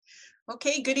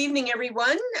Okay, good evening,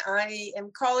 everyone. I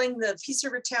am calling the Peace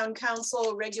River Town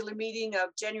Council regular meeting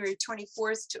of January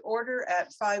 24th to order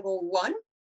at 5:01.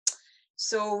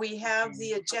 So we have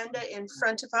the agenda in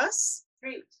front of us.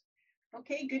 Great.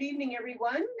 Okay, good evening,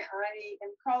 everyone. I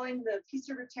am calling the Peace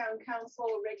River Town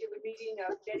Council regular meeting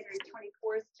of January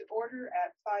 24th to order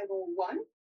at 5:01.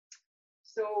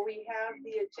 So we have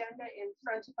the agenda in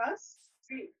front of us.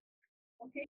 Great.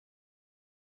 Okay.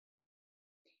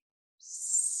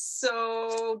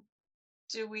 So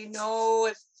do we know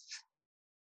if,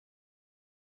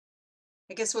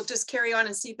 I guess we'll just carry on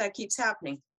and see if that keeps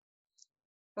happening.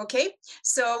 Okay,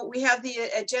 so we have the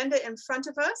agenda in front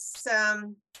of us.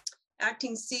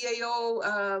 Acting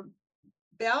CAO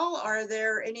Bell, are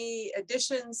there any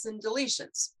additions and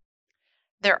deletions?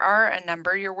 There are a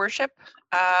number, Your Worship.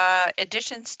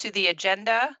 Additions to the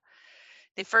agenda.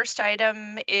 The first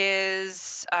item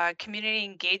is community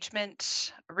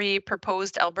engagement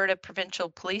proposed Alberta Provincial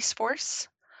Police Force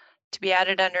to be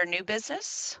added under new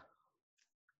business.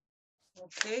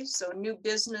 Okay, so new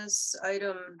business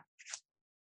item.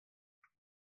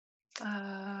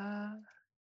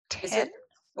 Is 10. it,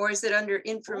 or is it under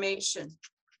information?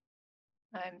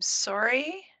 I'm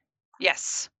sorry.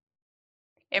 Yes.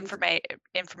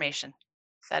 Information.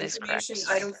 That is correct.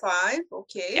 Information item 5.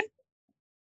 Okay. Yep.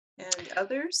 And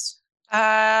others?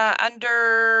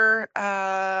 Under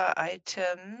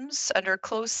items, under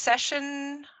closed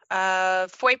session,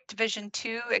 FOIP Division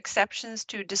 2, exceptions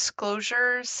to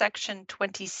disclosure, Section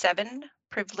 27,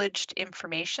 privileged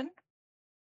information.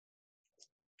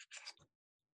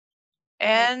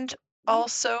 And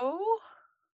also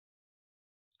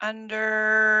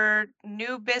under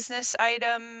new business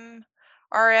item,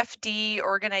 RFD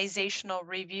organizational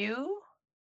review.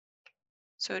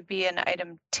 So it'd be an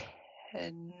item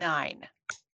 9.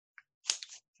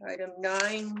 Item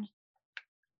 9,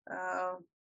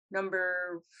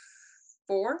 number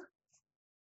 4.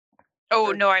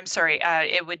 Oh, no, I'm sorry.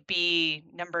 It would be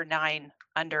number 9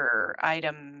 under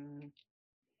item.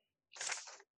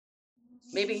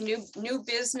 Maybe new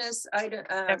business item,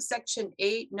 section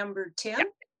 8, number 10. Yep.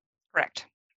 Correct.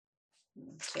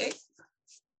 Okay.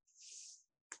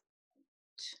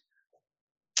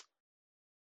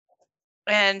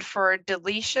 And for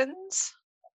deletions,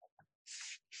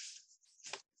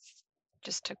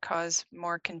 just to cause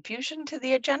more confusion to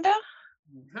the agenda,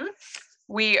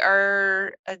 we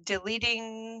are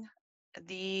deleting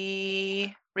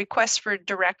the request for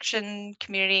direction,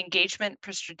 community engagement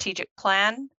for strategic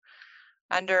plan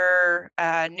under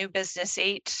new business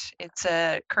 8. It's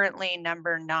currently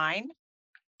number 9.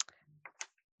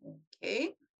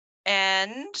 Okay.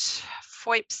 And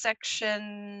FOIP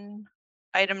section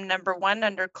item number 1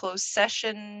 under closed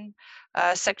session,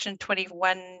 section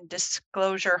 21,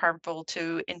 disclosure harmful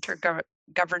to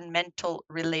intergovernmental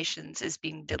relations is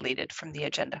being deleted from the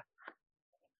agenda.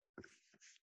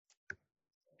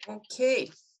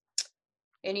 Okay.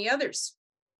 Any others?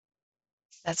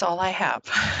 That's all I have.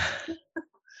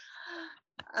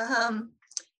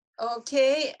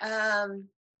 Okay.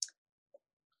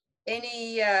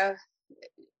 Any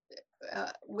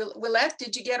Willette,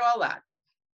 did you get all that?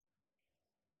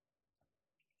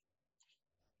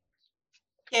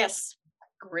 Yes.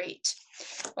 Great.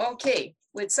 Okay,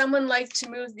 would someone like to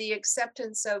move the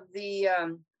acceptance of the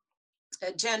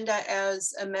agenda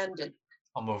as amended?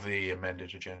 I'll move the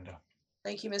amended agenda.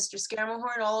 Thank you, Mr.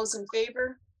 Scammahorn. All those in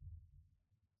favor?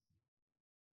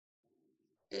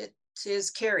 It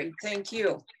is carried. Thank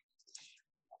you.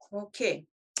 Okay.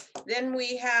 Then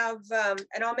we have,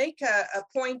 and I'll make a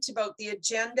point about the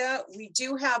agenda. We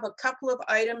do have a couple of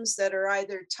items that are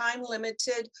either time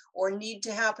limited or need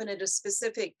to happen at a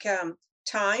specific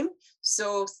time.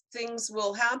 So things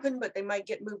will happen, but they might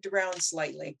get moved around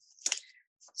slightly.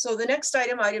 So the next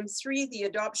item, item 3, the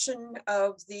adoption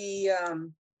of the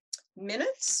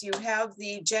minutes. You have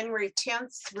the January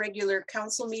 10th regular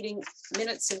council meeting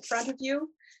minutes in front of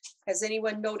you. Has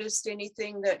anyone noticed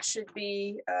anything that should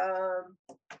be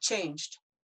changed?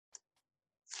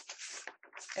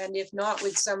 And if not,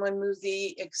 would someone move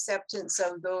the acceptance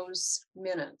of those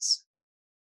minutes?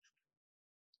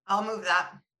 I'll move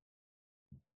that.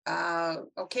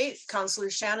 Okay,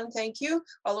 Councillor Shannon, thank you.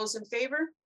 All those in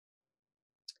favor?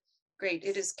 Great,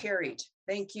 it is carried.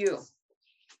 Thank you.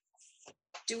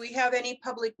 Do we have any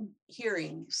public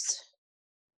hearings?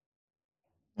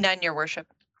 None, Your Worship.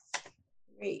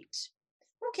 Great.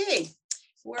 Okay,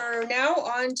 we're now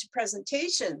on to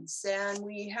presentations, and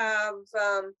we have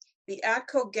the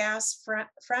ATCO Gas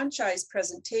franchise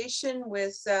presentation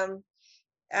with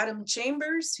Adam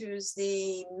Chambers, who's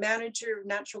the manager of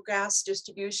natural gas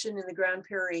distribution in the Grand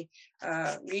Prairie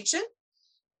region.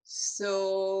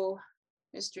 So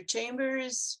Mr.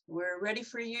 Chambers, we're ready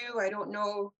for you. I don't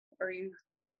know, are you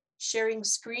sharing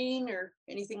screen or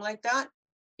anything like that?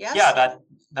 Yes? Yeah,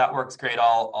 that works great.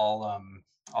 I'll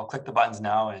click the buttons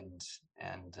now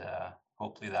and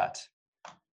hopefully that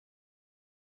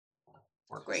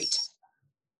works. Great.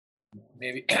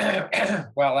 Maybe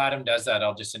while Adam does that,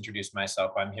 I'll just introduce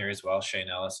myself. I'm here as well, Shane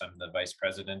Ellis. I'm the Vice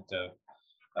President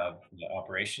of the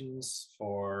operations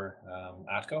for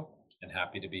ATCO, and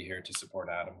happy to be here to support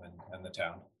Adam and the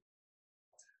town.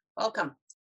 Welcome.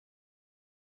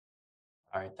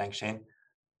 All right, thanks, Shane.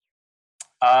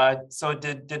 So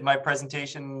did my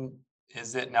presentation,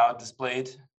 is it now displayed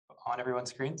on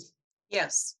everyone's screens?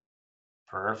 Yes.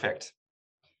 Perfect.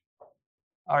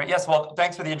 All right, yes, well,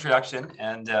 thanks for the introduction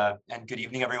and good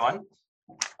evening, everyone.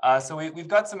 So we've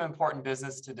got some important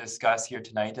business to discuss here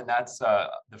tonight, and that's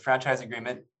the franchise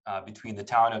agreement between the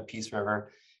town of Peace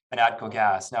River and ATCO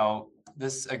Gas. Now,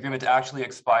 this agreement actually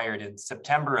expired in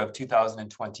September of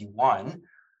 2021,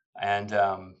 and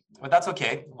but that's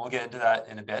okay. We'll get into that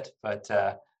in a bit. But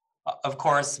of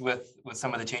course, with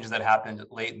some of the changes that happened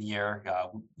late in the year,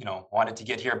 you know, wanted to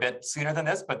get here a bit sooner than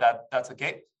this, but that's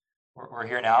okay. We're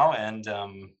here now,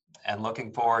 and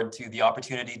looking forward to the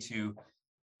opportunity to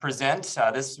present.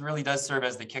 This really does serve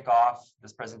as the kickoff,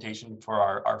 this presentation for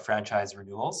our franchise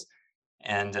renewals,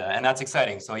 and that's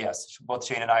exciting. So yes, both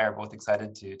Shane and I are both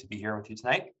excited to be here with you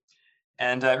tonight,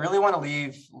 and I really want to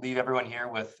leave everyone here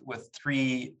with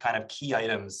three kind of key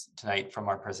items tonight from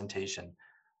our presentation.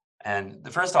 And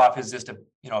the first off is just a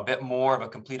bit more of a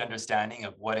complete understanding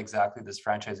of what exactly this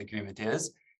franchise agreement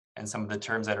is and some of the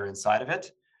terms that are inside of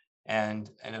it. And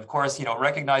of course, you know,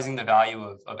 recognizing the value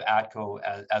of ATCO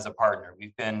as a partner.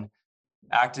 We've been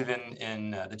active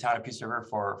in the town of Peace River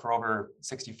for over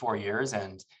 64 years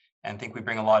and think we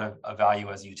bring a lot of value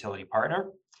as a utility partner.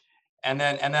 And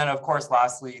then of course,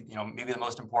 lastly, you know, maybe the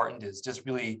most important is just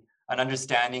really an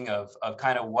understanding of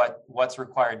kind of what's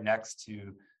required next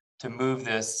to move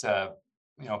this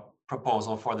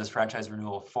proposal for this franchise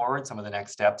renewal forward, some of the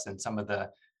next steps and some of the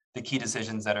key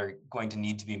decisions that are going to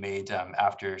need to be made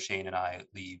after Shane and I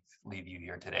leave you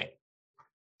here today.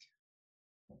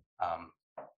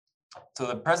 So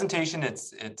the presentation,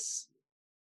 it's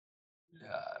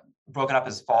broken up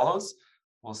as follows.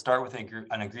 We'll start with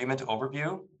an agreement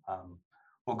overview.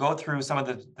 We'll go through some of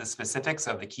the specifics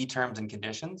of the key terms and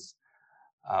conditions.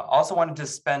 Also wanted to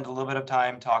spend a little bit of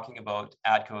time talking about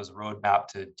ATCO's roadmap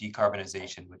to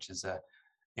decarbonization, which is a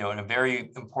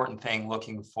very important thing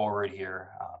looking forward here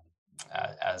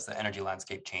as the energy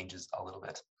landscape changes a little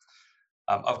bit.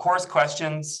 Of course,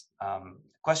 questions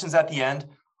at the end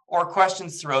or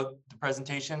questions throughout the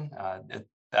presentation,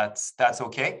 that's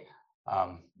okay.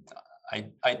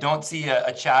 I don't see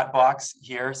a chat box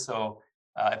here, so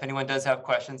if anyone does have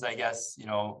questions, I guess, you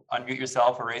know, unmute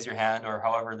yourself or raise your hand or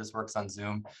however this works on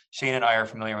Zoom. Shane and I are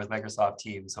familiar with Microsoft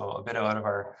Teams, so a bit out of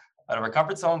our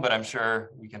comfort zone, but I'm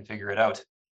sure we can figure it out.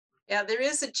 Yeah, there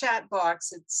is a chat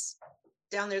box. It's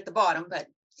down there at the bottom, but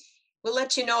we'll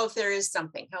let you know if there is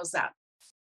something. How's that?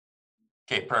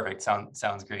 Okay, perfect.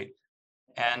 Sounds great.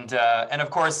 And of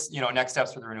course, you know, next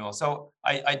steps for the renewal. So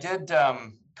I did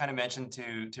kind of mention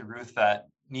to Ruth that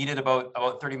needed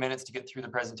about 30 minutes to get through the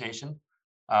presentation.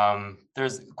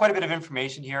 There's quite a bit of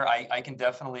information here. I can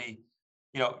definitely,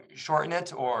 you know, shorten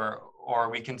it or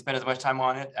we can spend as much time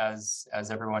on it as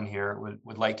everyone here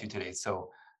would like to today. So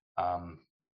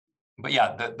but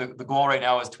yeah, the goal right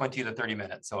now is 20 to 30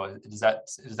 minutes. So does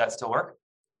that still work?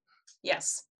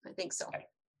 Yes, I think so. Okay.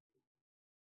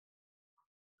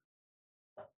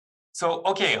 So,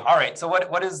 okay, all right. So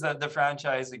what is the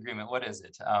franchise agreement? What is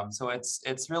it? So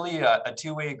it's really a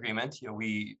two-way agreement. You know,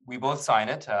 we both sign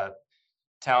it,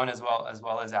 town as well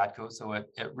as ATCO. So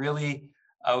it really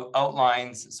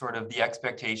outlines sort of the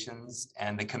expectations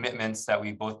and the commitments that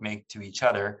we both make to each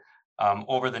other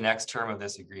over the next term of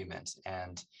this agreement.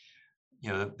 And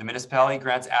you know, the municipality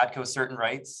grants ATCO certain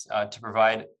rights to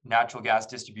provide natural gas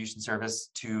distribution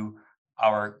service to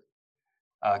our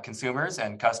consumers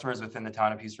and customers within the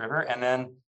town of Peace River. And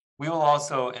then we will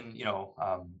also,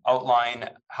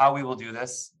 outline how we will do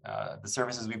this, the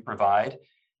services we provide,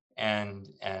 and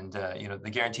you know, the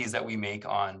guarantees that we make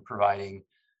on providing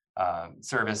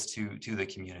service to the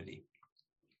community.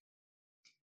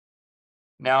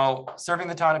 Now, serving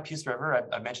the town of Peace River,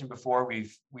 I mentioned before,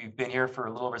 we've been here for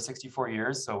a little over 64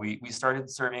 years. So we started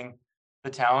serving the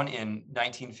town in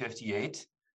 1958,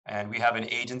 and we have an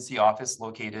agency office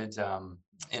located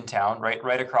in town,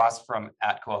 right across from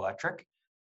ATCO Electric,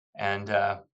 and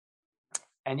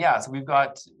yeah, so we've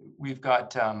got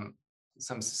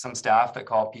some staff that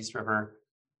call Peace River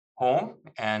home,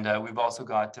 and we've also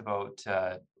got about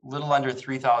little under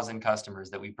 3,000 customers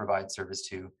that we provide service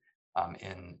to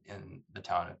in the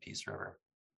town of Peace River.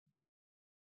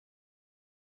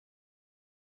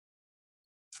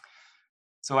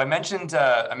 So I mentioned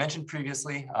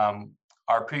previously,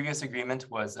 our previous agreement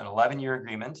was an 11-year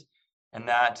agreement, and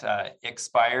that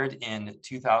expired in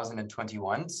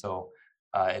 2021. So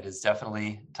it is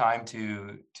definitely time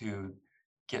to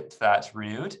get that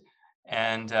renewed.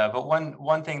 And but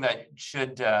one thing that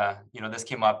should this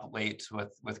came up late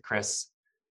with Chris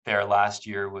there last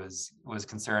year was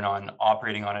concern on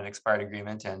operating on an expired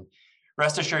agreement. And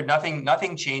rest assured,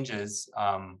 nothing changes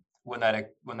when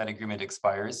that agreement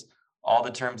expires. All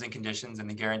the terms and conditions and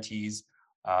the guarantees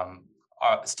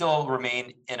still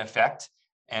remain in effect,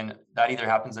 and that either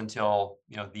happens until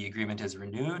the agreement is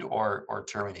renewed or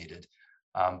terminated.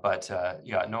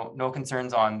 Yeah, no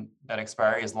concerns on that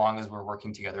expiry as long as we're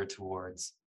working together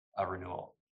towards a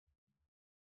renewal.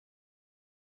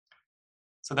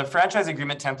 So the franchise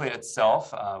agreement template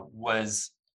itself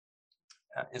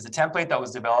is a template that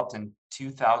was developed in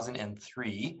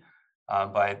 2003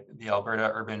 by the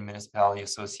Alberta Urban Municipality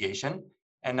Association.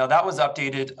 And now that was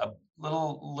updated a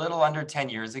little under 10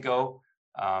 years ago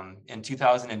in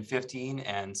 2015,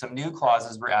 and some new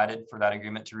clauses were added for that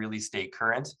agreement to really stay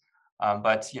current.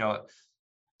 But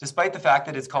despite the fact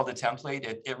that it's called a template,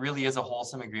 it really is a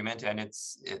wholesome agreement, and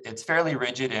it's fairly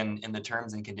rigid in the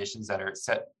terms and conditions that are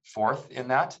set forth in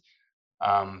that.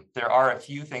 There are a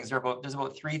few things. There's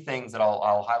about 3 things that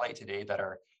I'll highlight today that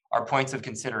are points of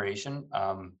consideration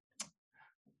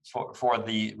for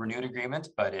the renewed agreement,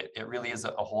 but it really is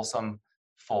a wholesome,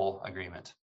 full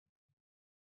agreement.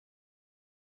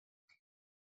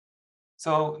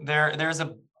 So there's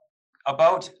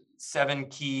about 7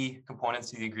 key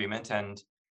components to the agreement, and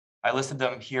I listed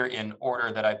them here in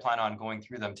order that I plan on going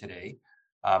through them today.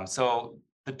 So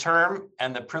the term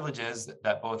and the privileges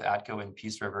that both ATCO and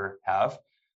Peace River have,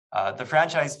 the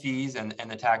franchise fees and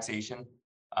the taxation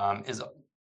is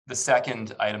the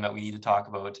second item that we need to talk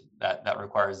about that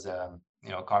requires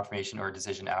confirmation or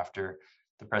decision after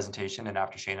the presentation and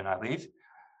after Shane and I leave.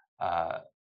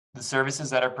 The services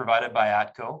that are provided by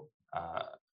ATCO,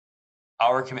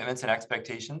 our commitments and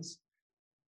expectations,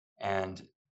 and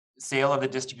sale of the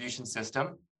distribution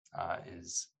system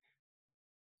is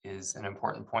an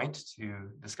important point to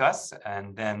discuss.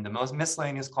 And then the most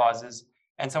miscellaneous clauses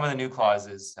and some of the new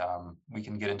clauses, we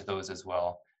can get into those as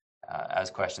well as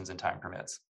questions and time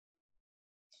permits.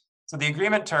 So the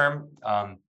agreement term,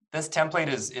 this template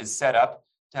is set up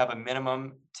to have a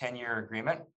minimum 10-year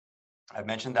agreement. I've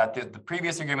mentioned that the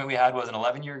previous agreement we had was an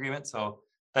 11-year agreement, so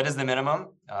that is the minimum.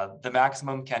 The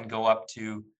maximum can go up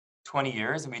to 20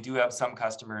 years, and we do have some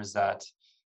customers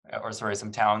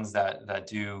some towns that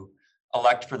do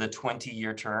elect for the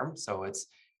 20-year term. So it's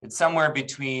somewhere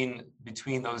between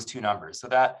those 2 numbers. So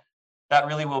that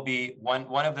really will be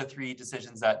one of the 3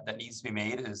 decisions that needs to be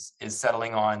made is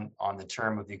settling on the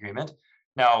term of the agreement.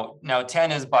 Now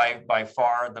 10 is by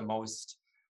far the most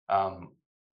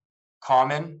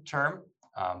common term,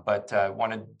 but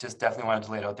definitely wanted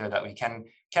to lay it out there that we can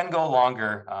go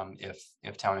longer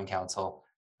if town and council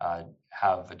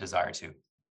have a desire to.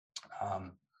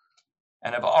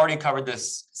 And I've already covered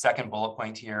this second bullet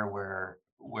point here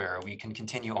where we can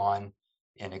continue on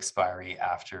in expiry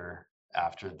after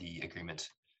the agreement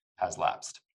has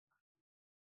lapsed.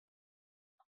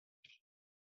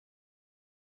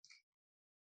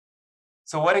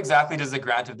 So what exactly does the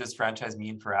grant of this franchise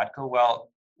mean for ATCO?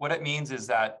 Well, what it means is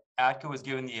that ATCO is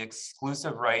given the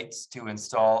exclusive rights to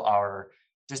install our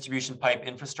distribution pipe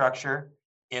infrastructure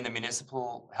in the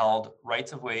municipal held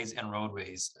rights of ways and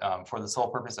roadways for the sole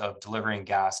purpose of delivering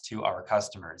gas to our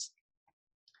customers.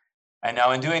 And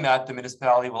now in doing that, the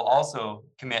municipality will also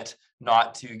commit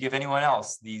not to give anyone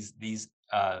else these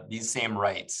same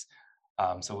rights.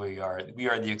 So we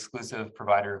are the exclusive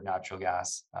provider of natural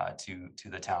gas to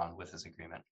the town with this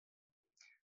agreement.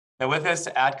 Now with this,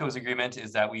 ATCO's agreement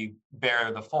is that we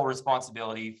bear the full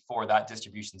responsibility for that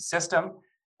distribution system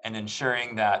and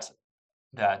ensuring that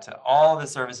all the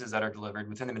services that are delivered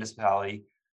within the municipality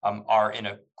are in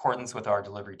accordance with our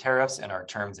delivery tariffs and our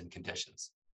terms and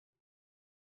conditions.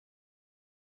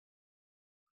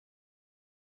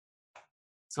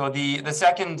 So the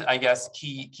second, I guess,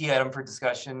 key item for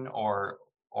discussion or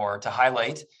to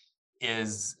highlight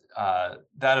is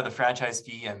that of the franchise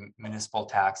fee and municipal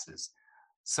taxes.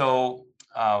 So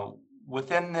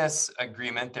within this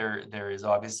agreement, there is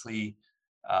obviously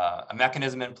a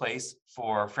mechanism in place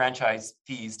for franchise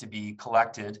fees to be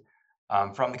collected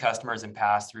from the customers and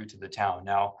passed through to the town.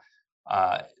 Now,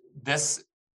 this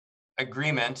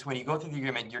agreement, when you go through the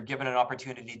agreement, you're given an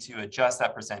opportunity to adjust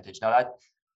that percentage. Now that,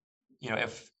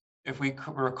 if if we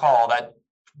recall, that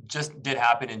just did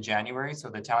happen in January. So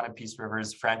the town of Peace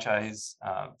River's franchise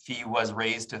fee was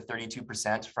raised to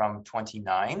 32% from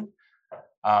 29%.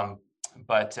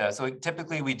 So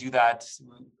typically we do that.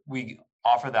 We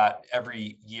offer that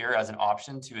every year as an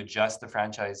option to adjust the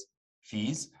franchise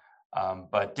fees.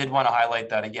 But did want to highlight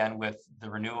that again with the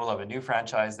renewal of a new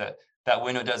franchise, that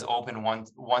window does open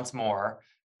once more,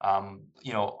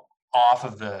 off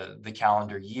of the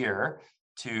calendar year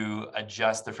to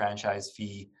adjust the franchise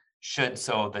fee should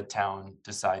so the town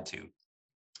decide to.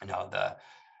 Now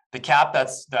the cap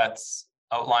that's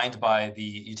outlined by the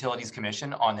Utilities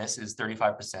Commission on this is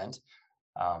 35%.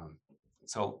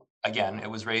 So again, it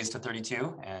was raised to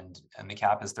 32 and the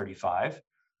cap is 35.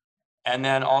 And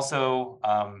then also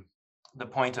the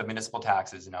point of municipal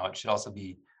taxes. Now it should also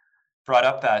be brought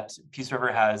up that Peace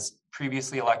River has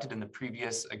previously elected in the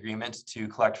previous agreement to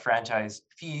collect franchise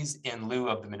fees in lieu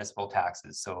of the municipal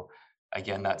taxes. So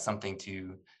again, that's something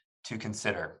to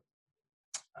consider.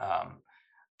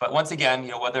 But once again,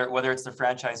 whether it's the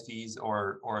franchise fees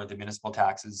or the municipal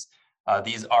taxes,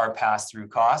 these are pass-through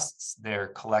costs. They're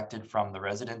collected from the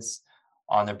residents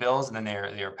on their bills, and then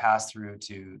they are passed through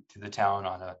to the town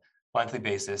on a monthly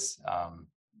basis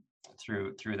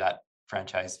through that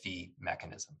franchise fee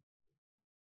mechanism.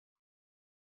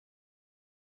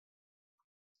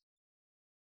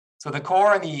 So the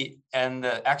core and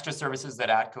the extra services that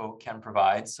ATCO can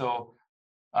provide. So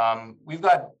we've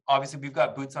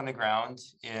got boots on the ground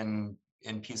in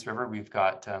Peace River. We've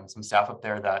got some staff up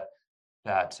there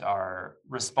that are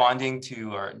responding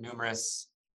to our numerous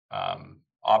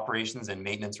operations and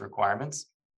maintenance requirements.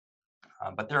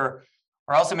 But there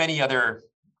are also many other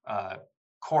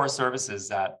core services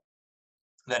that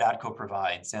ATCO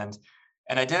provides. And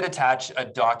I did attach a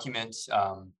document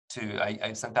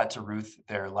I sent that to Ruth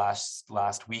there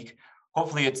last week.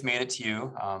 Hopefully it's made it to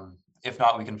you. If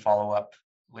not, we can follow up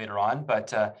later on.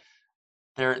 But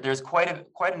there's quite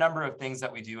a number of things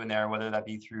that we do in there, whether that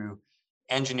be through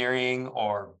engineering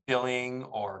or billing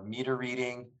or meter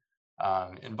reading,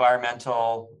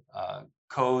 environmental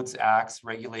codes, acts,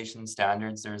 regulations,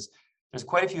 standards. There's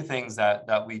quite a few things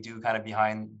that we do kind of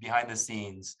behind the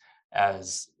scenes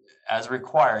as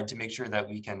required to make sure that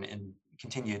we can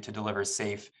continue to deliver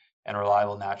safe and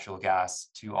reliable natural gas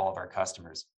to all of our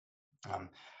customers.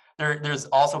 There's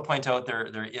also point out there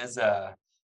is so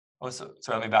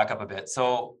let me back up a bit.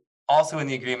 So also in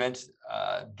the agreement,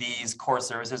 these core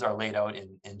services are laid out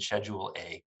in Schedule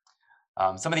A.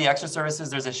 Some of the extra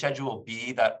services, there's a Schedule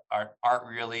B that aren't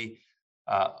really,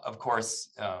 of course,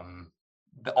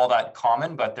 all that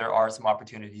common, but there are some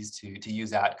opportunities to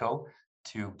use ATCO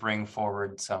to bring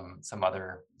forward some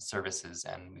other services,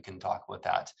 and we can talk about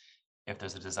that if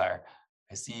there's a desire.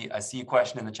 I see a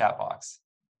question in the chat box.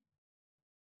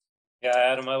 Yeah,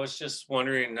 Adam, I was just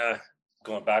wondering,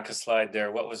 going back a slide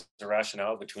there, what was the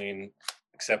rationale between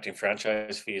accepting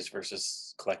franchise fees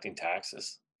versus collecting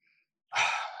taxes?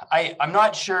 I'm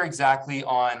not sure exactly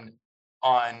on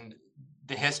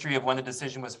the history of when the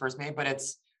decision was first made, but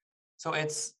so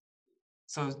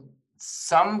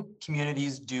some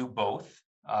communities do both,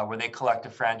 where they collect a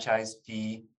franchise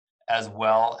fee as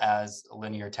well as a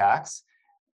linear tax,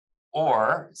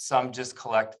 or some just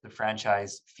collect the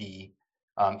franchise fee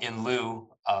in lieu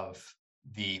of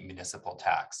the municipal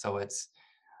tax. So it's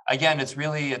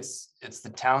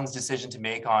the town's decision to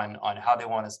make on how they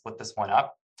want to split this one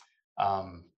up.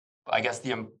 I guess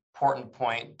the important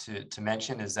point to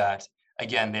mention is that,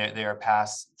 again, they are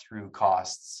passed through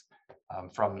costs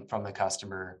from the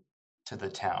customer to the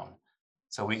town.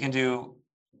 So we can do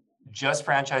just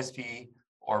franchise fee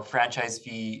or franchise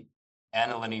fee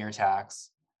and a linear tax.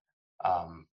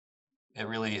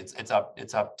 It's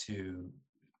up to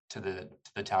the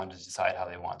town to decide how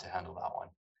they want to handle that one.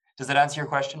 Does that answer your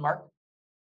question, Mark?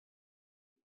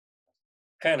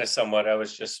 Kind of somewhat. I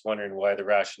was just wondering why the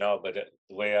rationale, but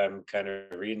the way I'm kind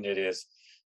of reading it is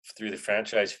through the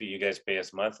franchise fee, you guys pay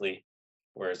us monthly,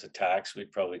 whereas the tax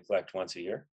we'd probably collect once a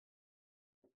year.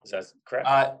 Is that correct?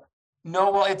 No,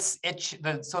 well,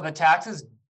 so the taxes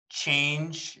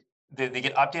change. They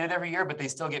get updated every year, but they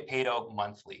still get paid out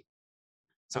monthly.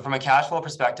 So from a cash flow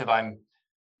perspective, I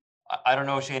don't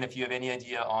know, Shane, if you have any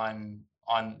idea on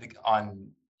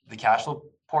the cash flow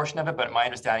portion of it, but my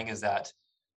understanding is that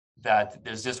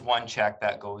there's just one check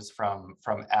that goes from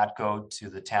ATCO to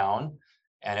the town,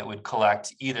 and it would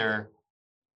collect either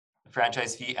the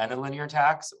franchise fee and the linear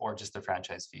tax or just the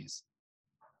franchise fees.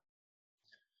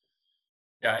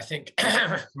 Yeah, I think,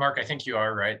 Mark, I think you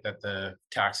are right that the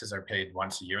taxes are paid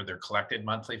once a year. They're collected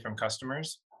monthly from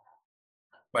customers.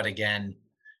 But again,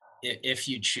 if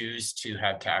you choose to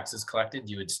have taxes collected,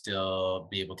 you would still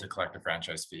be able to collect a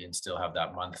franchise fee and still have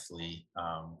that monthly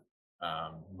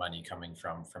money coming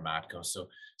from ATCO. So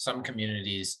some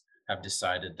communities have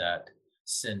decided that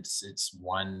since it's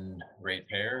one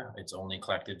ratepayer, it's only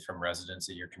collected from residents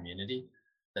of your community,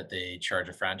 that they charge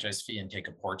a franchise fee and take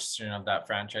a portion of that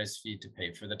franchise fee to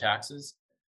pay for the taxes.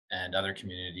 And other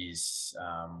communities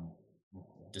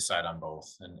decide on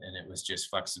both. And it was just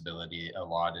flexibility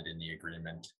allotted in the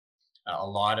agreement. A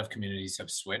lot of communities have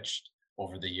switched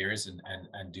over the years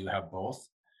and do have both.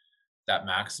 That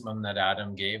maximum that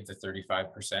Adam gave, the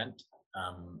 35%,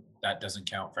 that doesn't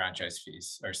count franchise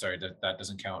fees, or sorry, that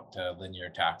doesn't count linear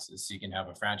taxes. So you can have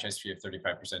a franchise fee of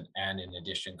 35% and in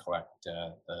addition collect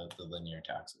the linear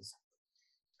taxes.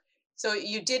 So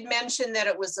you did mention that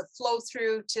it was a flow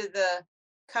through to the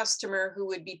customer who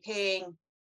would be paying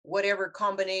whatever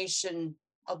combination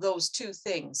of those two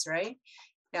things, right?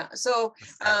 Yeah, so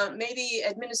maybe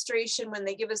administration, when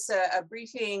they give us a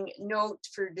briefing note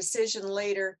for decision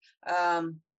later,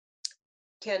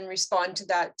 can respond to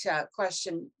that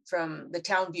question from the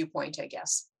town viewpoint, I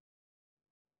guess.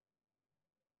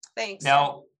 Thanks.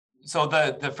 Now, so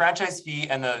the franchise fee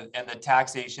and the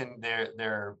taxation,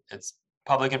 it's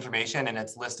public information and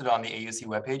it's listed on the AUC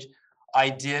webpage. I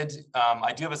do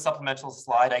have a supplemental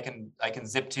slide I can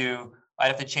zip to. I'd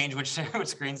have to change which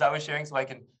screens I was sharing, so I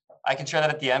can share that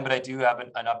at the end, but I do have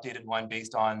an updated one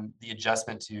based on the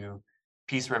adjustment to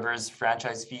Peace River's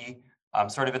franchise fee,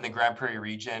 sort of in the Grand Prairie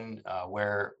region,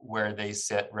 where they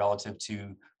sit relative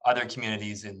to other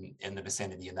communities in the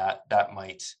vicinity, and that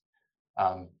might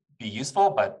be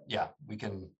useful. But yeah, we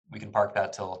can park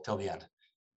that till the end.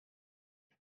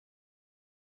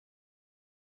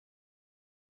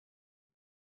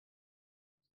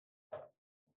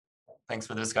 Thanks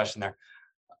for the discussion there.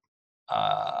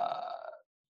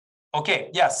 Okay,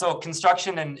 yeah, so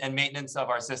construction and maintenance of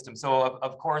our system. So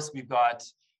of course we've got,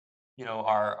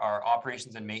 our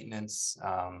operations and maintenance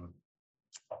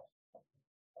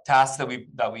tasks that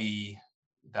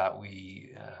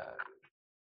we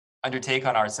undertake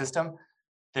on our system.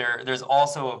 There's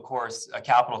also, of course, a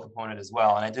capital component as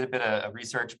well. And I did a bit of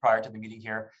research prior to the meeting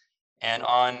here, and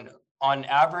on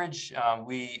average,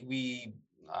 we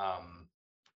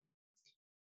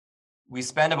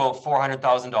spend about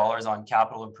 $400,000 on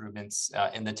capital improvements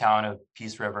in the town of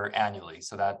Peace River annually.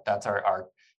 So that's our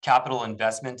capital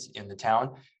investment in the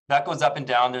town. That goes up and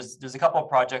down. There's a couple of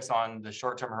projects on the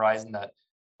short-term horizon that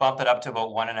bump it up to about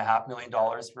 $1.5 million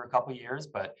for a couple of years.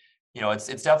 But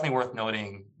it's definitely worth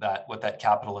noting that with that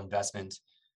capital investment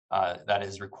that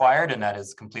is required, and that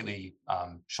is completely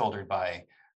shouldered by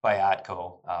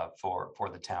ATCO for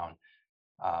the town.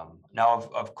 Now,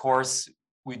 of course,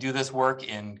 we do this work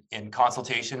in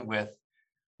consultation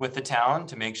with the town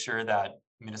to make sure that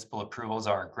municipal approvals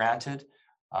are granted.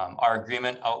 Our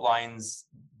agreement outlines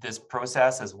this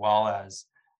process, as well as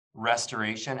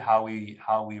restoration, how we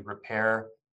repair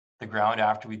the ground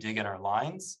after we dig in our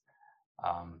lines,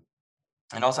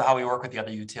 and also how we work with the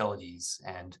other utilities.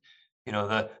 And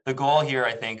the goal here,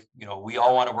 I think, we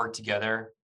all want to work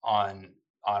together on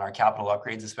our capital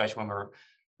upgrades, especially when we're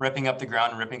ripping up the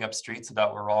ground and ripping up streets, so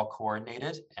that we're all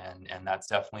coordinated. And that's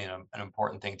definitely an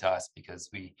important thing to us, because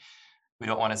we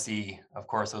don't want to see, of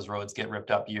course, those roads get ripped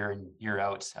up year in, year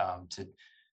out to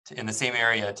in the same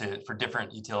area for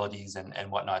different utilities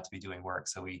and whatnot to be doing work.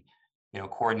 So we,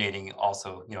 coordinating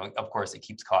also, of course, it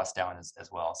keeps costs down as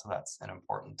well. So that's an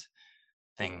important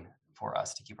thing for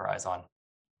us to keep our eyes on.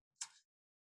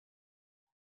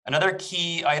 Another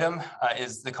key item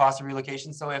is the cost of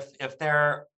relocation. So if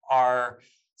there are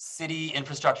city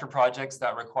infrastructure projects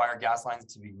that require gas lines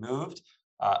to be moved,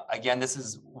 again, this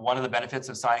is one of the benefits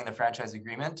of signing the franchise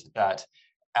agreement, that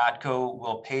ATCO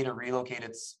will pay to relocate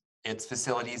its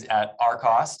facilities at our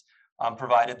cost,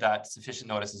 provided that sufficient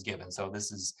notice is given. So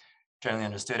this is generally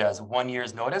understood as 1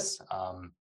 year's notice,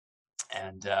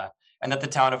 and that the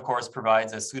town, of course,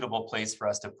 provides a suitable place for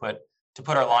us to put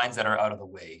our lines that are out of the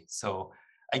way. So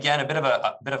again, a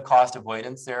bit of cost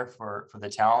avoidance there for the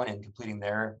town in completing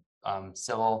their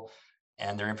civil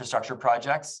and their infrastructure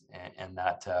projects, and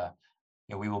that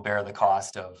we will bear the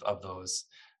cost of those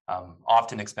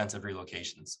often expensive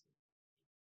relocations.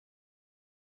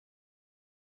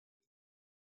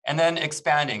 And then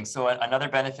expanding. So another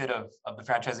benefit of the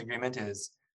franchise agreement is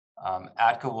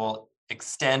ATCO will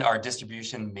extend our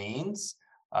distribution mains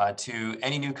to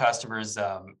any new customers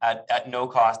at no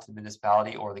cost to the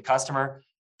municipality or the customer,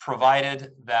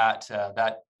 provided that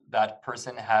that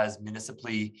person has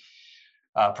municipally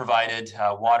provided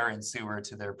water and sewer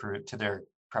to their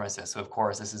premises. So of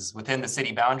course, this is within the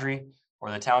city boundary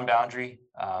or the town boundary.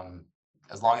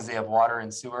 as long as they have water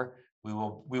and sewer, we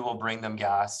will bring them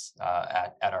gas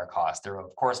at our cost. There,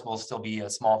 of course, will still be a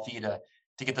small fee to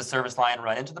get the service line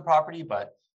run into the property,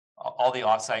 but all the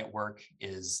offsite work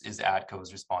is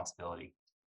ATCO's responsibility.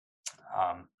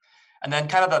 And then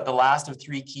kind of the last of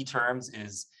three key terms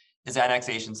is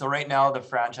annexation. So right now the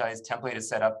franchise template is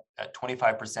set up at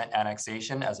 25%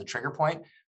 annexation as a trigger point.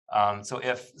 So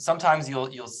if sometimes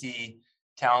you'll see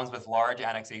towns with large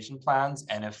annexation plans,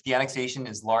 and if the annexation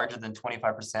is larger than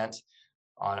 25%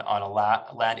 on a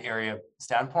land area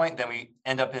standpoint, then we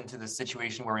end up into the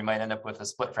situation where we might end up with a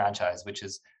split franchise, which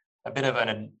is a bit of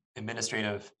an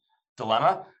administrative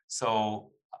dilemma.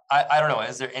 So I don't know,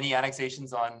 is there any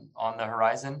annexations on the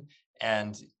horizon?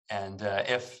 And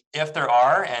if there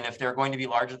are, and if they're going to be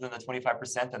larger than the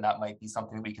 25%, then that might be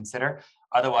something that we consider.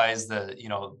 Otherwise, the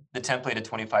template at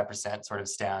 25% sort of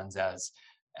stands as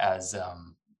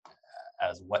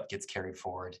what gets carried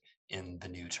forward in the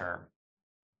new term.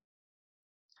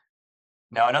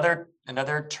 Now,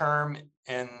 another term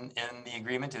in the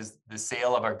agreement is the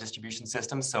sale of our distribution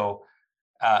system. So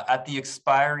at the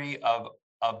expiry of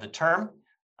the term,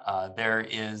 there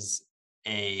is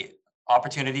a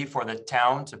opportunity for the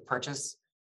town to purchase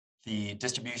the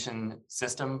distribution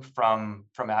system from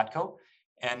ATCO.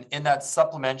 And in that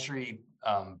supplementary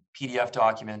PDF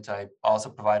document, I also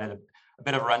provided a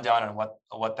bit of a rundown on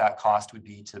what that cost would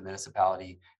be to the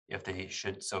municipality if they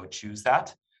should so choose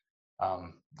that.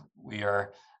 We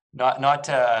are not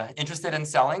interested in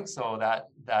selling, so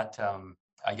that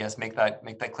I guess make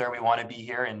that clear. We want to be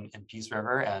here in Peace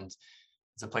River, and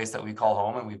it's a place that we call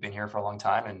home, and we've been here for a long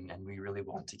time, and we really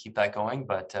want to keep that going.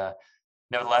 But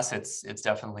nevertheless, it's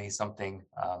definitely something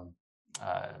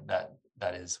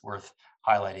that is worth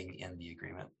highlighting in the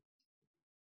agreement.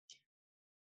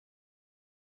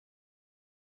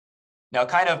 Now,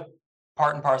 kind of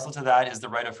part and parcel to that is the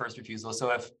right of first refusal.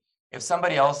 So if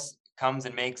somebody else comes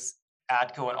and makes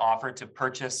ATCO an offer to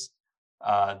purchase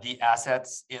the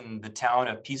assets in the town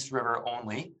of Peace River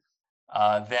only,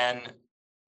 then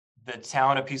the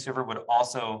town of Peace River would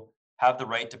also have the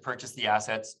right to purchase the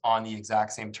assets on the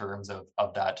exact same terms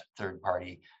of that third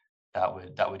party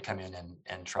that would come in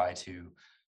and try to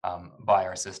buy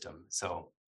our system.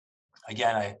 So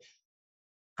again,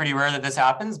 pretty rare that this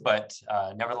happens, but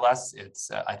nevertheless, it's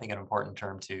I think an important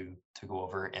term to go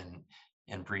over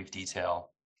in brief detail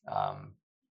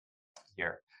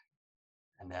here.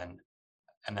 And then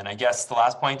I guess the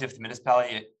last point, if the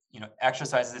municipality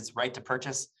exercises its right to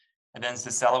purchase and then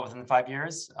to sell it within 5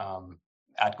 years,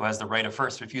 ATCO has the right of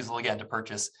first refusal again to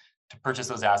purchase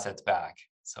those assets back.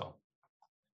 So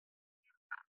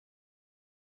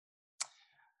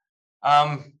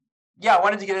yeah, I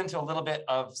wanted to get into a little bit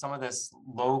of some of this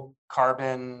low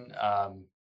carbon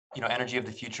energy of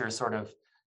the future sort of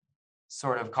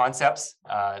concepts.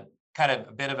 Kind of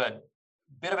a bit of a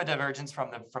divergence from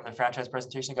the franchise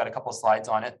presentation. Got a couple of slides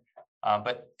on it,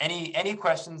 but any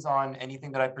questions on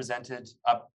anything that I presented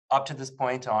up to this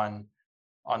point on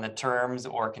the terms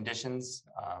or conditions?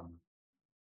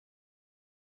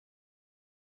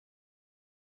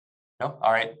 No?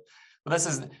 All right. Well, this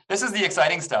is the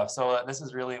exciting stuff. So this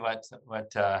is really what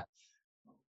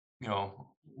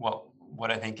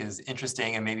I think is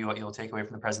interesting, and maybe what you'll take away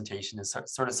from the presentation is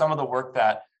sort of some of the work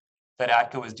that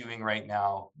ATCO is doing right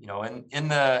now. In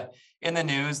the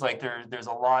news, like there's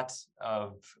a lot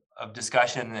of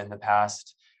discussion in the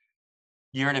past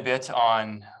year and a bit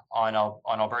on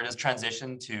Alberta's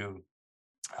transition to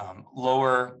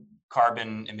lower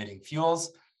carbon emitting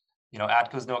fuels.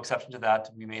 ATCO is no exception to that.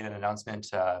 We made an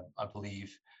announcement, I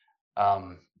believe,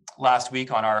 last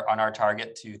week on our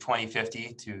target to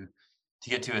 2050 to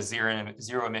get to a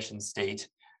zero emission state.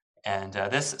 And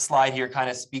this slide here kind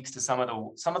of speaks to some of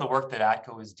the work that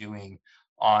ATCO is doing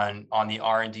on the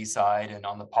R&D side and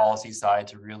on the policy side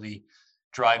to really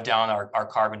drive down our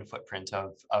carbon footprint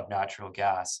of natural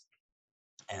gas.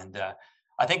 And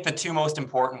I think the two most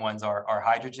important ones are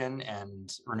hydrogen and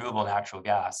renewable natural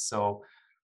gas. So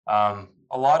a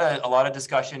lot of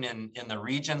discussion in the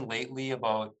region lately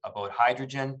about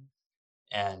hydrogen,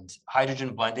 and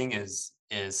hydrogen blending is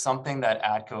something that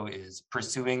ATCO is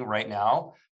pursuing right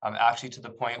now. Actually, to the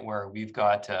point where we've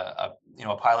got a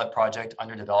pilot project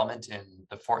under development in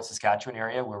the Fort Saskatchewan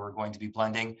area, where we're going to be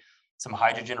blending some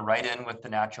hydrogen right in with the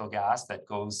natural gas that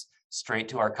goes straight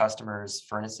to our customers'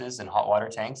 furnaces and hot water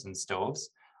tanks and stoves.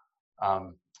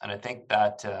 And I think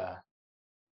that.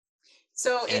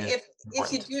 So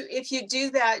if you do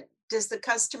that, does the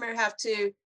customer have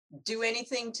to do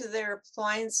anything to their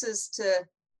appliances to,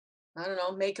 I don't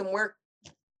know, make them work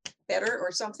better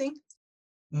or something?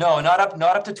 No, not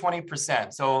up to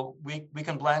 20%. So we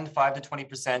can blend 5 to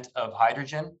 20% of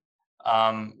hydrogen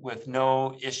with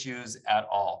no issues at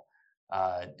all.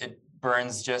 It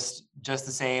burns just the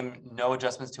same, no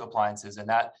adjustments to appliances, and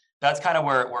that's kind of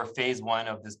where phase one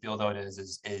of this build out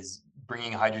is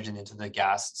bringing hydrogen into the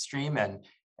gas stream and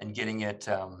getting it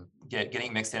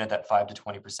getting mixed in at that 5 to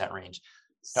 20% range.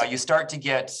 Now you start to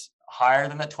get higher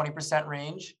than that 20%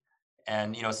 range,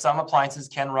 and some appliances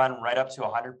can run right up to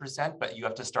 100%, but you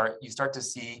start to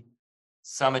see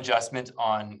some adjustment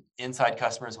on inside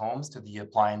customers' homes to the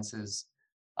appliances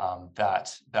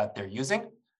that they're using.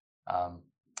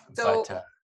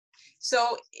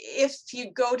 So if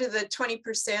you go to the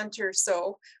 20% or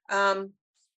so,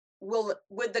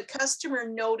 would the customer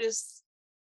notice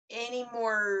any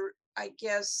more, I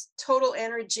guess, total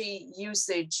energy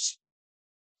usage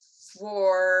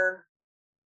for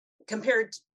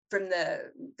compared from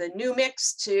the new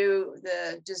mix to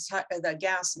the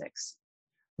gas mix?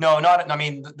 No, I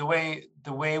mean, the way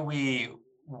we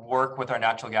work with our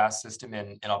natural gas system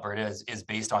in Alberta is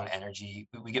based on energy.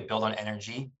 We get billed on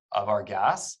energy of our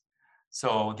gas.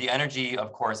 So the energy,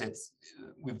 of course,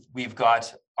 we've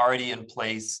got already in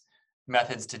place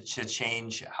methods to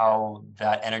change how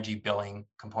that energy billing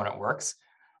component works.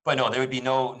 But no, there would be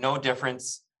no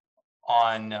difference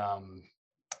on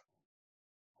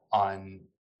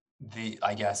the,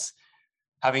 I guess,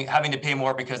 having to pay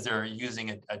more because they're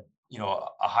using a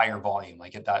higher volume,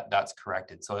 like that's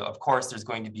corrected. So of course there's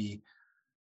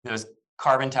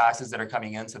carbon taxes that are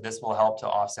coming in, so this will help to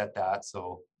offset that.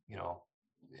 So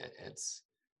it's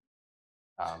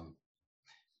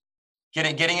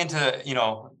getting into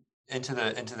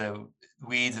the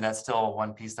weeds, and that's still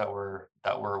one piece that we're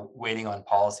waiting on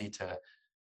policy to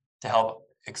help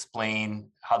explain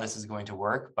how this is going to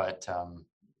work. But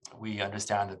we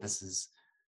understand that this is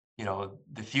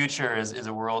the future is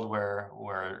a world where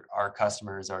our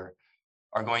customers are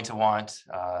going to want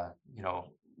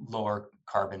lower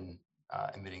carbon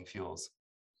emitting fuels.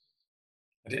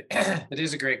 It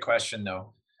is a great question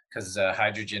though, because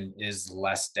hydrogen is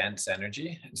less dense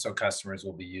energy, and so customers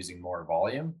will be using more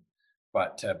volume.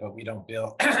 But we don't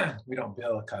bill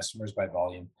customers by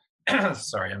volume.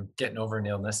 Sorry, I'm getting over an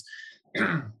illness.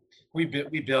 We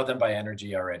bill them by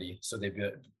energy already, so they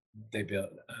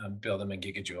bill them in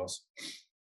gigajoules.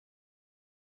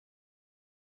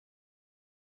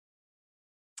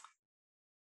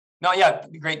 No, yeah,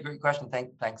 great question.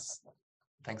 Thanks,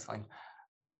 Lynn.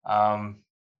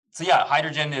 So yeah,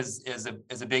 hydrogen is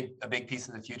a big piece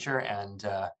of the future, and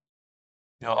a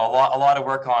lot of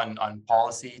work on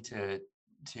policy to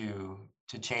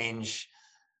change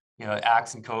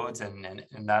acts and codes, and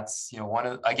that's one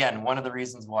of the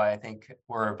reasons why I think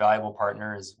we're a valuable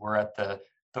partner. Is we're at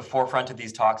the forefront of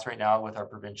these talks right now with our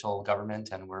provincial government,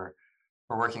 and we're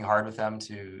working hard with them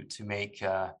to make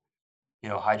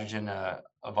hydrogen a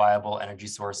viable energy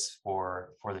source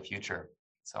for the future.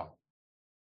 So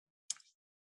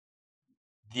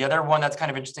the other one that's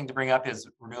kind of interesting to bring up is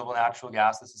renewable natural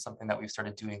gas. This is something that we've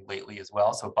started doing lately as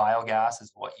well. So biogas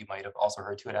is what you might have also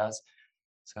heard to it as.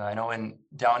 So I know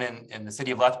down in the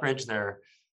city of Lethbridge,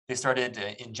 they started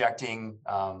injecting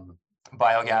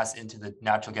biogas into the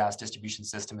natural gas distribution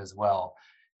system as well,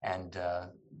 and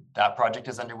that project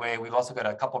is underway. We've also got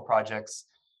a couple of projects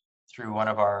through one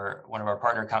of our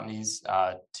partner companies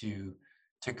to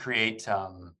create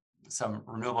some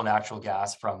renewable natural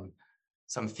gas from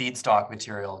some feedstock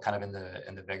material kind of in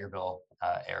the Vegreville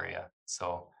area.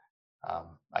 So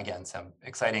again, some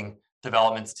exciting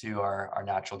developments to our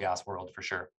natural gas world for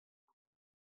sure.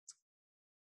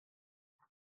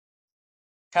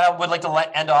 Kind of would like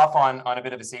to end off on a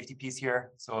bit of a safety piece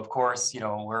here. So of course,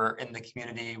 we're in the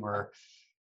community where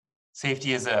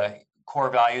safety is a core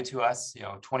value to us.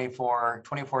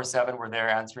 24/7, we're there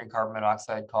answering carbon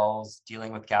monoxide calls,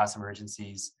 dealing with gas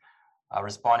emergencies,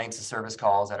 responding to service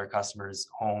calls at our customers'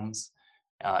 homes,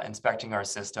 inspecting our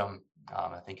system.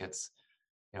 I think it's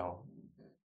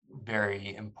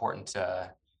very important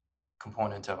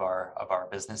component of our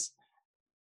business,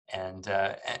 and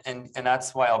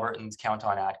that's why Albertans count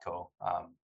on ATCO.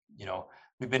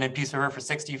 We've been in Peace River for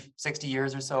 60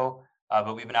 years or so,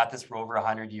 but we've been at this for over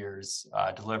 100 years,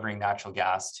 delivering natural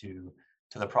gas to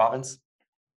the province.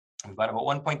 We've got about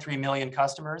 1.3 million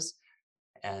customers,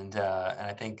 and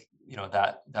I think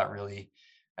that really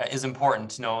is important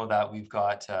to know that we've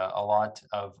got a lot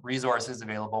of resources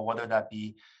available, whether that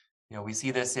be, we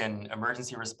see this in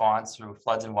emergency response through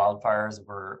floods and wildfires.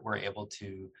 We're able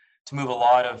to move a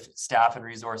lot of staff and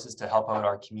resources to help out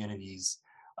our communities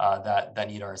that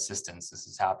need our assistance. This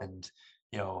has happened,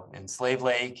 in Slave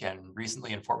Lake and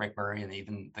recently in Fort McMurray, and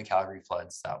even the Calgary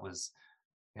floods. That was,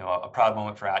 a proud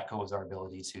moment for ATCO, was our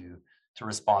ability to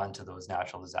respond to those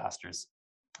natural disasters.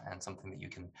 and something that you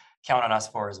can count on us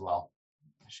for as well,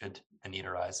 should the need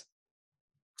arise.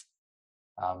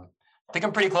 I think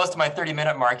I'm pretty close to my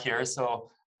 30-minute mark here. So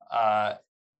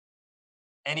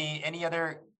any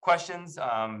other questions?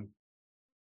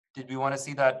 Did we want to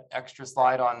see that extra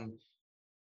slide on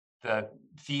the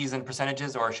fees and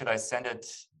percentages, or should I send it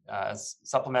as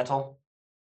supplemental?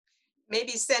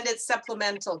 Maybe send it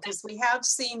supplemental, because we have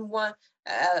seen one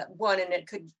and it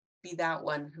could be that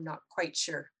one. I'm not quite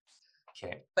sure,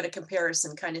 Okay. but a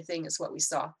comparison kind of thing is what we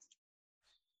saw.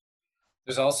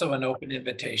 There's also an open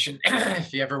invitation.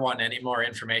 If you ever want any more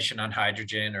information on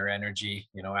hydrogen or energy,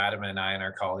 you know, Adam and I and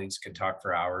our colleagues could talk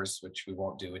for hours, which we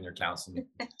won't do in your council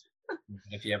meeting.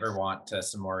 If you ever want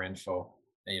some more info,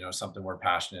 you know, something we're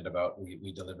passionate about,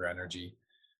 we deliver energy.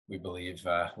 We believe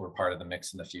we're part of the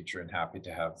mix in the future, and happy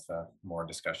to have more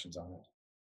discussions on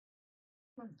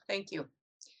it. Thank you.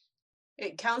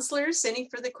 Councillors, any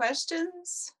further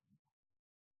questions?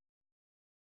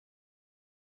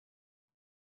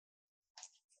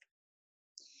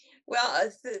 Well,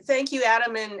 thank you,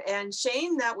 Adam and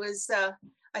Shane. That was,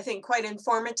 I think, quite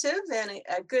informative and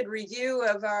a good review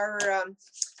of our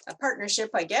partnership,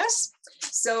 I guess.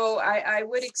 So I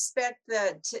would expect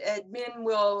that admin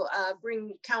will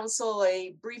bring council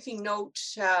a briefing note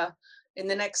in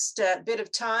the next bit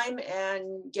of time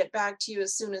and get back to you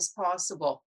as soon as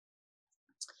possible.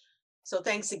 So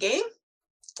thanks again.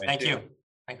 Thank you.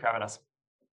 Thank you for having us.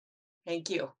 Thank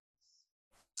you.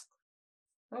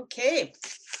 Okay.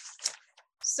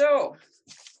 So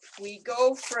we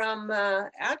go from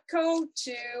ATCO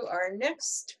to our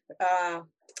next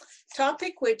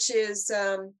topic, which is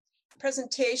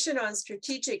presentation on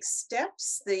strategic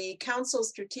steps, the council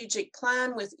strategic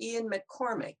plan with Ian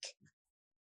McCormick.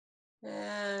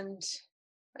 And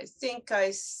I think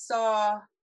I saw.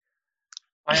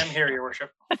 I am here, Your Worship.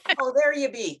 Oh, there you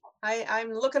be.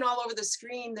 I'm looking all over the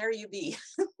screen. There you be.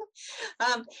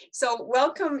 So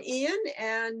welcome, Ian,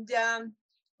 and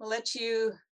we'll let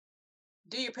you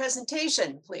do your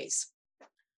presentation, please.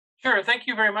 Sure. Thank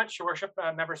you very much, Your Worship,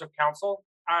 members of council.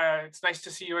 It's nice to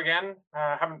see you again.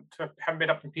 Haven't been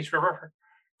up in Peace River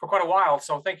for quite a while,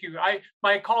 so thank you.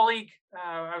 My colleague,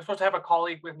 I was supposed to have a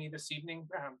colleague with me this evening,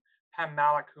 Pam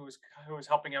Malik, who is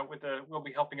helping out with will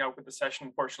be helping out with the session.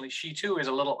 Unfortunately, she too is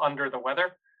a little under the weather.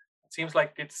 It seems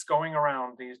like it's going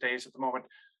around these days at the moment.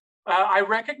 I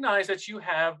recognize that you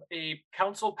have a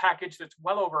council package that's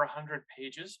well over 100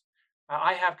 pages.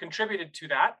 I have contributed to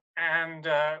that, and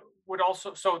would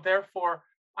also, so therefore,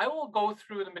 I will go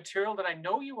through the material that I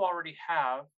know you already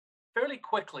have fairly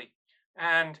quickly.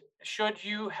 And should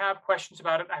you have questions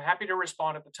about it, I'm happy to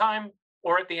respond at the time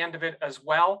or at the end of it as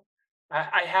well.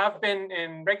 I have been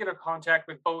in regular contact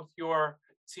with both your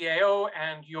CAO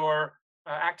and your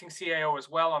acting CAO as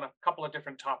well on a couple of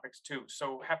different topics too.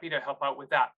 So happy to help out with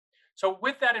that. So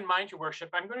with that in mind, Your Worship,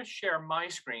 I'm going to share my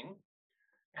screen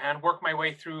and work my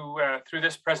way through through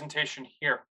this presentation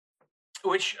here,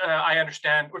 which I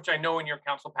understand, which I know in your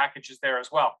council package is there as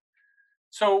well.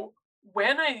 So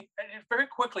when very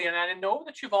quickly, and I know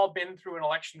that you've all been through an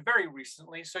election very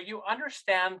recently, so you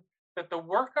understand that the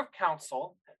work of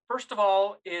council, first of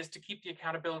all, is to keep the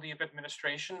accountability of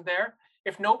administration there.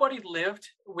 If nobody lived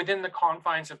within the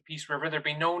confines of Peace River, there'd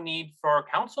be no need for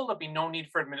council, there'd be no need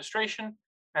for administration,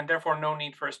 and therefore no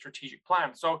need for a strategic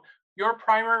plan. So your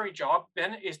primary job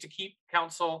then is to keep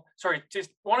council, just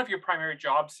one of your primary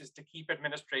jobs is to keep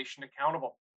administration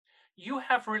accountable. You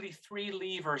have really three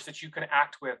levers that you can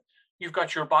act with. You've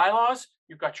got your bylaws,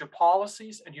 you've got your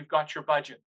policies, and you've got your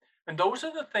budget. And those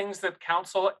are the things that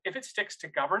council, if it sticks to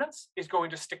governance, is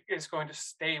going to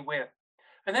stay with.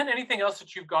 And then anything else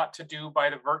that you've got to do by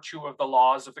the virtue of the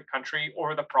laws of the country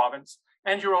or the province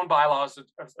and your own bylaws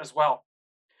as well.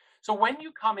 So when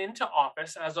you come into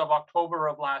office as of October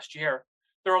of last year,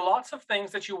 there are lots of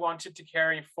things that you wanted to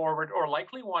carry forward or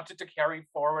likely wanted to carry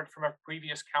forward from a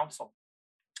previous council.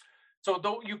 So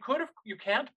though you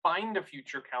can't bind a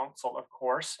future council, of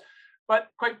course, but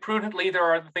quite prudently, there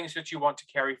are the things that you want to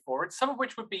carry forward, some of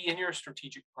which would be in your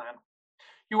strategic plan.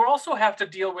 You also have to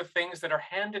deal with things that are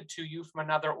handed to you from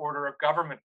another order of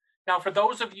government. Now, for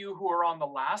those of you who are on the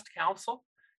last council,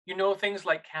 you know things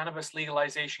like cannabis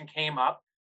legalization came up.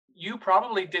 You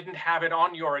probably didn't have it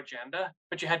on your agenda,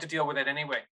 but you had to deal with it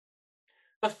anyway.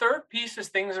 The third piece is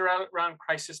things around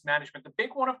crisis management. The big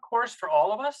one, of course, for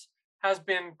all of us has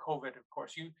been COVID, of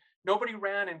course. Nobody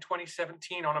ran in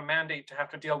 2017 on a mandate to have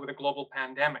to deal with a global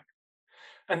pandemic.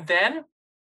 And then,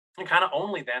 and kind of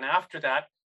only then after that,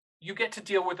 you get to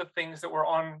deal with the things that were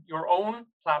on your own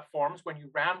platforms when you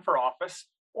ran for office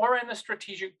or in the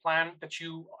strategic plan that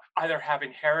you either have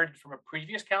inherited from a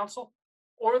previous council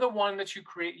or the one that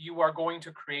you are going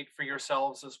to create for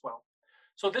yourselves as well.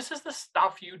 So this is the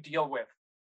stuff you deal with.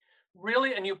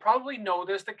 Really, and you probably know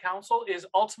this, the council is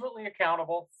ultimately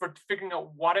accountable for figuring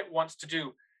out what it wants to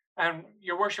do. And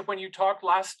your worship, when you talked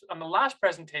on the last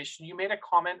presentation, you made a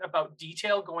comment about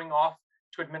detail going off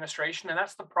to administration, and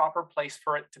that's the proper place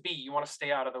for it to be. You want to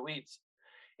stay out of the weeds.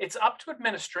 It's up to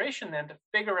administration then to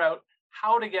figure out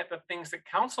how to get the things that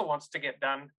council wants to get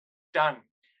done,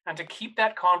 and to keep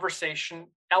that conversation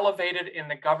elevated in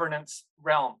the governance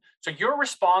realm. So you're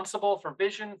responsible for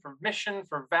vision, for mission,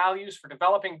 for values, for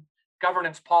developing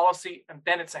governance policy, and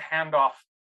then it's a handoff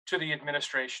to the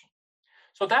administration.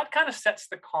 So that kind of sets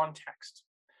the context.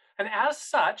 And as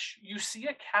such, you see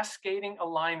a cascading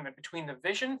alignment between the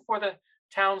vision for the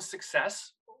town's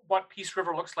success, what Peace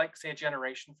River looks like, say, a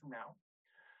generation from now,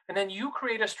 and then you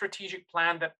create a strategic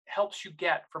plan that helps you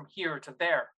get from here to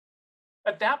there.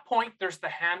 At that point, there's the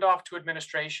handoff to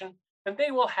administration, and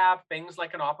they will have things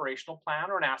like an operational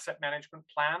plan or an asset management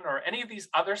plan or any of these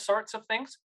other sorts of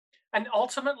things. And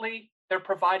ultimately, they're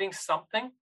providing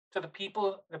something to the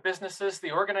people, the businesses,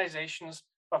 the organizations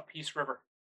of Peace River.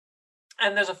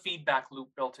 And there's a feedback loop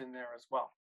built in there as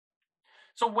well.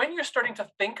 So when you're starting to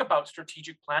think about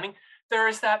strategic planning, there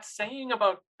is that saying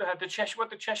about what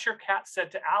the Cheshire Cat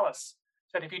said to Alice,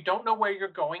 said, if you don't know where you're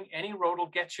going, any road will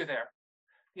get you there.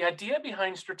 The idea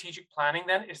behind strategic planning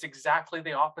then is exactly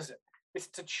the opposite. It's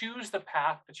to choose the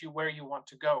path where you want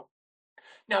to go.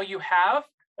 Now you have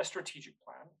a strategic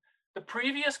plan. The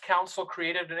previous council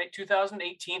created a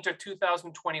 2018 to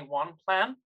 2021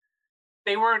 plan.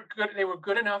 They were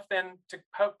good enough then to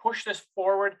push this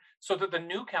forward so that the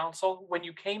new council, when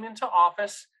you came into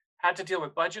office, had to deal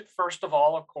with budget first of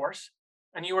all, of course,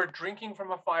 and you were drinking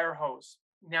from a fire hose.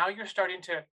 Now you're starting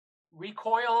to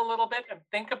recoil a little bit and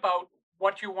think about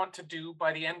what you want to do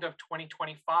by the end of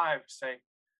 2025, say,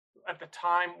 at the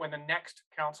time when the next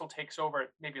council takes over. It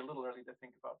may be a little early to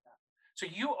think about that. So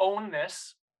you own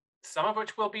this, some of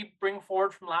which will be bring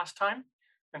forward from last time,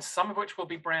 and some of which will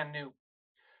be brand new.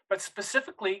 But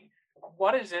specifically,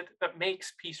 what is it that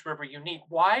makes Peace River unique?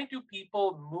 Why do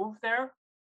people move there?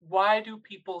 Why do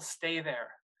people stay there?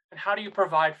 And how do you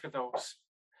provide for those?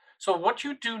 So what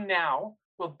you do now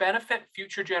will benefit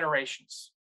future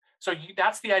generations. So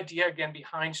that's the idea, again,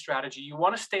 behind strategy. You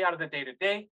want to stay out of the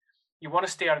day-to-day, you want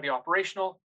to stay out of the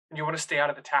operational, and you want to stay out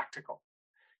of the tactical.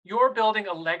 You're building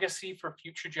a legacy for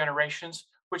future generations,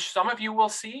 which some of you will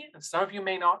see and some of you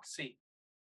may not see.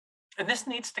 And this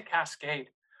needs to cascade.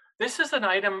 This is an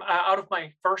item out of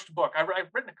my first book. I've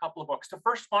written a couple of books. The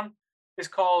first one is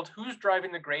called Who's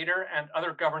Driving the Grader and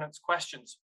Other Governance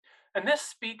Questions. And this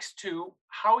speaks to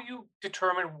how you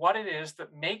determine what it is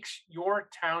that makes your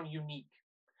town unique.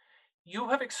 You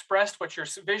have expressed what your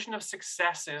vision of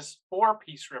success is for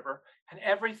Peace River, and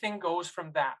everything goes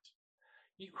from that.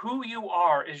 Who you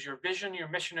are is your vision, your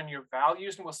mission, and your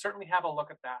values, and we'll certainly have a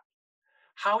look at that.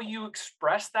 How you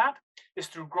express that is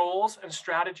through goals and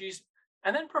strategies,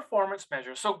 and then performance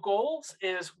measures. So goals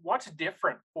is what's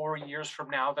different 4 years from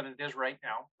now than it is right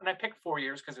now. And I picked 4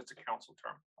 years because it's a council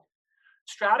term.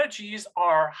 Strategies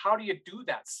are how do you do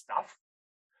that stuff?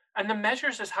 And the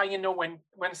measures is how you know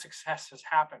when success has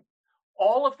happened.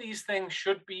 All of these things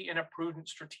should be in a prudent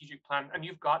strategic plan, and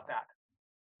you've got that.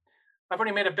 I've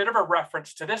already made a bit of a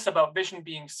reference to this about vision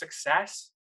being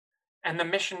success and the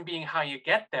mission being how you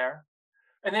get there.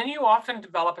 And then you often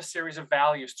develop a series of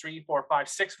values, 3, 4, 5,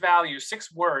 6 values,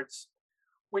 6 words,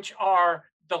 which are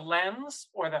the lens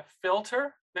or the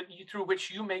filter through which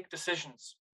you make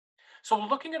decisions. So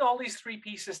looking at all these 3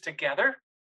 pieces together,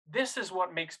 this is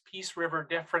what makes Peace River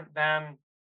different than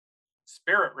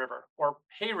Spirit River or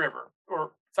Hay River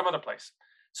or some other place.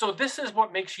 So this is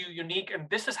what makes you unique, and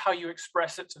this is how you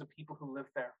express it to the people who live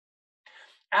there.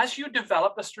 As you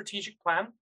develop the strategic plan,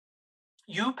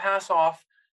 you pass off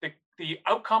the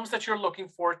outcomes that you're looking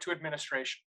for to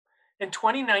administration. In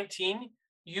 2019,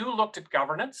 you looked at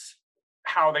governance,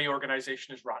 how the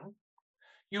organization is run.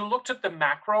 You looked at the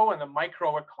macro and the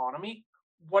micro economy.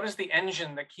 What is the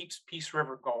engine that keeps Peace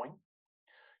River going?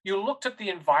 You looked at the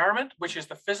environment, which is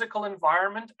the physical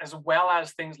environment, as well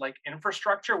as things like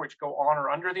infrastructure, which go on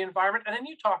or under the environment. And then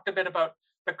you talked a bit about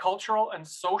the cultural and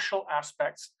social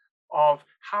aspects of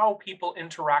how people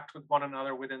interact with one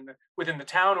another within the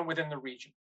town and within the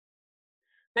region.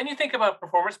 Then you think about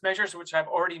performance measures, which I've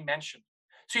already mentioned.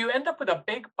 So you end up with a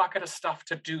big bucket of stuff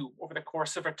to do over the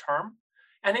course of a term.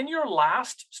 And in your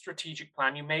last strategic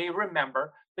plan, you may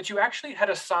remember that you actually had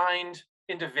assigned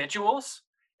individuals,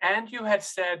 and you had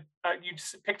said you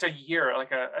picked a year,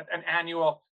 like an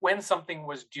annual, when something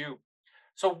was due.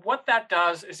 So what that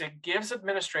does is it gives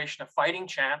administration a fighting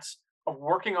chance of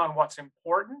working on what's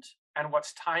important and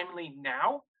what's timely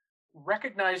now,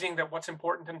 recognizing that what's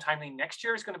important and timely next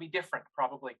year is going to be different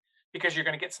probably, because you're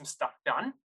going to get some stuff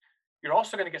done. You're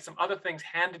also going to get some other things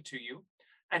handed to you,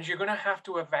 and you're going to have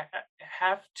to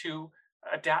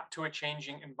adapt to a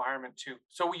changing environment too.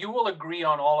 So you will agree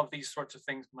on all of these sorts of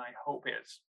things, my hope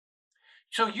is.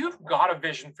 So you've got a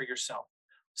vision for yourself.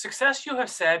 Success, you have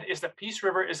said, is that Peace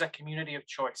River is a community of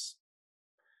choice.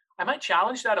 I might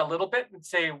challenge that a little bit and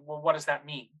say, well, what does that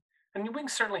mean? And we can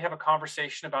certainly have a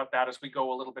conversation about that as we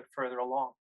go a little bit further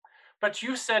along. But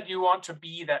you said you want to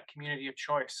be that community of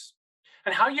choice.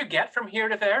 And how you get from here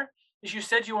to there is you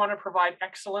said you want to provide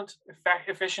excellent,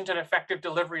 efficient, and effective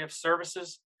delivery of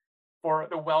services for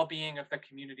the well-being of the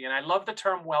community. And I love the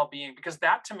term well-being, because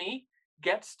that to me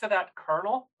gets to that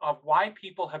kernel of why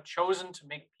people have chosen to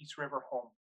make Peace River home.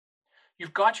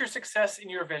 You've got your success in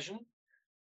your vision.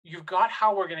 You've got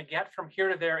how we're going to get from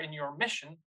here to there in your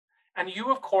mission. And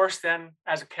you, of course, then,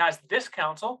 as this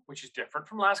council, which is different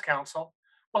from last council,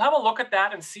 will have a look at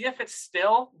that and see if it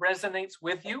still resonates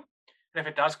with you. And if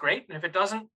it does, great. And if it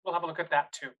doesn't, we'll have a look at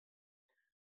that too.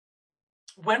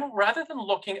 Rather than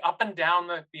looking up and down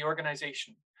the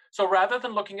organization, so rather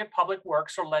than looking at public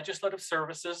works or legislative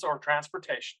services or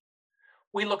transportation,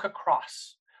 we look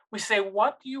across. We say,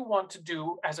 what do you want to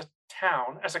do as a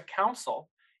town, as a council,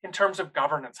 in terms of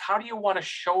governance? How do you want to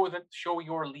show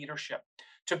your leadership,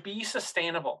 to be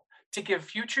sustainable, to give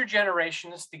future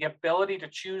generations the ability to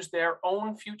choose their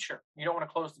own future? You don't want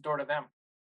to close the door to them.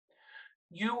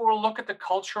 You will look at the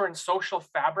culture and social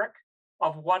fabric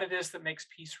of what it is that makes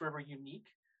Peace River unique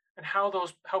and how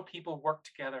people work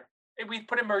together. And we've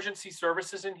put emergency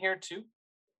services in here too.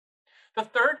 The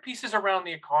third piece is around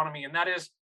the economy, and that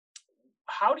is,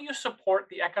 how do you support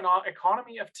the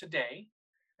economy of today,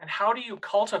 and how do you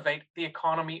cultivate the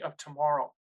economy of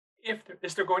tomorrow?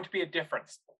 Is there going to be a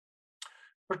difference?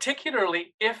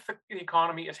 Particularly if the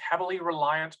economy is heavily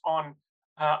reliant on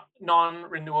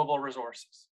non-renewable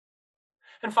resources.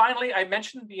 And finally, I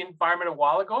mentioned the environment a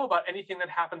while ago about anything that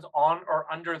happens on or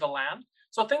under the land.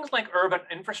 So things like urban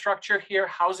infrastructure here,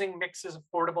 housing mixes,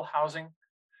 affordable housing,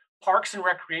 parks and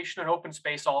recreation and open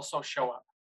space also show up.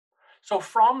 So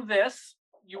from this,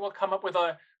 you will come up with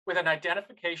an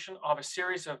identification of a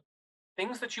series of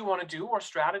things that you want to do, or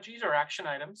strategies or action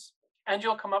items, and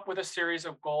you'll come up with a series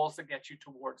of goals that get you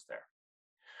towards there.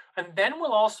 And then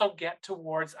we'll also get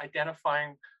towards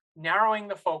identifying, narrowing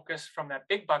the focus from that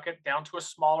big bucket down to a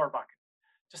smaller bucket,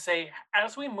 to say,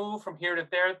 as we move from here to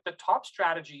there, the top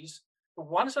strategies, the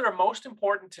ones that are most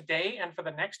important today and for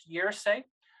the next year, say,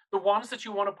 the ones that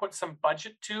you want to put some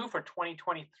budget to for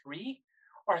 2023,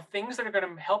 are things that are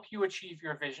going to help you achieve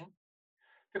your vision.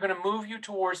 They're going to move you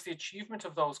towards the achievement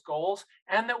of those goals,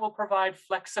 and that will provide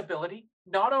flexibility,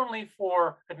 not only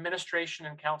for administration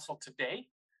and council today,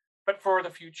 but for the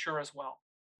future as well.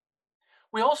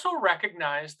 We also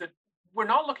recognize that we're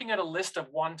not looking at a list of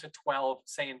 1 to 12,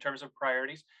 say, in terms of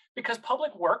priorities, because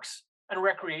public works and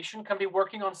recreation can be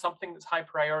working on something that's high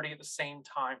priority at the same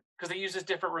time, because it uses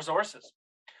different resources.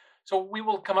 So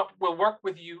we'll work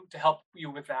with you to help you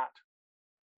with that.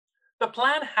 The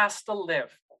plan has to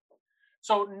live.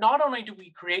 So not only do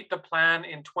we create the plan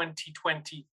in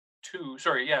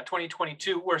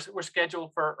 2022, we're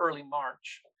scheduled for early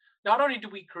March. Not only do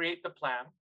we create the plan,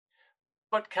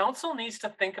 but council needs to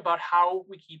think about how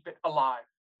we keep it alive.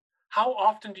 How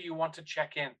often do you want to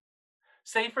check in?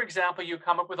 Say, for example, you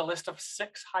come up with a list of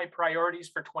 6 high priorities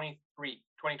for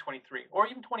 2023, or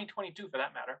even 2022 for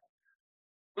that matter.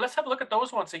 Let's have a look at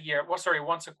those once a year,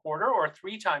 once a quarter, or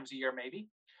 3 times a year maybe,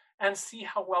 and see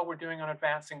how well we're doing on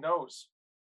advancing those.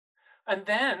 And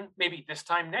then maybe this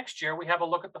time next year, we have a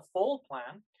look at the full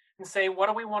plan and say, what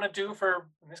do we want to do for,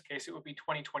 in this case, it would be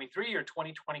 2023 or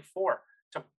 2024.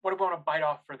 So what do we want to bite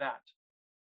off for that?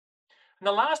 And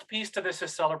the last piece to this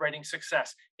is celebrating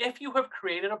success. If you have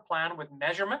created a plan with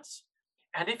measurements,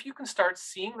 and if you can start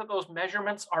seeing that those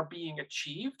measurements are being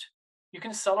achieved, you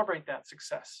can celebrate that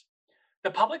success.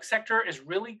 The public sector is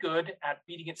really good at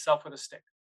beating itself with a stick.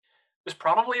 There's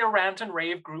probably a rant and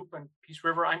rave group in Peace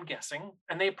River, I'm guessing,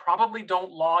 and they probably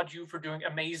don't laud you for doing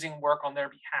amazing work on their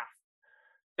behalf.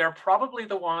 They're probably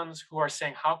the ones who are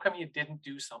saying, how come you didn't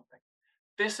do something?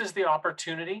 This is the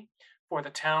opportunity for the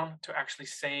town to actually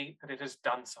say that it has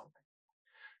done something.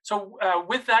 So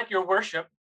with that, Your Worship,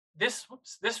 this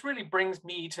really brings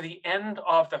me to the end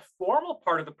of the formal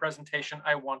part of the presentation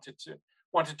I wanted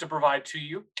to provide to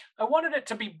you. I wanted it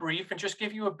to be brief and just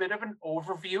give you a bit of an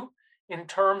overview in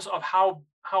terms of how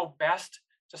best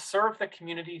to serve the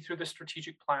community through the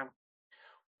strategic plan.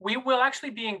 We will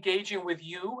actually be engaging with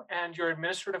you and your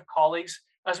administrative colleagues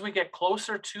as we get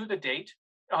closer to the date,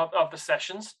 of the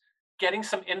sessions, getting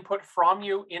some input from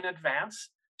you in advance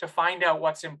to find out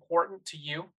what's important to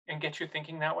you and get you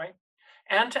thinking that way.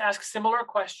 And to ask similar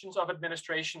questions of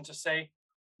administration to say,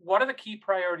 what are the key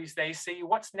priorities they see?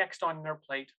 What's next on their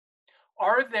plate?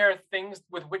 Are there things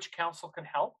with which council can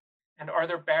help? And are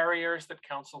there barriers that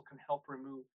council can help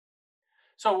remove?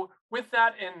 So with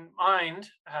that in mind,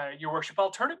 Your Worship,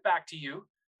 I'll turn it back to you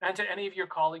and to any of your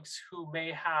colleagues who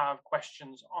may have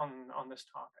questions on this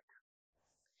topic.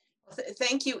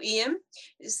 Thank you, Ian.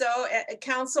 So,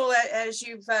 Council, as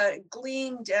you've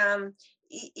gleaned,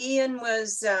 Ian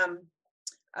was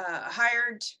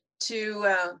hired to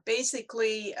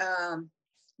basically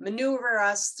maneuver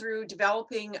us through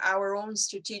developing our own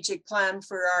strategic plan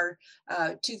for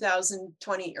our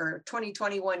 2020 or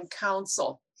 2021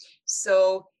 council.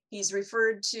 So he's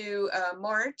referred to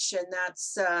March, and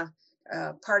that's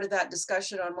part of that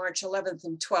discussion on March 11th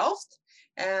and 12th.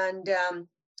 And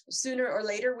sooner or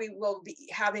later, we will be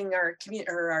having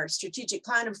our strategic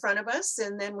plan in front of us,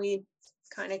 and then we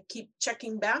kind of keep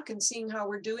checking back and seeing how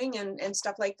we're doing and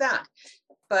stuff like that.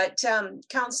 But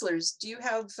councillors, do you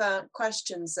have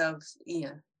questions of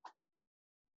Ian?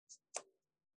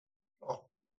 Oh.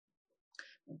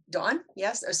 Dawn,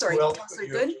 yes, sorry, Well, Councillor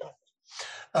Good.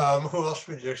 Who else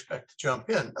would you expect to jump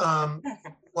in?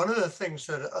 One of the things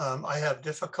that I have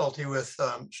difficulty with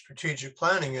strategic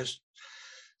planning is,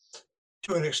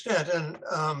 to an extent,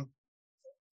 and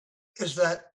is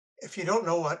that if you don't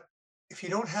know if you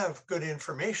don't have good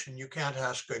information, you can't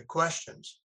ask good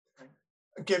questions.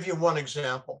 I'll give you one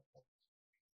example.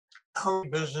 How many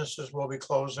businesses will be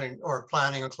closing or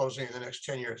planning on closing in the next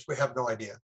 10 years? We have no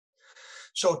idea.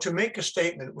 So to make a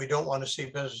statement, we don't want to see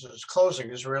businesses closing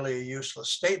is really a useless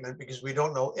statement, because we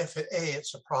don't know if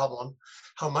it's a problem,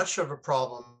 how much of a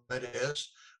problem it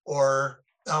is, or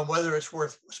whether it's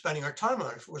worth spending our time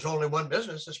on. If it was only one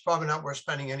business, it's probably not worth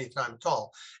spending any time at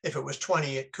all. If it was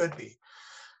 20, it could be.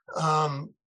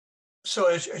 So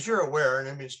as you're aware, and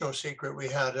I mean, it's no secret, we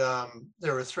had,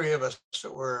 there were three of us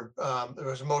that were, there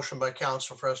was a motion by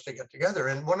council for us to get together.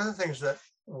 And one of the things that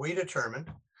we determined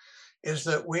is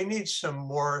that we need some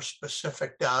more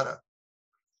specific data,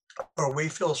 or we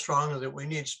feel strongly that we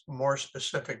need more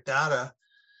specific data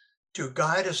to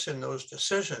guide us in those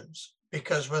decisions.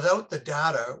 Because without the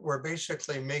data, we're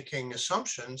basically making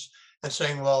assumptions and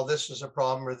saying, well, this is a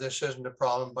problem or this isn't a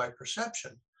problem by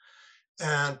perception.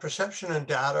 And perception and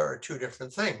data are two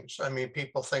different things. I mean,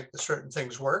 people think that certain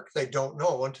things work. They don't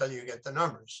know until you get the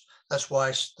numbers. That's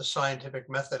why the scientific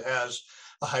method has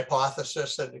a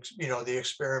hypothesis and, you know, the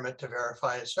experiment to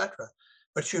verify, etc.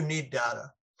 But you need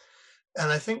data.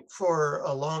 And I think for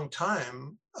a long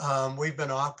time, we've been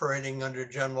operating under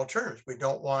general terms. We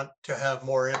don't want to have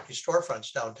more empty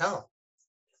storefronts downtown.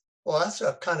 Well, that's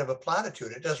a kind of a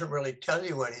platitude. It doesn't really tell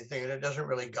you anything, and it doesn't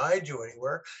really guide you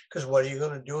anywhere, because what are you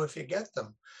going to do if you get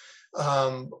them?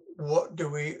 I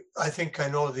think I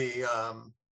know the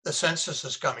census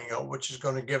is coming out, which is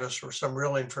going to give us some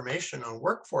real information on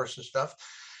workforce and stuff.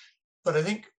 But I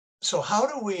think, so how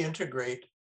do we integrate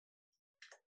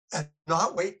and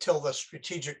not wait till the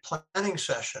strategic planning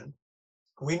session?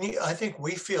 I think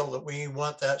we feel that we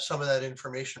want some of that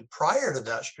information prior to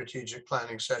that strategic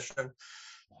planning session.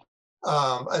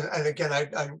 And again,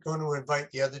 I'm going to invite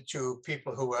the other two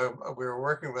people who we were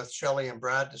working with, Shelley and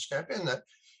Brad, to step in, that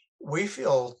we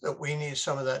feel that we need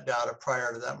some of that data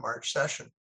prior to that March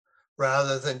session,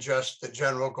 rather than just the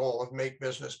general goal of make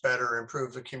business better,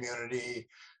 improve the community,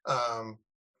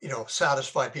 you know,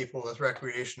 satisfy people with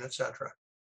recreation, etc.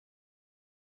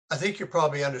 I think you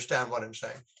probably understand what I'm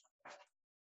saying.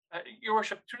 Your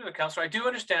Worship, through the councillor, I do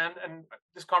understand, and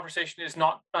this conversation is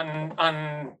not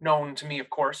unknown to me, of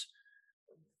course.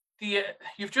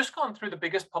 You've just gone through the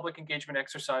biggest public engagement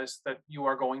exercise that you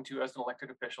are going to as an elected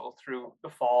official through the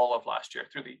fall of last year,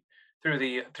 through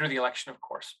the election, of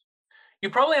course. You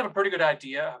probably have a pretty good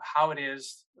idea of how it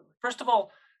is. First of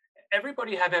all,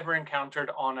 everybody I've ever encountered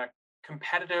on a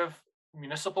competitive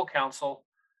municipal council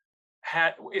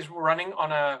is running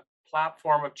on a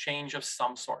platform of change of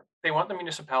some sort. They want the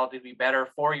municipality to be better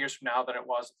 4 years from now than it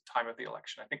was at the time of the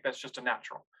election. I think that's just a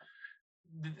natural.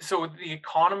 So the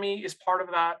economy is part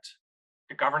of that.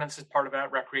 The governance is part of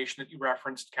that. Recreation that you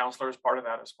referenced, councillor, is part of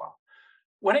that as well.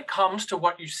 When it comes to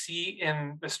what you see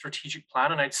in the strategic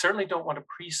plan, and I certainly don't want to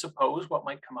presuppose what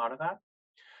might come out of that,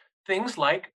 things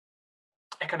like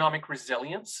economic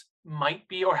resilience might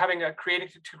be, or having to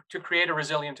create a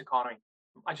resilient economy,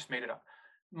 I just made it up,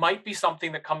 might be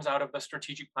something that comes out of the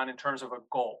strategic plan in terms of a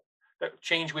goal, that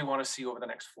change we want to see over the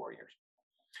next 4 years.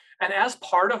 And as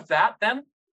part of that, then,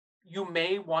 you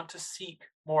may want to seek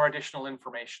more additional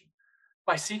information.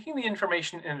 by seeking the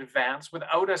information in advance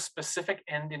without a specific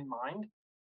end in mind,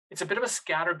 it's a bit of a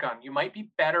scattergun. You might be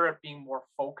better at being more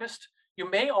focused.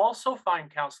 You may also find,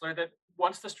 Councillor, that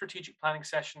once the strategic planning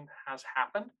session has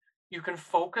happened, you can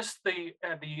focus the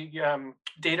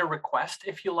data request,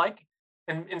 if you like,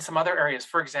 in some other areas.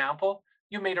 For example,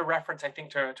 you made a reference, I think,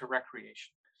 to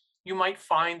recreation. You might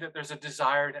find that there's a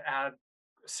desire to add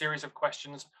a series of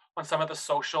questions on some of the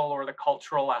social or the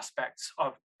cultural aspects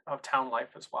of town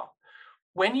life as well.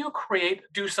 When you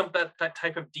do that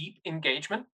type of deep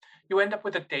engagement, you end up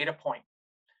with a data point.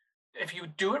 If you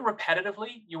do it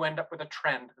repetitively, you end up with a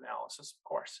trend analysis, of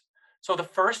course. So the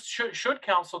first, should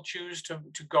council choose to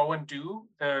go and do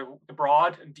the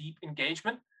broad and deep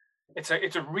engagement, it's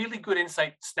a really good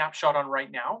insight snapshot on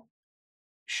right now.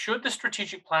 Should the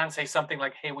strategic plan say something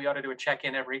like, hey, we ought to do a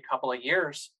check-in every couple of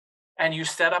years, and you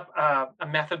set up a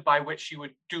method by which you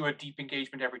would do a deep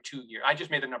engagement every 2 years. I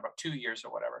just made the number up, 2 years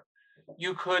or whatever.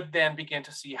 You could then begin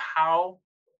to see how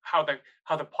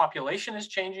the population is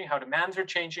changing, how demands are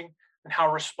changing, and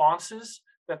how responses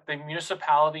that the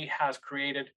municipality has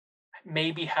created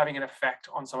may be having an effect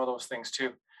on some of those things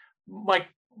too.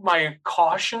 My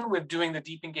caution with doing the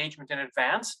deep engagement in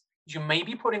advance, you may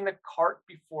be putting the cart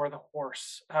before the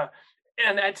horse.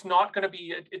 And it's not going to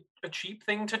be a cheap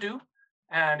thing to do,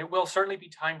 and it will certainly be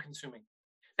time consuming.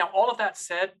 Now, all of that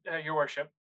said, Your Worship,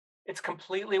 it's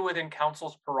completely within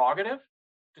council's prerogative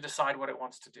to decide what it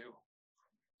wants to do.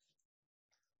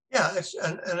 Yeah,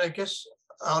 and I guess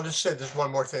I'll just say this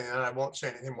one more thing, and I won't say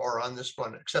anything more on this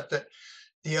one, except that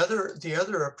the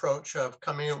other approach of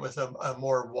coming up with a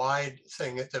more wide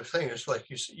thing, the thing is like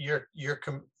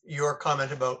your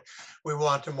comment about we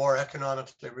want a more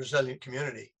economically resilient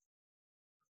community.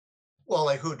 Well,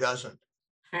 like who doesn't?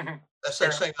 That's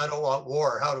like saying I don't want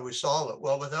war. How do we solve it?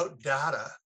 Well, without data,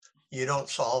 you don't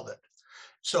solve it.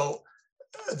 So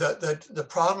the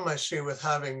problem I see with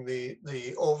having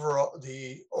the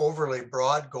overly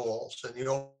broad goals and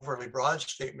the overly broad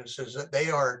statements is that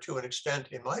they are, to an extent,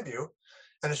 in my view,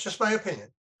 and it's just my opinion,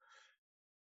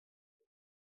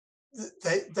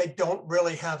 they don't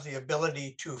really have the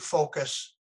ability to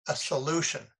focus a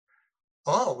solution.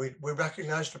 Oh, we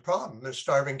recognize the problem. There's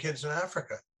starving kids in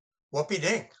Africa. Whoopee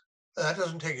ding. That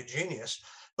doesn't take a genius,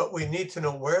 but we need to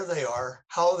know where they are,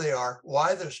 how they are,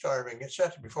 why they're starving,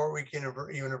 etc., before we can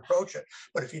even approach it.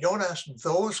 But if you don't ask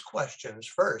those questions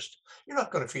first, you're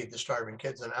not going to feed the starving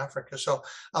kids in Africa. So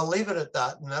I'll leave it at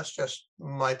that. And that's just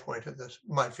my point of this,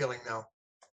 my feeling now.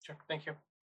 Sure, thank you.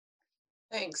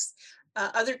 Thanks.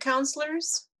 Other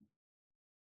councillors?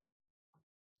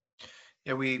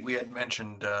 Yeah, we had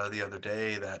mentioned the other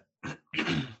day that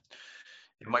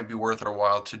it might be worth our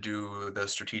while to do the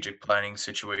strategic planning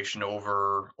situation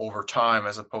over time,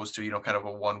 as opposed to, kind of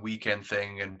a one weekend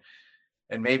thing.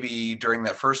 And maybe during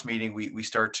that first meeting, we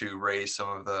start to raise some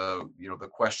of the, the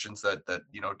questions that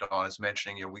Dawn is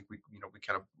mentioning. We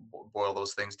kind of boil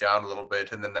those things down a little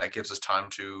bit, and then that gives us time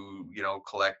to,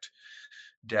 collect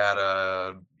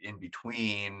data in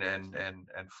between and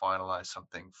finalize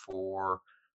something for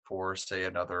say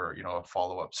another, a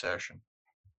follow-up session.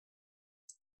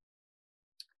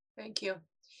 Thank you.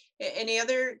 Any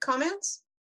other comments?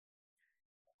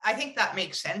 I think that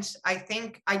makes sense. I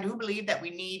do believe that we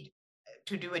need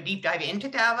to do a deep dive into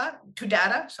data,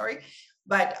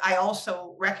 but I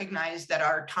also recognize that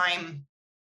our time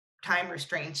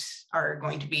restraints are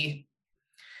going to be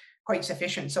quite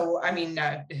sufficient. So, I mean,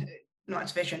 not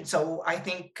sufficient. So I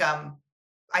think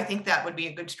that would be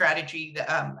a good strategy,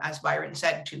 as Byron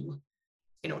said, to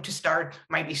start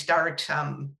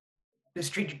the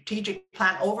strategic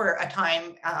plan over a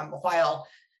time, while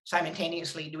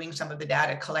simultaneously doing some of the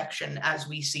data collection as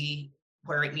we see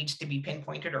where it needs to be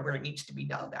pinpointed or where it needs to be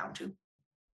dialed down to.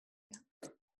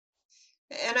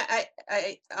 And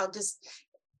I'll just,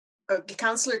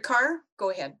 Councillor Carr,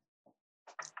 go ahead.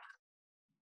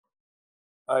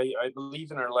 I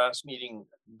believe in our last meeting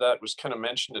that was kind of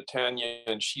mentioned to Tanya,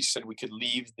 and she said we could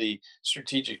leave the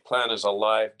strategic plan as a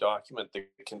live document that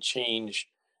can change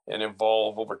and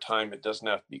evolve over time. It doesn't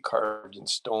have to be carved in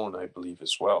stone, I believe,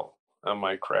 as well. Am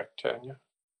I correct, Tanya,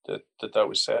 that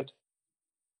was said?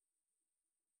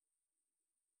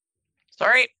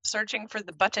 Sorry, searching for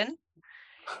the button.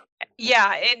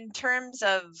 Yeah, in terms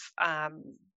of,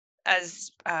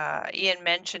 as Ian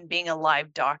mentioned, being a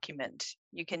live document,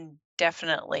 you can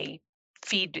definitely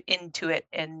feed into it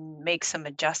and make some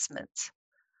adjustments.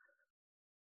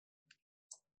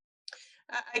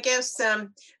 I guess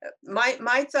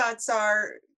my thoughts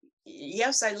are,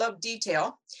 yes, I love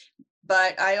detail,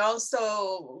 but I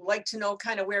also like to know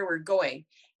kind of where we're going.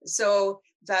 So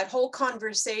that whole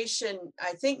conversation,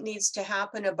 I think, needs to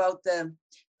happen about the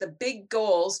the big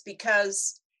goals,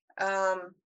 because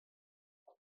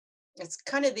it's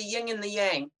kind of the yin and the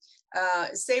yang.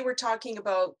 Say we're talking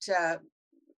about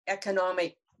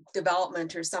economic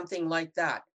development or something like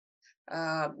that.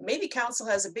 Maybe council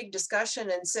has a big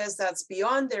discussion and says that's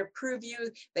beyond their purview.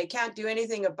 They can't do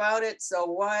anything about it, so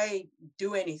why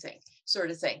do anything,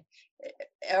 sort of thing.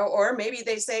 Or maybe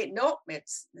they say, nope,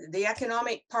 it's the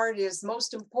economic part is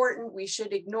most important. We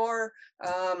should ignore,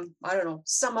 I don't know,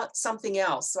 something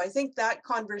else. So I think that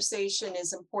conversation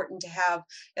is important to have,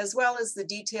 as well as the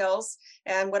details.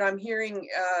 And what I'm hearing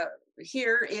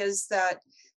here is that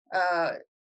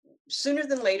sooner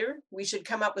than later, we should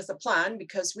come up with a plan,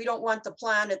 because we don't want the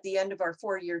plan at the end of our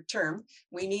 4-year term.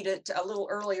 We need it a little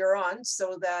earlier on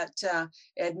so that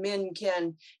admin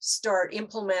can start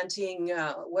implementing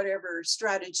whatever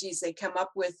strategies they come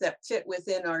up with that fit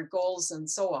within our goals and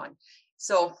so on.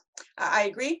 So I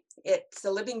agree, it's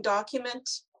a living document,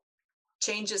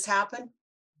 changes happen.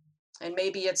 And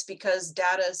maybe it's because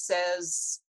data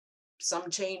says some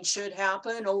change should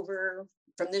happen over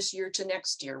from this year to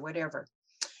next year, whatever.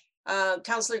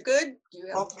 Councillor Good, do you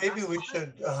have? Well, maybe we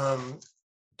should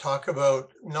talk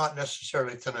about, not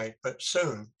necessarily tonight, but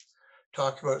soon,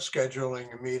 talk about scheduling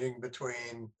a meeting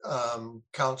between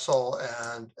council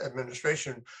and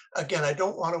administration. Again, I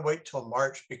don't want to wait till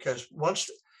March, because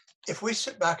if we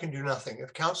sit back and do nothing,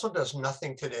 if council does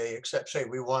nothing today except say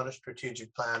we want a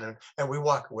strategic plan and we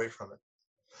walk away from it,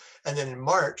 and then in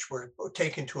March we're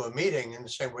taken to a meeting and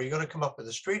say, well, you're going to come up with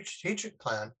a strategic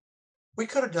plan, we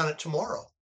could have done it tomorrow.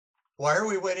 Why are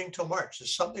we waiting till March?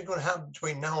 Is something going to happen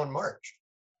between now and March?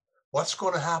 What's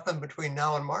going to happen between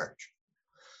now and March?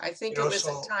 I think it was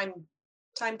a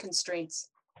time constraints.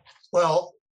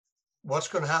 Well, what's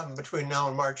going to happen between now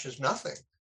and March is nothing.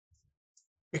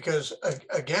 Because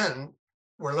again,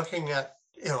 we're looking at,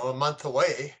 a month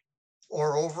away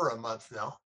or over a month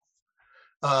now.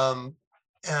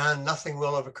 And nothing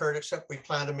will have occurred except we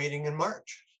planned a meeting in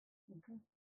March. Mm-hmm.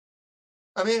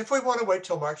 I mean, if we want to wait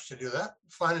till March to do that,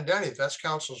 fine and dandy. If that's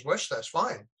council's wish, that's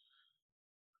fine.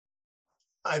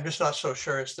 I'm just not so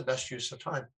sure it's the best use of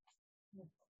time.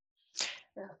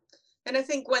 Yeah. And I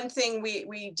think one thing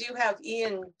we do have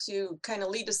Ian to kind of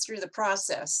lead us through the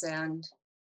process, and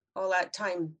all that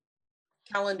time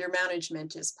calendar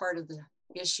management is part of the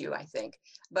issue, I think.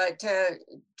 But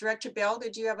Director Bell,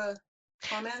 did you have a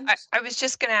comment? I was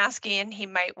just going to ask Ian, he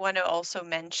might want to also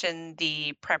mention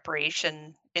the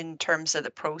preparation in terms of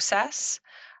the process,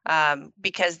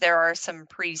 because there are some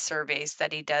pre-surveys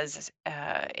that he does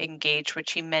engage,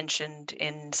 which he mentioned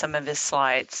in some of his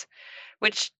slides,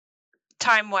 which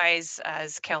time-wise,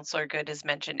 as Councillor Good has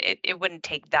mentioned, it wouldn't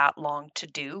take that long to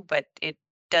do, but it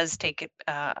does take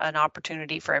an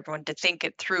opportunity for everyone to think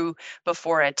it through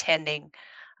before attending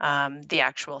the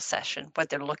actual session, what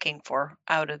they're looking for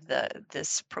out of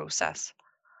this process.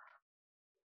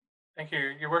 Thank you,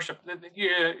 Your Worship.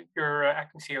 Your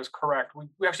acting CEO is correct.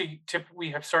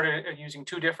 We have started using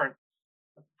 2 different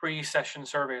pre-session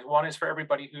surveys. One is for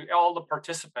everybody, all the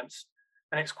participants,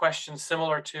 and it's questions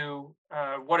similar to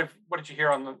what did you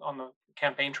hear on the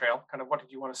campaign trail? Kind of what did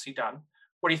you want to see done?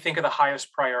 What do you think are the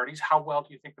highest priorities? How well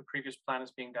do you think the previous plan is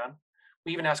being done?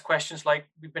 We even ask questions like,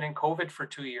 we've been in COVID for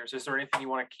 2 years. Is there anything you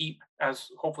want to keep as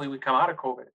hopefully we come out of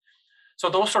COVID? So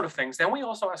those sort of things. Then we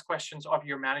also ask questions of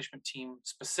your management team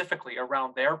specifically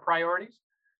around their priorities,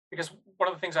 because one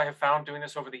of the things I have found doing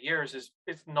this over the years is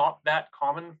it's not that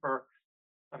common for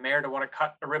a mayor to want to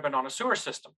cut a ribbon on a sewer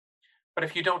system. But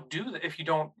if you don't do that, if you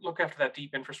don't look after that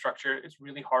deep infrastructure, it's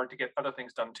really hard to get other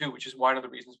things done too, which is one of the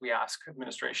reasons we ask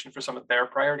administration for some of their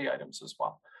priority items as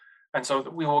well. And so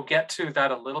we will get to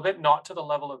that a little bit, not to the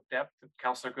level of depth that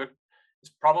Councillor Good is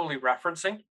probably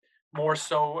referencing, more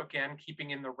so again,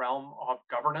 keeping in the realm of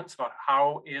governance about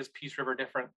how is Peace River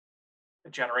different a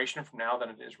generation from now than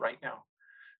it is right now.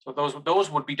 So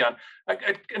those would be done.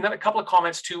 And then a couple of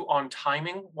comments too on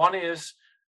timing. One is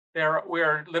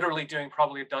we're literally doing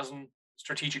probably a dozen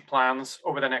strategic plans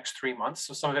over the next 3 months.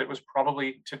 So some of it was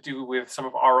probably to do with some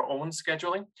of our own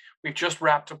scheduling. We've just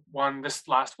wrapped up one this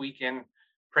last week in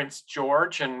Prince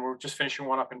George, and we're just finishing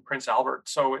one up in Prince Albert.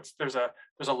 So there's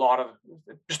a lot of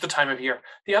just the time of year.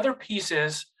 The other piece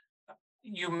is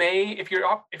you may, if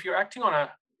you're acting on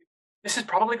this is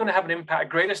probably going to have an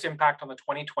greatest impact on the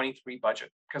 2023 budget,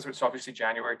 because it's obviously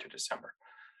January to December.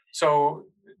 So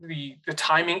the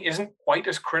timing isn't quite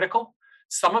as critical.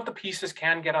 Some of the pieces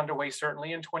can get underway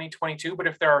certainly in 2022, but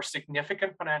if there are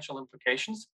significant financial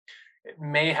implications, it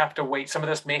may have to wait. Some of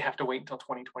this may have to wait until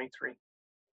 2023.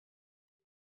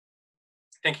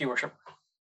 Thank you, Worship.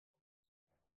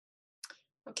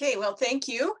 Okay, well, thank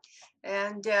you.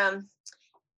 And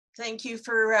thank you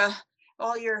for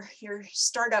all your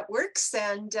startup works,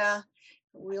 and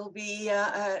we'll be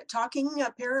talking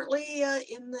apparently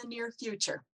in the near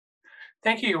future.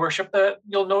 Thank you, Your Worship.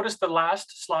 You'll notice the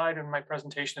last slide in my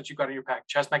presentation that you got in your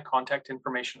package has my contact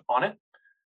information on it.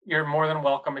 You're more than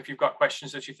welcome, if you've got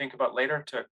questions that you think about later,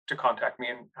 to contact me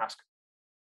and ask.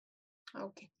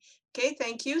 Okay,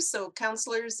 thank you. So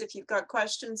councillors, if you've got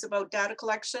questions about data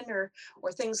collection or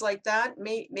things like that,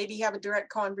 maybe have a direct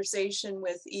conversation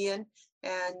with Ian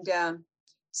and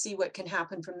see what can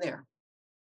happen from there.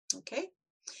 Okay,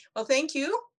 well, thank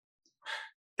you.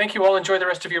 Thank you all. Enjoy the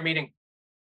rest of your meeting.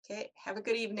 Okay, have a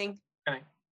good evening. Good night.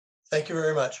 Thank you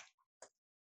very much.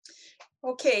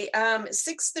 Okay,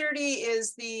 6:30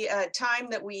 is the time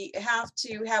that we have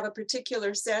to have a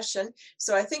particular session.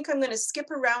 So I think I'm going to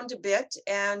skip around a bit,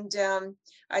 and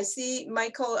I see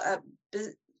Michael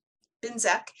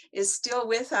Binzek is still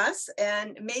with us,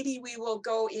 and maybe we will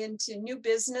go into new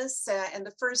business and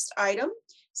the first item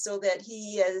so that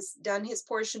he has done his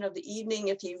portion of the evening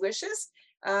if he wishes.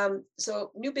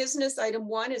 So new business item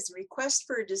 1 is request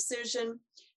for a decision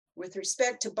with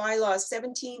respect to bylaw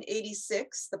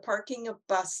 1786, the parking of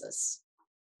buses.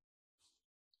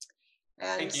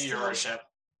 And thank you, Your Worship.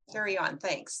 Carry on,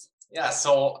 thanks. Yeah,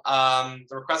 so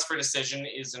the request for decision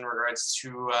is in regards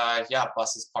to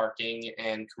buses parking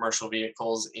and commercial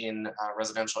vehicles in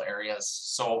residential areas.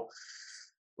 So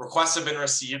requests have been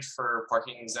received for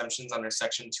parking exemptions under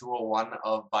section 201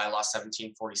 of bylaw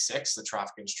 1746, the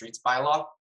traffic and streets bylaw.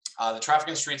 The traffic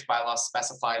and streets bylaw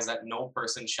specifies that no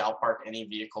person shall park any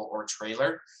vehicle or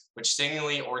trailer which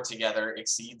singly or together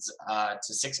exceeds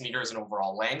to 6 meters in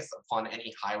overall length upon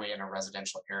any highway in a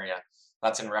residential area.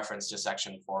 That's in reference to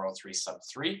section 403 sub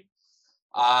 3.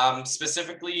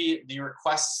 Specifically, the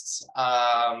requests,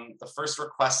 the first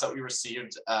request that we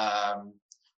received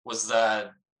was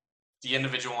the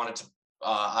individual wanted to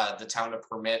the town to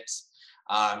permit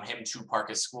him to park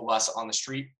his school bus on the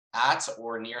street at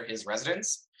or near his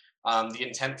residence. The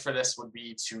intent for this would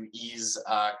be to ease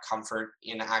comfort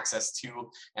in access to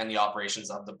and the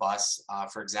operations of the bus,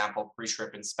 for example,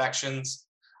 pre-trip inspections,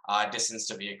 distance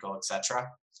to vehicle, etc.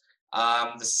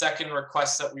 The second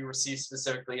request that we received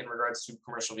specifically in regards to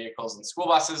commercial vehicles and school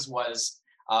buses was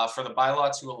for the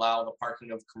bylaw to allow the parking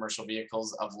of commercial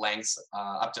vehicles of lengths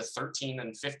up to 13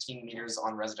 and 15 meters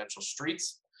on residential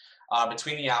streets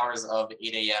between the hours of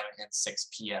 8 a.m. and 6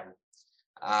 p.m.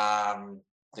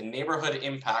 The neighborhood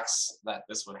impacts that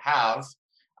this would have,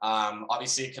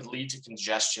 obviously it could lead to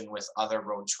congestion with other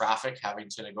road traffic having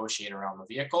to negotiate around the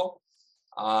vehicle,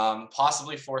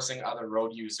 possibly forcing other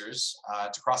road users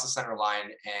to cross the center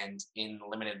line, and in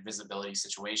limited visibility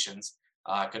situations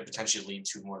could potentially lead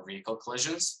to more vehicle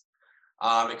collisions.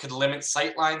 It could limit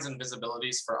sight lines and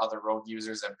visibilities for other road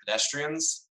users and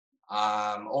pedestrians.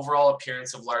 Overall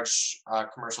appearance of large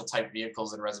commercial type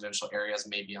vehicles in residential areas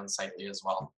may be unsightly as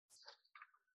well.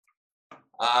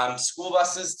 School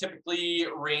buses typically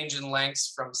range in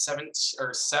lengths from 7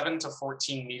 to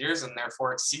 14 meters and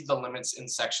therefore exceed the limits in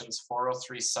sections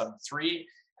 403 sub 3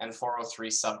 and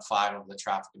 403 sub 5 of the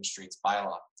traffic and streets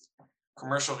bylaw.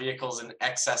 Commercial vehicles in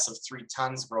excess of 3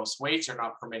 tons gross weight are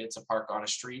not permitted to park on a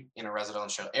street in a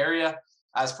residential area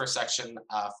as per section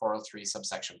 403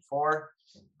 subsection 4.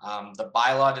 The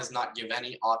bylaw does not give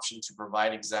any option to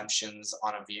provide exemptions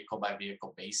on a vehicle by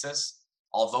vehicle basis,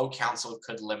 although council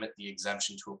could limit the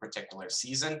exemption to a particular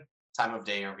season, time of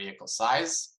day, or vehicle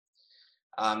size.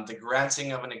 The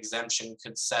granting of an exemption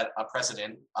could set a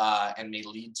precedent and may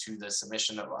lead to the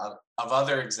submission of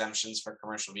other exemptions for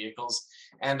commercial vehicles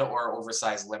and or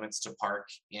oversized limits to park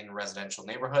in residential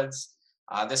neighborhoods.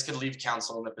 This could leave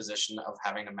council in the position of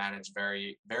having to manage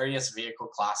various vehicle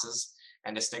classes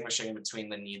and distinguishing between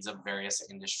the needs of various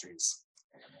industries.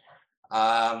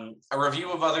 A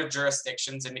review of other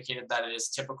jurisdictions indicated that it is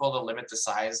typical to limit the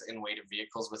size and weight of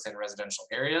vehicles within residential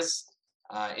areas.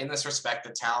 In this respect,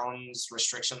 the town's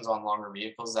restrictions on longer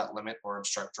vehicles that limit or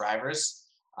obstruct drivers'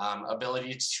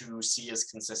 ability to see is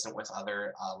consistent with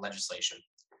other legislation.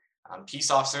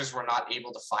 Peace officers were not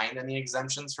able to find any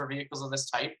exemptions for vehicles of this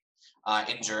type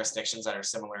in jurisdictions that are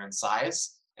similar in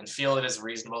size, and feel it is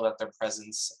reasonable that their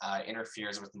presence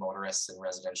interferes with motorists in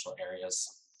residential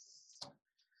areas.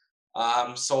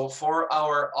 So for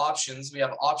our options, we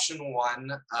have option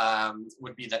 1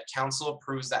 would be that council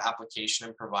approves the application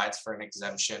and provides for an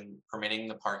exemption permitting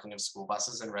the parking of school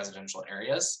buses in residential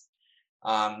areas.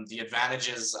 The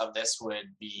advantages of this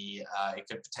would be it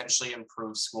could potentially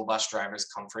improve school bus drivers'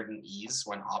 comfort and ease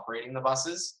when operating the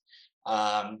buses.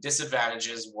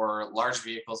 Disadvantages were large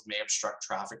vehicles may obstruct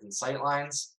traffic and sight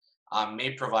lines,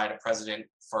 may precedent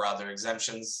for other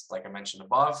exemptions, like I mentioned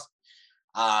above.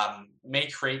 may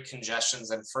create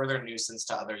congestions and further nuisance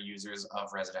to other users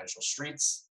of residential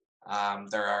streets.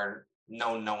 There are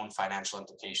no known financial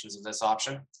implications of this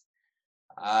option.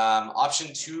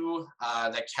 Option 2,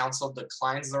 that council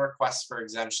declines the request for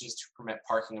exemptions to permit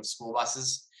parking of school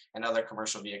buses and other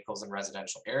commercial vehicles in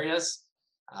residential areas.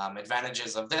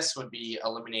 Advantages of this would be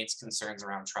eliminates concerns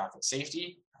around traffic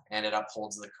safety, and it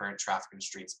upholds the current traffic and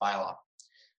streets bylaw.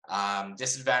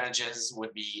 Disadvantages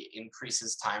would be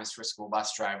increases times for school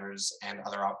bus drivers and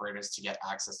other operators to get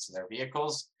access to their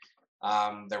vehicles.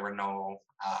 There were no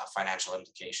financial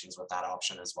implications with that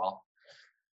option as well.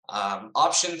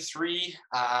 Option 3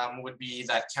 would be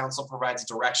that council provides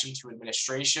direction to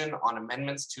administration on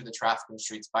amendments to the traffic and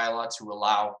streets bylaw to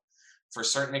allow for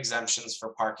certain exemptions for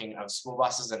parking of school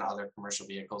buses and other commercial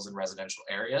vehicles in residential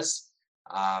areas.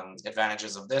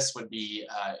 Advantages of this would be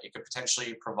it could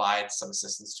potentially provide some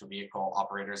assistance to vehicle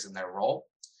operators in their role.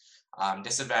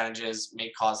 Disadvantages may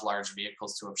cause large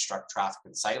vehicles to obstruct traffic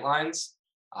and sightlines,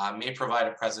 may provide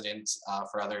a precedent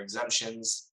for other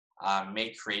exemptions,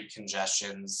 may create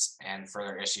congestions and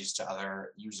further issues to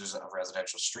other users of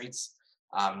residential streets.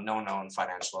 No known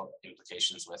financial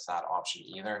implications with that option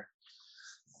either.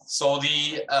 So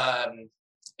the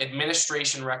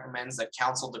administration recommends that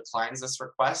council declines this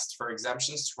request for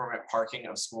exemptions to permit parking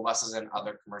of school buses and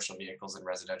other commercial vehicles in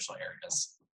residential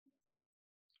areas.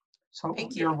 So,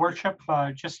 Thank Your you. Worship,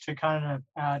 just to kind of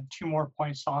add 2 more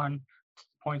points on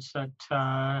points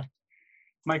that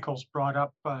Michael's brought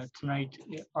up tonight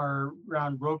are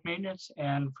around road maintenance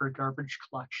and for garbage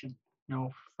collection. You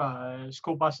know, if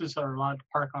school buses are allowed to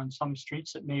park on some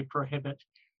streets, it may prohibit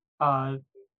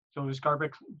those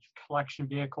garbage collection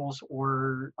vehicles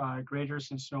or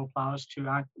graders and snowplows to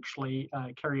actually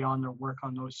carry on their work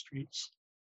on those streets.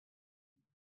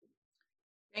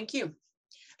 Thank you.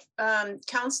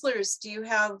 Councillors, do you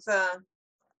have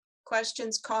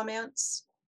questions, comments?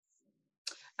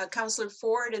 Councillor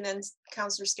Ford and then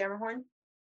Councillor Scammahorn.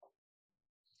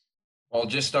 Well,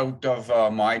 just out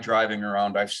of my driving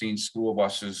around, I've seen school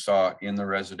buses in the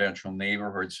residential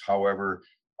neighborhoods. However,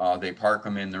 they park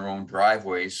them in their own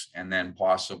driveways and then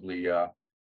possibly, or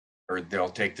they'll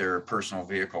take their personal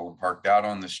vehicle and park that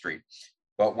on the street.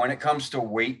 But when it comes to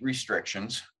weight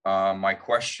restrictions, my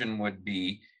question would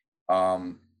be,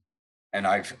 and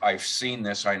I've seen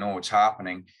this, I know it's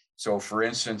happening. So for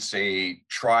instance, a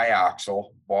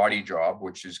triaxle body job,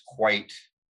 which is quite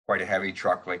a heavy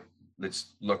truck, like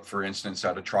let's look for instance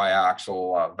at a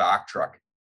triaxle vac truck.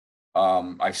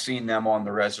 I've seen them on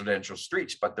the residential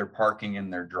streets, but they're parking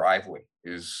in their driveway.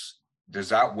 Does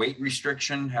that weight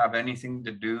restriction have anything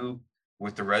to do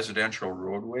with the residential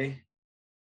roadway?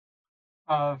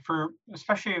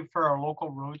 Especially for our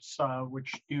local roads,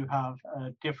 which do have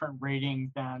a different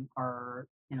rating than our,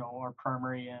 our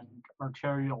primary and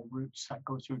arterial routes that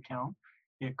go through town,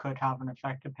 it could have an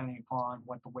effect depending upon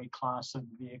what the weight class of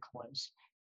the vehicle is.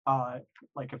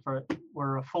 Like if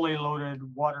we're a fully loaded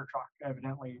water truck,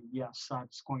 evidently, yes,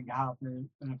 that's going to have an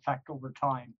effect over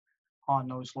time on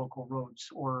those local roads,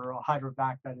 or a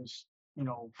hydrovac that is,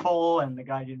 full and the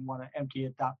guy didn't want to empty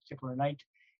it that particular night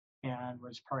and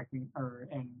was parking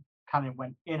and kind of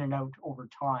went in and out over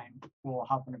time, will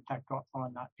have an effect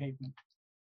on that pavement.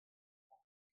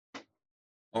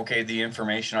 Okay, the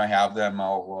information I have them,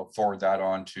 I'll forward that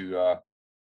on to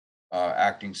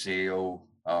Acting CEO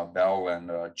Bell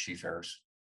and Chief Harris.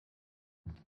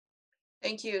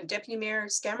 Thank you. Deputy Mayor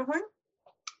Scammahorn.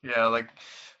 Yeah, like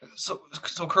so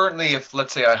currently, if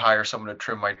let's say I hire someone to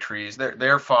trim my trees,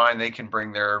 they're fine. They can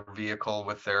bring their vehicle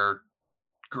with their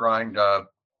grind.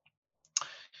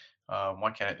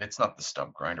 Why can't it's not the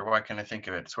stump grinder? Why can't I think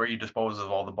of it? It's where you dispose of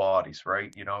all the bodies,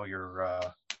 right? Your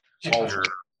Shredder?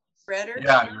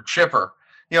 Yeah, your chipper.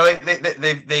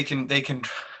 They can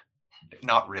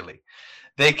not really.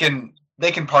 They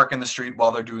can park in the street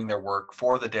while they're doing their work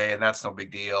for the day, and that's no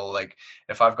big deal. Like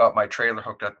if I've got my trailer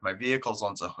hooked up to my vehicles,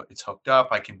 once it's hooked up,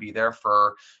 I can be there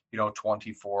for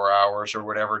 24 hours or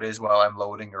whatever it is while I'm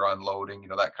loading or unloading,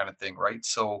 that kind of thing, right?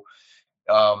 So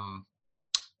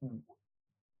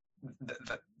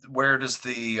where does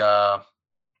the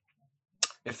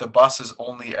if the bus is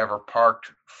only ever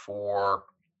parked for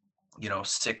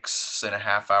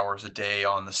 6.5 hours a day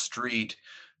on the street,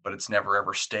 but it's never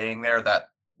ever staying there, that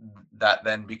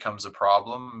then becomes a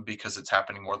problem because it's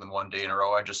happening more than one day in a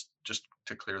row. I just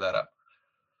to clear that up.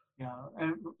 Yeah,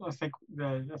 and I think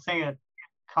the thing that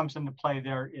comes into play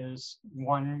there is,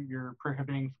 one, you're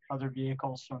prohibiting other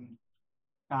vehicles from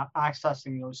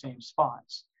accessing those same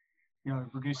spots.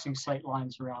 Reducing sight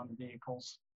lines around the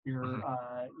vehicles. You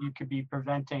could be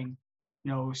preventing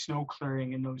snow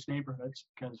clearing in those neighborhoods,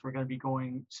 because we're going to be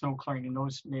going snow clearing in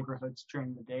those neighborhoods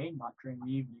during the day, not during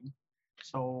the evening.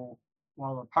 So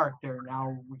while they're parked there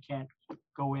now, we can't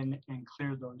go in and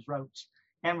clear those routes.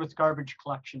 And with garbage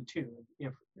collection too,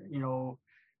 if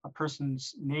a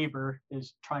person's neighbor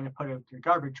is trying to put out their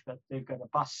garbage, but they've got a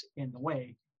bus in the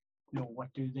way, what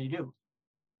do they do?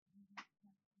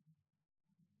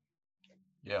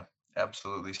 Yeah,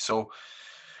 absolutely. So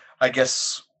I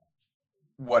guess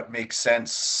what makes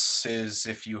sense is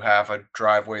if you have a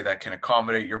driveway that can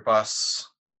accommodate your bus,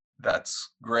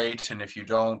 that's great. And if you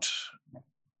don't,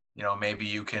 maybe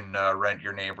you can rent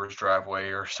your neighbor's driveway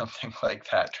or something like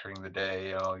that during the day.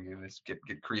 You just get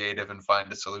creative and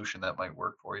find a solution that might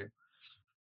work for you.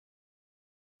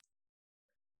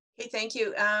 Okay, thank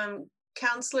you.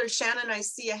 Councillor Shannon, I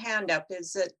see a hand up.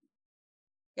 Is it?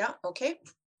 Yeah, okay.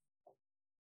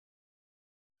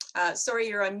 Sorry,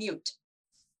 you're on mute.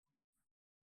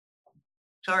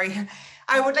 Sorry,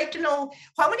 I would like to know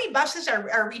how many buses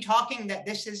are we talking that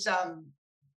this is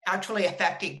actually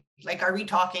affecting? Like, are we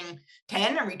talking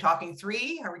 10? Are we talking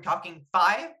 3? Are we talking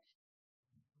 5?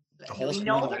 The whole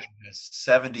school division has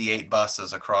 78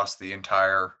 buses across the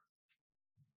entire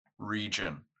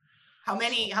region. How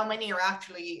many are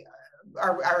actually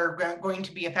are going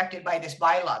to be affected by this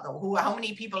bylaw though? How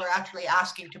many people are actually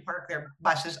asking to park their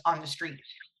buses on the street?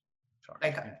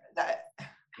 Like that?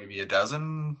 Maybe a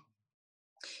dozen.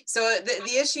 So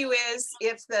the issue is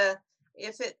if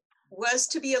it was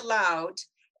to be allowed,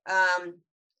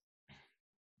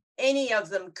 any of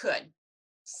them could.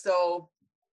 So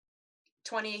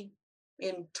 20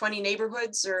 in 20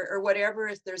 neighborhoods or whatever,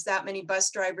 if there's that many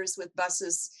bus drivers with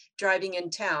buses driving in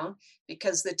town,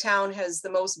 because the town has the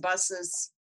most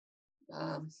buses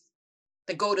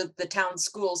that go to the town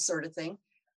schools sort of thing.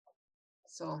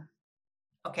 So.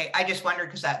 Okay, I just wondered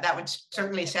because that would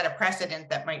certainly set a precedent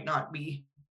that might not be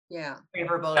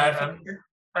favorable. And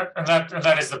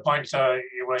that is the point,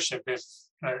 Your Worship. If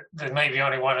there may be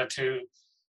only 1 or 2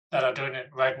 that are doing it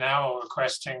right now or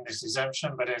requesting this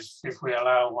exemption, but if we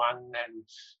allow 1, then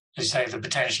you say the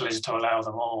potential is to allow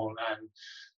them all,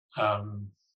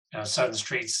 and certain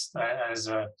streets, as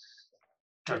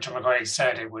Dr. McGuire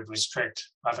said, it would restrict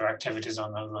other activities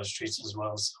on those streets as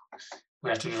well. So we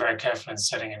have to be very careful in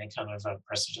setting any kind of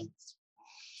precedent.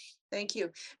 Thank you.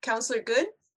 Councillor Good?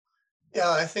 Yeah,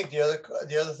 I think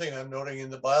the other thing I'm noting in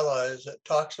the bylaw is it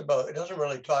doesn't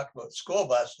really talk about school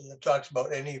buses. It talks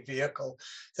about any vehicle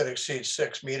that exceeds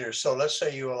 6 meters. So let's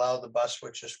say you allow the bus,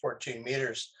 which is 14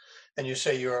 meters, and you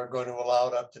say you are going to allow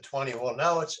it up to 20. Well,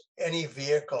 now it's any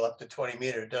vehicle up to 20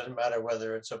 meters. It doesn't matter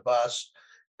whether it's a bus,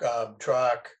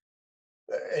 truck,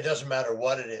 it doesn't matter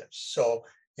what it is. So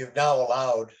you've now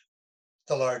allowed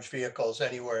the large vehicles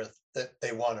anywhere that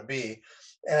they want to be.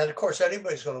 And of course,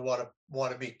 anybody's going to want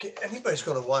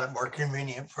it more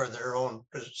convenient for their own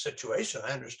situation.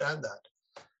 I understand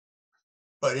that.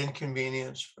 But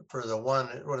inconvenience for the one,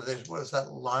 what is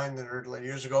that line that I heard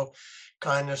years ago?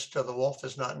 Kindness to the wolf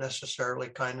is not necessarily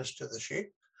kindness to the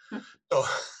sheep. So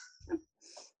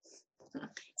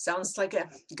sounds like a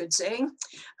good saying.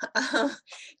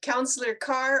 Councillor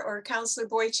Carr or Councillor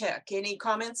Boychuk, any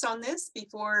comments on this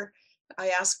before I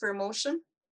ask for a motion?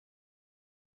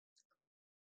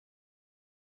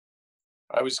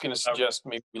 I was going to suggest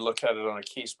maybe we look at it on a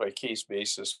case-by-case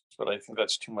basis, but I think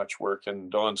that's too much work. And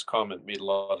Dawn's comment made a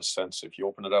lot of sense. If you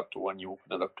open it up to one, you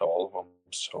open it up to all of them.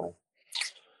 So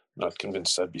not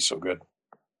convinced that'd be so good.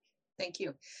 Thank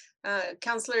you.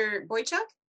 Councillor Boychuk?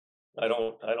 I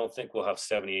don't think we'll have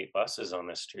 78 buses on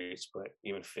the streets, but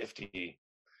even 50,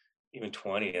 even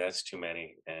 20, that's too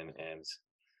many. And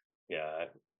yeah,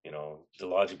 the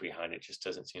logic behind it just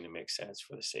doesn't seem to make sense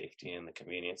for the safety and the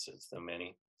convenience of the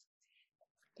many.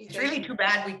 It's really too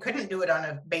bad we couldn't do it on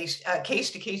a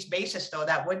case-to-case basis, though.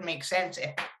 That would make sense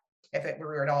if it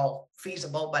were at all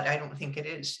feasible, but I don't think it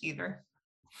is either.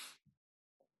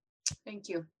 Thank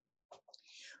you.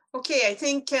 Okay, I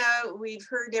think we've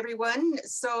heard everyone.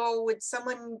 So would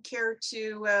someone care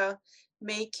to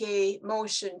make a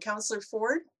motion? Councillor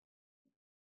Ford?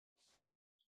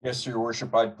 Yes, Your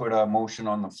Worship, I'd put a motion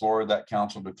on the floor that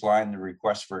council decline the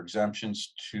request for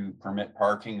exemptions to permit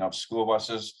parking of school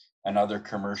buses and other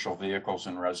commercial vehicles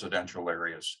in residential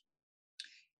areas.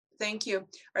 Thank you.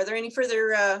 Are there any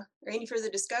further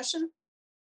discussion?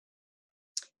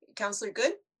 Councillor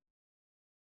Good?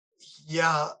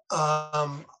 Yeah,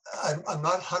 I'm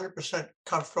not 100%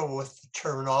 comfortable with the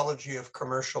terminology of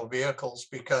commercial vehicles,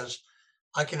 because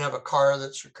I can have a car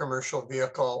that's a commercial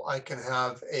vehicle. I can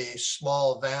have a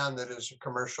small van that is a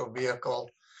commercial vehicle.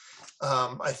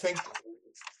 I think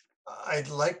I'd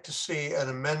like to see an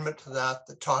amendment to that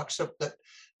talks of that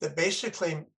that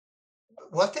basically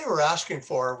what they were asking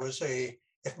for was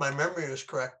if my memory is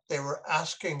correct, they were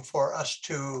asking for us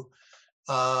to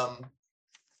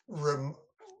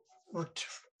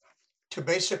to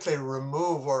basically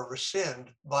remove or rescind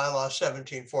bylaw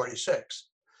 1746.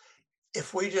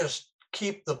 If we just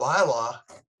keep the bylaw,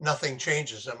 nothing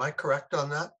changes. Am I correct on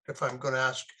that? If I'm going to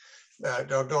ask,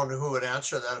 don't know who would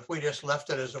answer that. If we just left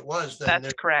it as it was, then That's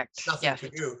there's correct. nothing Yes. to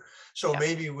do. So Yeah.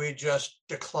 maybe we just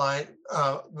decline,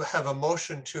 have a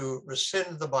motion to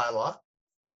rescind the bylaw.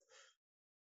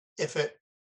 If it,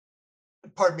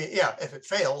 pardon me, yeah, if it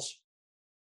fails,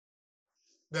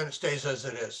 then it stays as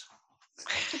it is.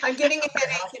 I'm getting a It has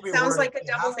headache. to It be sounds like worded-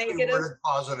 a it has double to be negative. worded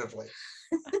Positively.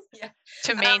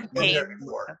 To Been maintain. there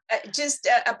before. Just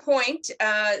a point,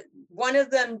 one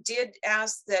of them did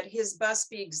ask that his bus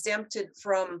be exempted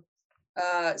from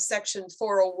section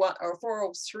 401 or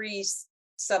 403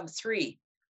 sub 3.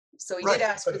 So he Right, did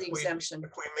ask but for the if we- exemption.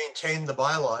 If we maintain the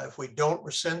bylaw, if we don't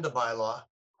rescind the bylaw,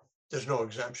 there's no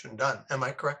exemption done. Am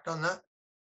I correct on that?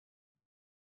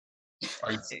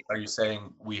 Are you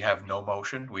saying we have no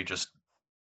motion? We just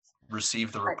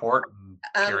receive the report and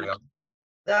carry on?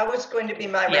 That was going to be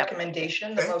my Yeah.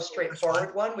 recommendation. The Okay, most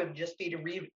straightforward one would just be to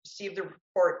receive the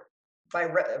report by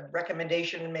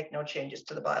recommendation and make no changes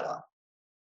to the bylaw.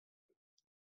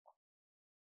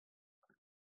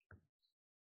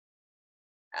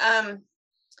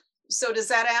 So does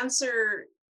that answer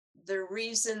the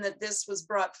reason that this was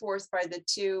brought forth by the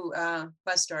two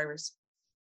bus drivers?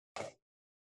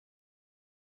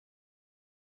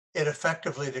 It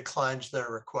effectively declines their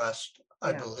request,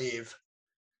 I Yeah. believe.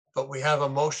 But we have a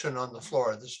motion on the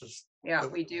floor. This is. Yeah,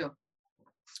 we do.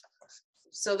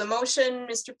 So the motion,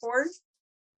 Mr. Ford?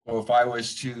 So if I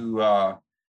was to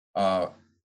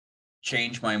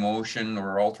change my motion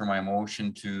or alter my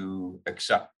motion to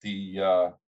accept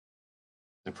the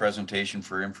presentation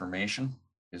for information,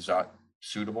 is that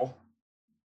suitable?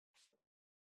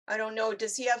 I don't know.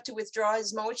 Does he have to withdraw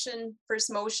his motion,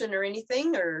 first motion or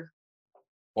anything, or?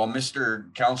 Well,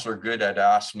 Mr. Councillor Good had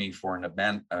asked me for an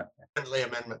Friendly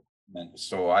amendment.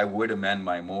 so I would amend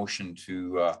my motion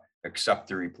to accept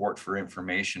the report for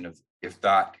information if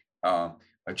that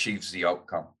achieves the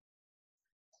outcome.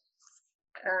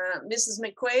 Mrs.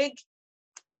 McQuaig,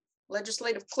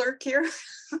 legislative clerk here.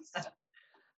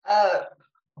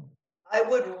 I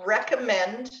would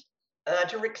recommend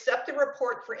to accept the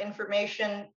report for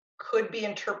information could be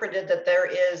interpreted that there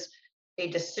is a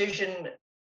decision,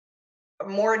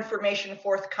 more information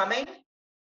forthcoming,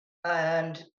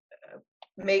 and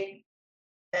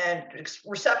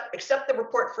accept the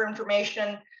report for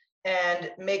information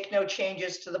and make no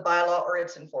changes to the bylaw or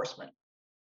its enforcement.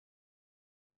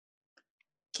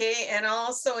 Okay, and I'll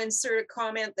also insert a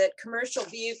comment that commercial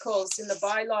vehicles in the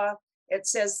bylaw, it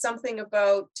says something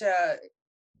about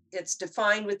it's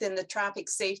defined within the Traffic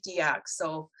Safety Act.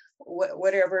 So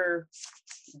whatever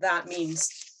that means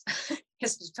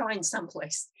is defined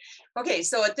someplace. Okay,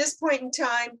 so at this point in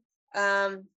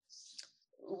time,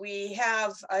 we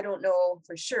have, I don't know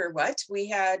for sure what, we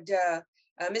had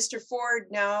Mr. Ford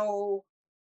now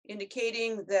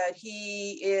indicating that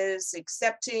he is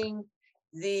accepting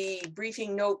the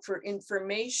briefing note for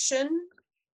information,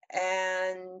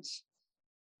 and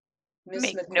Ms.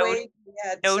 Make McQuaig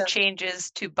had no some-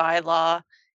 changes to bylaw,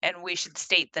 and we should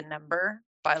state the number,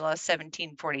 bylaw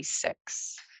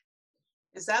 1746.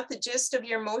 Is that the gist of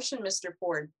your motion, Mr.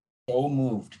 Ford? So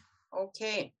moved.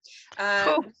 Okay.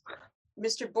 Whew.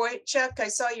 Mr. Boychuk, I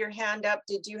saw your hand up.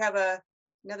 Did you have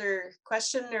another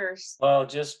question or? Well,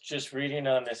 just reading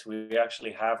on this, we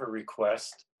actually have a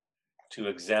request to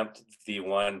exempt the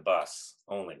one bus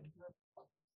only.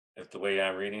 If the way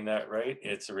I'm reading that right,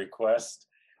 it's a request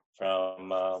from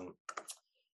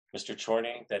Mr.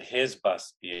 Chorney that his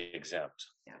bus be exempt.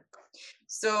 Yeah.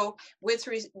 So with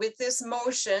this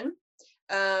motion,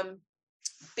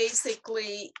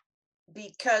 basically,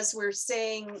 because we're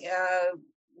saying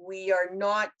we are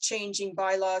not changing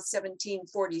bylaw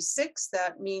 1746,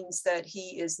 that means that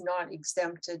he is not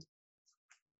exempted.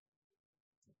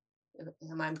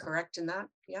 Am I correct in that?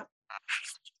 Yeah.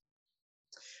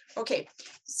 Okay,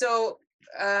 so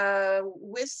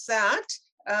with that,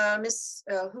 Ms.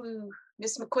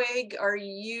 McQuaig, are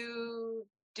you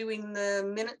doing the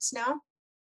minutes now?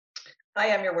 I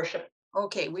am, Your Worship.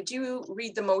 Okay, would you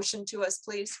read the motion to us,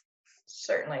 please?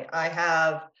 Certainly. I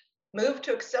have moved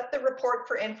to accept the report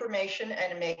for information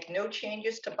and make no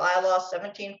changes to bylaw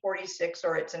 1746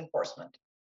 or its enforcement.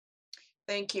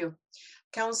 Thank you.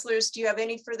 Councillors, do you have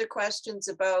any further questions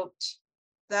about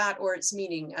that or its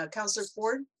meaning? Councillor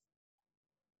Ford?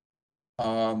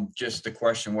 Just a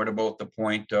question, what about the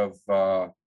point of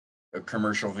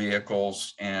commercial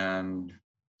vehicles and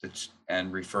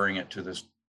referring it to this,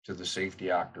 to the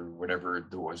Safety Act or whatever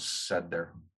that was said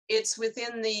there. It's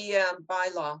within the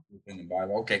bylaw. In the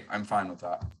bylaw. Okay, I'm fine with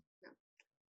that.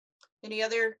 Any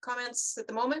other comments at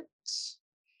the moment?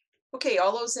 Okay,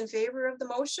 all those in favor of the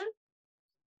motion?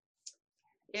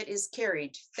 It is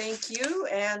carried. Thank you,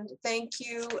 and thank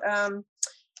you,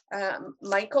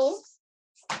 Michael.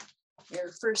 Your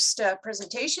first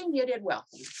presentation, you did well.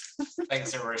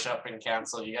 Thanks, Your Worship and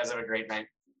Council. You guys have a great night.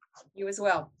 You as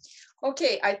well.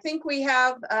 Okay, I think we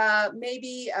have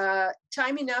maybe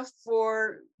time enough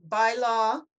for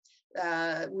bylaw.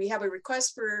 We have a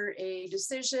request for a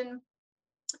decision.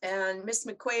 And Ms.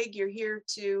 McQuaig, you're here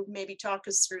to maybe talk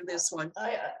us through this one.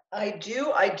 I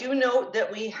do note that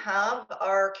we have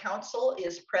our council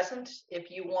is present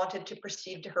if you wanted to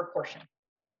proceed to her portion.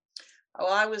 Oh,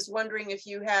 I was wondering if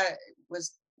you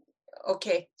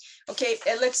okay.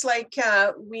 It looks like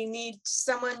we need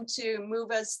someone to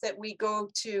move us that we go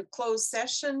to closed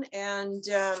session, and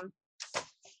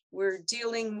we're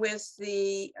dealing with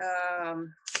the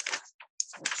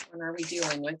which one are we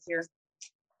dealing with here?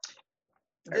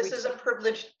 This is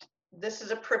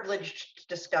a privileged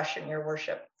discussion, Your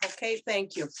Worship. Okay,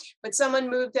 thank you. But someone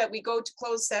moved that we go to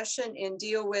closed session and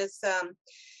deal with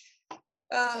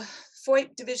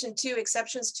FOIP Division 2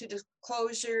 exceptions to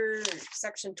disclosure,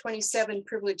 Section 27,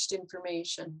 privileged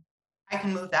information. I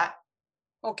can move that.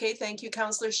 Okay, thank you,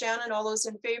 Councillor Shannon. All those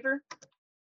in favor?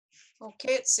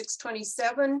 Okay, it's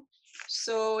 6:27.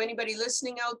 So anybody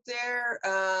listening out there,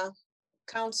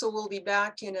 council will be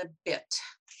back in a bit.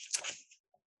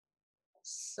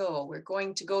 So we're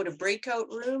going to go to breakout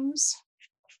rooms.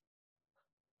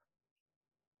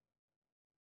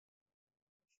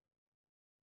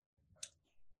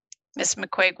 Ms.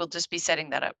 McQuaig will just be setting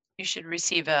that up. You should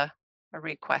receive a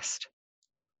request.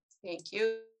 Thank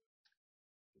you.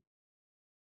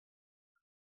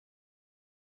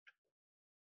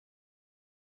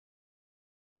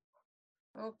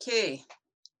 Okay,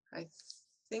 I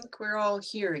think we're all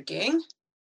here again.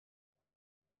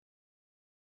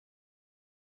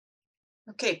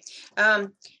 Okay,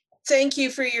 thank you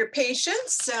for your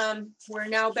patience. We're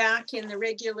now back in the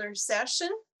regular session,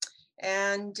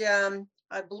 and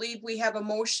I believe we have a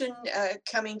motion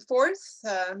coming forth.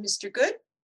 Mr. Good?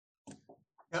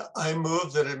 Yeah, I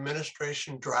move that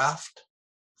administration draft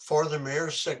for the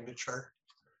mayor's signature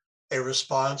a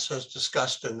response as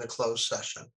discussed in the closed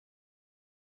session.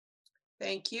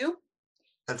 Thank you.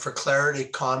 And for clarity,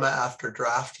 comma after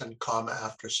draft and comma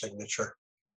after signature.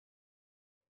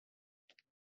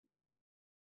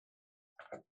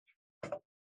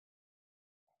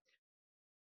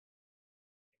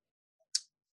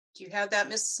 Do you have that,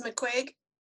 Mrs. McQuaig?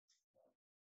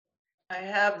 I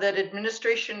have that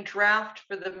administration draft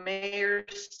for the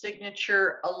mayor's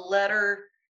signature, a letter.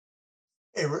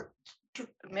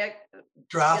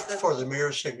 Draft for the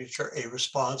mayor's signature, a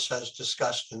response as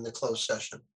discussed in the closed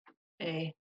session.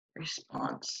 A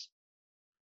response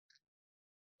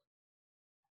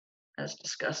as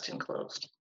discussed in closed.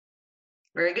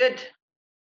 Very good.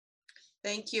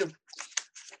 Thank you.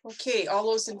 Okay, all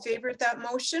those in favor of that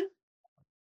motion?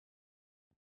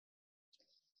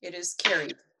 It is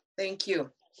carried. Thank you.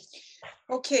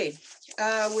 Okay,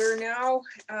 we're now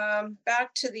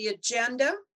back to the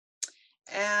agenda.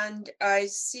 And I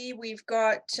see we've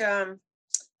got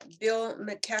Bill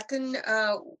McEachen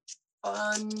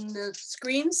on the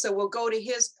screen. So we'll go to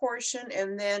his portion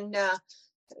and then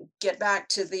get back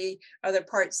to the other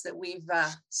parts that we've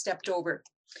stepped over.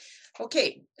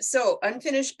 Okay, so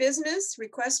unfinished business,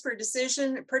 request for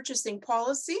decision, purchasing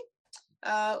policy.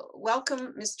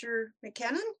 Welcome, Mr.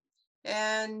 McKinnon.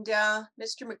 And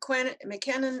Mr.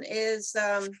 McKinnon is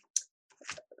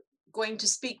going to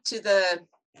speak to the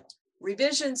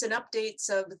revisions and updates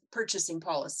of purchasing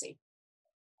policy.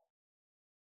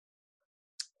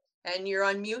 And you're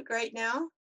on mute right now.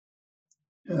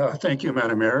 Thank you,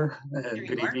 Madam Mayor, and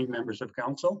good evening, members of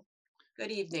council.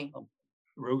 Good evening.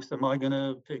 Ruth, am I going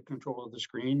to take control of the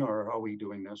screen, or how are we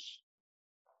doing this?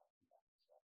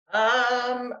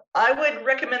 I would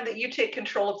recommend that you take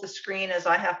control of the screen as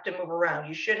I have to move around.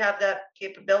 You should have that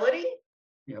capability.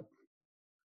 Yep.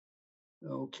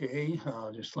 Okay,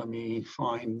 just let me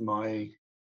find my.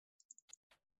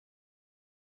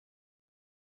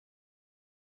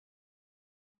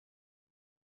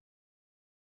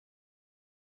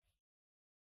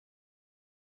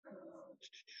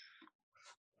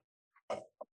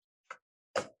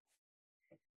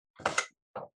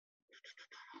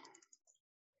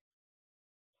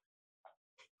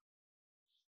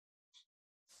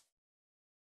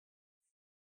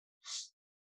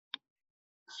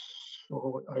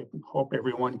 So I hope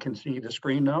everyone can see the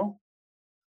screen now.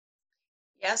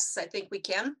 Yes, I think we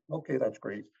can. Okay, that's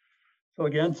great. So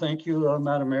again, thank you,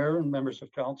 Madam Mayor and members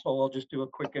of council. I'll just do a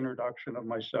quick introduction of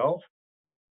myself.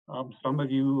 Some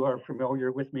of you are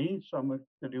familiar with me, some of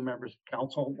the new members of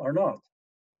council are not.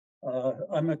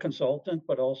 I'm a consultant,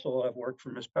 but also I've worked for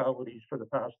municipalities for the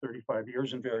past 35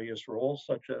 years in various roles,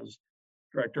 such as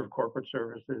Director of Corporate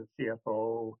Services,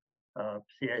 CFO,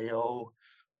 CAO.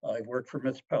 I've worked for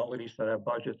municipalities that have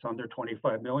budgets under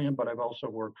 25 million, but I've also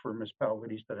worked for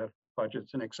municipalities that have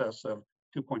budgets in excess of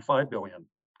 2.5 billion.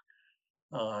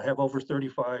 I have over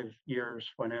 35 years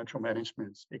financial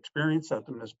management experience at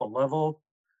the municipal level.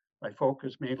 I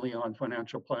focus mainly on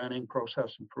financial planning,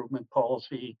 process improvement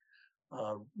policy.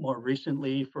 More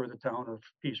recently for the town of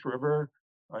Peace River,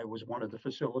 I was one of the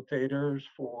facilitators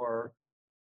for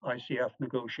ICF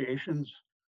negotiations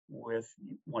with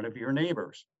one of your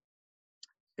neighbors.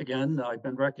 Again, I've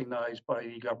been recognized by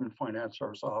the Government Finance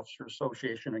Service Officers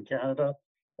Association in Canada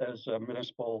as a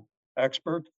municipal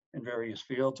expert in various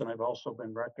fields, and I've also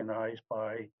been recognized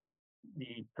by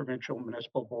the Provincial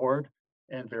Municipal Board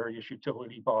and various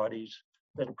utility bodies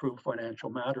that approve financial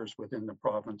matters within the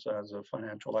province as a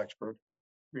financial expert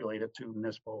related to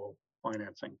municipal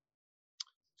financing.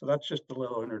 So that's just a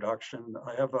little introduction.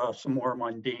 I have some more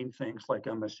mundane things like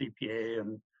I'm a CPA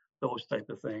and those type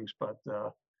of things, but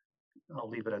I'll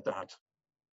leave it at that.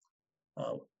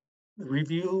 The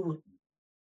review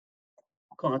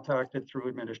contacted through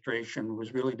administration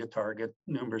was really to target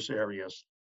numerous areas.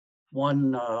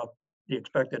 One, the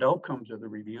expected outcomes of the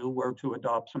review were to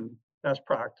adopt some best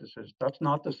practices. That's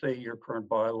not to say your current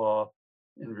bylaw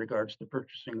in regards to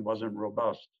purchasing wasn't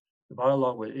robust. The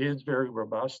bylaw is very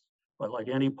robust, but like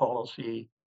any policy,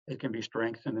 it can be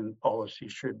strengthened and policy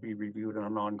should be reviewed on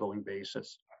an ongoing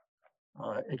basis.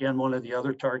 Again, one of the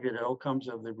other targeted outcomes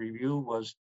of the review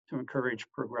was to encourage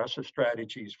progressive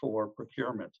strategies for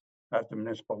procurement at the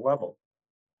municipal level.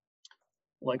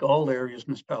 Like all areas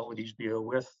municipalities deal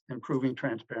with, improving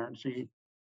transparency,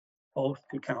 both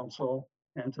to council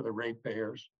and to the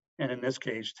ratepayers, and in this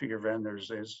case, to your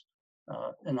vendors, is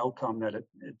an outcome that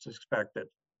it's expected.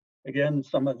 Again,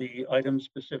 some of the items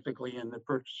specifically in the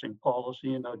purchasing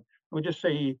policy, and I would just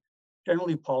say,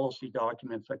 generally policy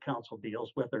documents that council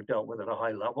deals with are dealt with at a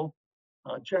high level.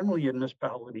 Generally in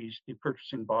municipalities, the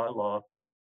purchasing bylaw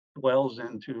dwells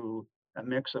into a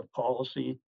mix of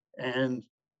policy and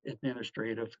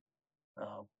administrative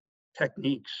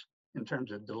techniques in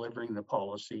terms of delivering the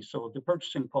policy. So the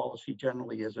purchasing policy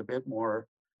generally is a bit more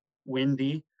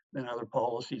windy than other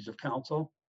policies of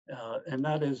council. And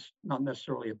that is not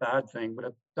necessarily a bad thing, but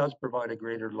it does provide a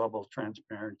greater level of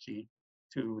transparency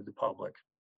to the public.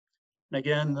 And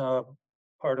again,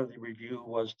 part of the review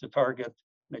was to target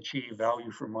and achieve value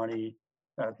for money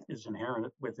that is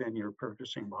inherent within your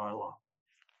purchasing bylaw.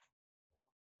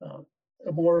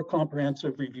 A more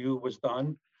comprehensive review was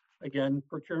done. Again,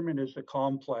 procurement is a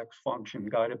complex function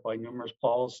guided by numerous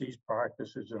policies,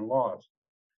 practices, and laws.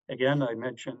 Again, I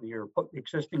mentioned your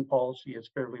existing policy is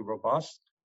fairly robust.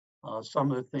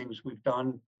 Some of the things we've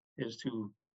done is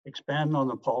to expand on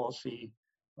the policy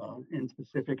in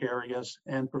specific areas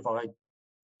and provide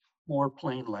more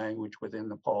plain language within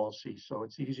the policy. So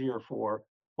it's easier for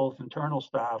both internal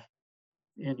staff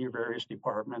in your various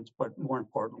departments, but more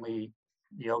importantly,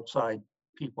 the outside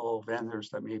people, vendors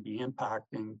that may be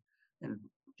impacting and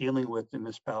dealing with the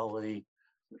municipality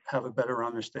have a better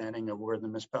understanding of where the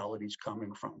municipality is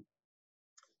coming from.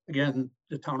 Again,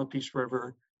 the town of Peace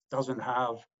River doesn't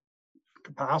have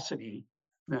capacity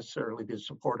necessarily to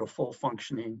support a full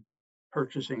functioning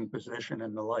purchasing position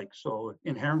and the like. So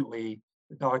inherently,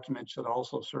 the document should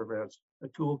also serve as a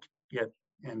toolkit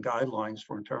and guidelines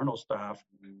for internal staff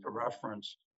to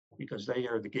reference, because they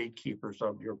are the gatekeepers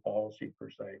of your policy per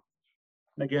se.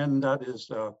 And again, that is,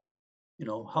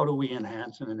 how do we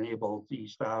enhance and enable the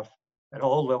staff at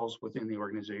all levels within the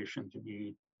organization to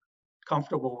be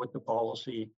comfortable with the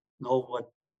policy, know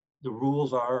what the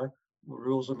rules are, the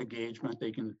rules of engagement,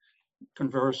 they can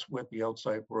converse with the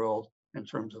outside world in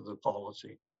terms of the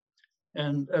policy.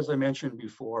 And as I mentioned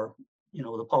before,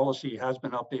 the policy has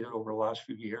been updated over the last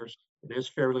few years. It is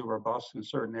fairly robust in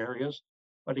certain areas,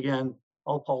 but again,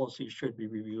 all policies should be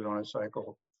reviewed on a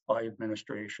cycle by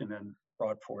administration and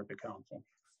brought forward to council.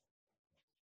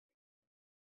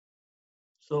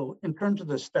 So in terms of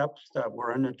the steps that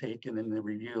were undertaken in the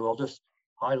review, I'll just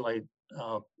highlight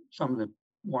some of the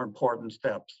more important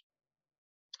steps.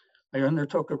 I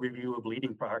undertook a review of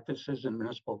leading practices in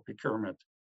municipal procurement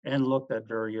and looked at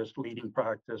various leading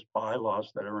practice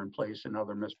bylaws that are in place in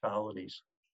other municipalities.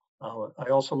 I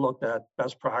also looked at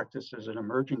best practices and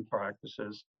emerging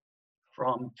practices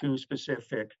from 2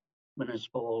 specific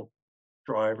municipal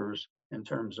drivers in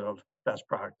terms of best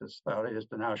practice. That is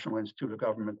the National Institute of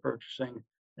Government Purchasing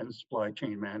and the Supply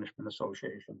Chain Management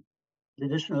Association. In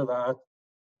addition to that,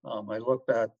 I looked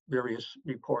at various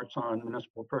reports on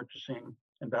municipal purchasing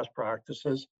and best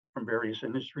practices from various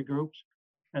industry groups.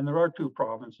 And there are 2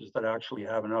 provinces that actually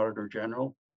have an Auditor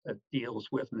General that deals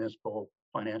with municipal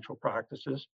financial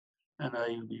practices. And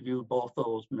I reviewed both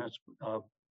those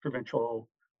provincial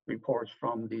reports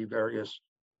from the various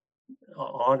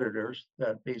auditors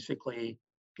that basically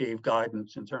gave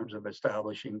guidance in terms of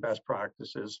establishing best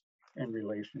practices in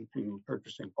relation to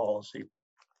purchasing policy.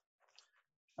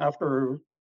 After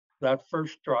that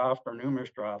first draft or numerous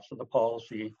drafts of the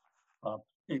policy,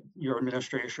 your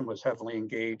administration was heavily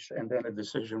engaged, and then a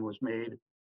decision was made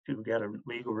to get a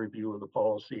legal review of the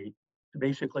policy to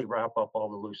basically wrap up all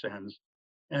the loose ends.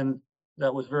 And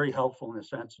that was very helpful in the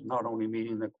sense of not only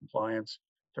meeting the compliance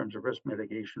in terms of risk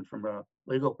mitigation from a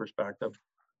legal perspective,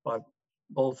 but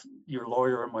both your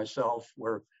lawyer and myself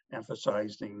were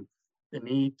emphasizing the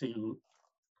need to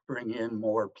bring in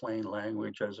more plain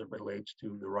language as it relates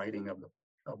to the writing of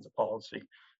the policy.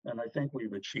 And I think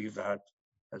we've achieved that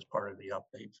as part of the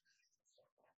updates.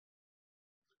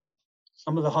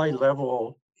 Some of the high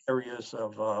level areas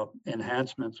of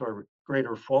enhancements or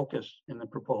greater focus in the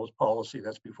proposed policy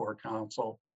that's before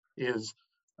council is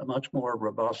a much more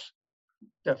robust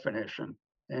definition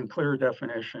and clear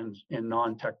definitions in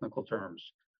non-technical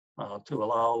terms to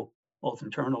allow both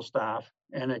internal staff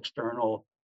and external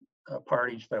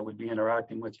parties that would be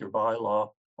interacting with your bylaw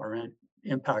or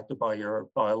impacted by your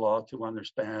bylaw to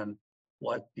understand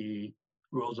what the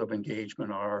rules of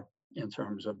engagement are in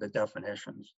terms of the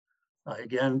definitions.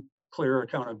 Again, clear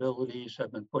accountabilities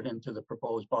have been put into the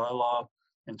proposed bylaw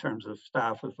in terms of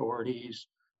staff authorities.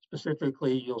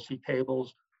 Specifically, you'll see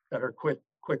tables that are quick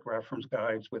reference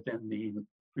guides within the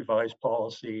revised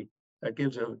policy that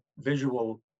gives a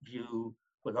visual view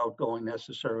without going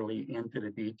necessarily into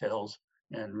the details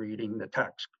and reading the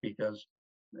text, because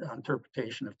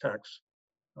interpretation of text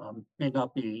may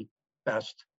not be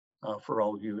best for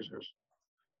all users.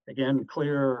 Again,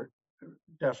 clear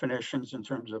definitions in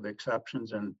terms of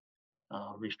exceptions and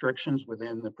restrictions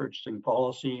within the purchasing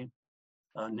policy,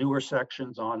 newer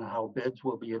sections on how bids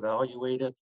will be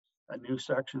evaluated, a new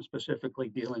section specifically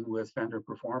dealing with vendor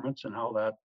performance and how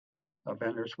that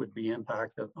vendors would be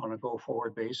impacted on a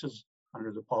go-forward basis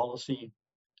under the policy,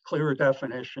 clearer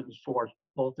definitions for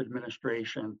both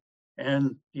administration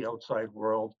and the outside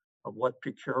world of what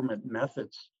procurement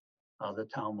methods the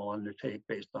town will undertake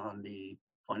based on the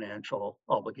financial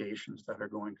obligations that are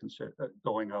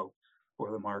going out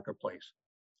for the marketplace.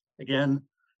 Again,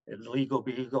 Legal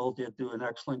Beagle did do an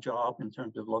excellent job in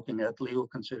terms of looking at legal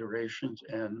considerations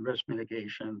and risk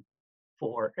mitigation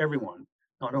for everyone,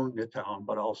 not only the town,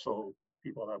 but also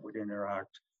people that would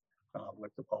interact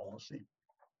with the policy.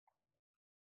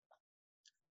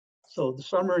 So the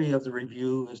summary of the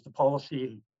review is the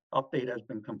policy update has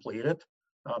been completed.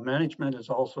 Management has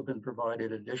also been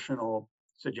provided additional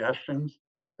suggestions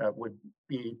that would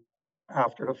be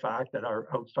after the fact that are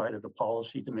outside of the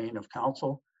policy domain of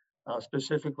council,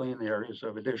 specifically in the areas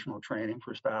of additional training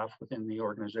for staff within the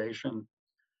organization,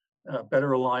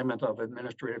 better alignment of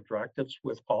administrative directives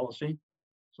with policy.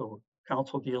 So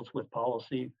council deals with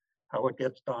policy. How it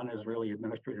gets done is really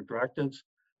administrative directives.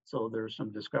 So there's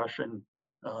some discussion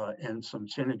and some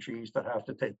synergies that have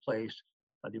to take place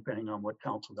depending on what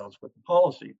council does with the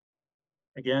policy.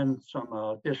 Again, some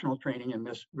additional training in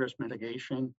risk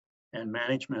mitigation and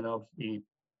management of the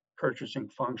purchasing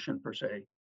function per se.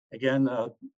 Again,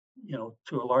 you know,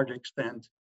 to a large extent,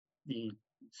 the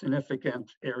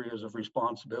significant areas of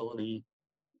responsibility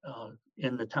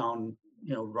in the town,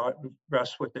 you know,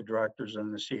 rests with the directors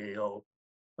and the CAO.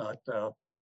 But,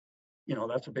 you know,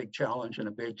 that's a big challenge and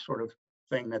a big sort of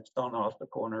thing that's done off the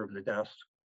corner of the desk.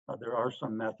 There are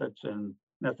some methods and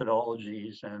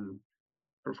methodologies and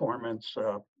performance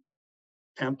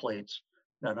templates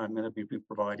that I'm going to be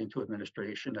providing to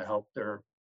administration to help their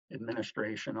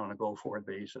administration on a go-forward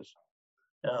basis.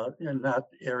 In that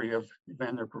area of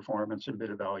vendor performance and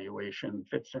bid evaluation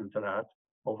fits into that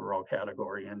overall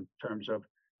category in terms of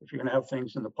if you're going to have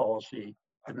things in the policy,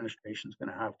 administration is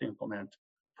going to have to implement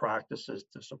practices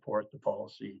to support the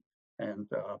policy and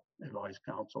advise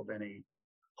council of any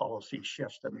policy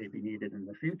shifts that may be needed in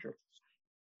the future.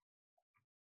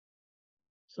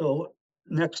 So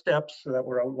next steps that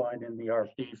were outlined in the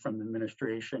RFD from the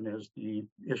administration is the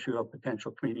issue of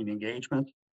potential community engagement.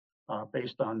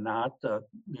 Based on that,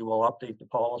 we will update the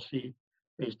policy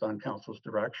based on council's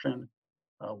direction,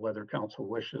 whether council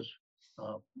wishes.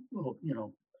 We'll, you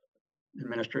know,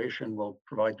 administration will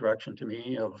provide direction to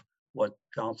me of what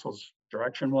council's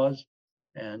direction was,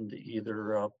 and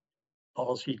either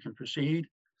policy can proceed,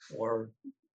 or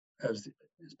as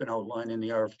it's been outlined in the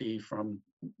RFD from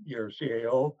your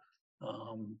CAO,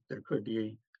 there could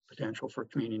be potential for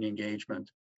community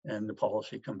engagement and the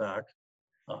policy come back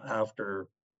after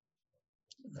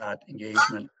that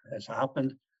engagement has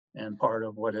happened. And part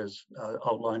of what is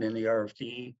outlined in the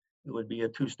RFD, it would be a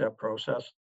two-step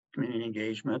process: community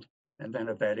engagement, and then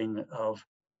a vetting of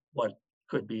what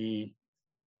could be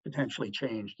potentially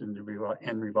changed and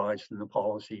revised in the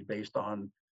policy based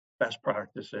on best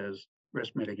practices,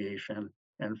 risk mitigation,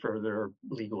 and further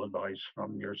legal advice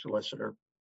from your solicitor.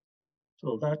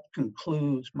 So that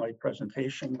concludes my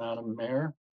presentation, Madam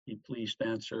Mayor. Be pleased to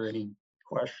answer any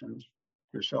questions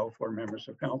yourself or members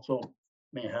of council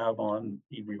may have on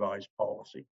the revised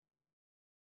policy.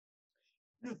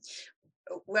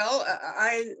 Well,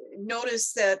 I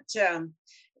noticed that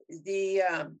the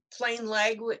plain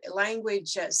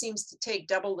language seems to take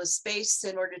double the space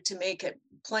in order to make it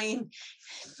plain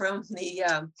from the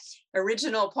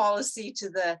original policy to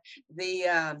the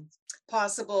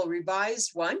possible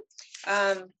revised one.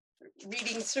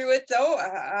 Reading through it though,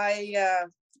 I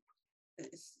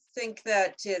think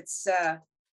that it's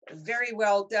very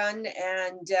well done,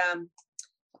 and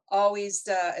always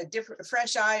a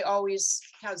fresh eye always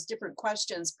has different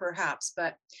questions perhaps,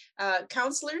 but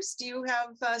councillors, do you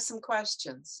have some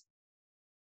questions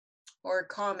or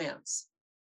comments?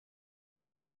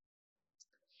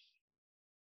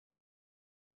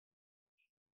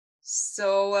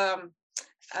 So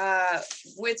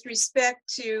with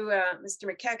respect to Mr.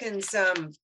 McEachin's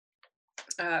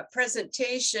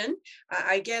presentation,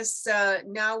 I guess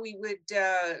now we would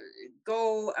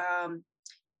go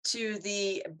to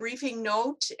the briefing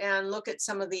note and look at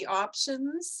some of the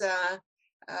options.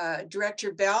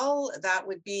 Director Bell, that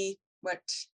would be what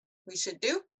we should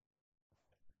do.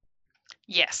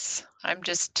 Yes, I'm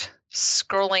just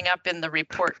scrolling up in the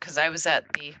report because I was at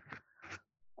the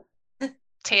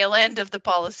tail end of the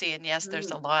policy, and yes,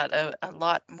 there's a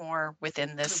lot more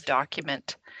within this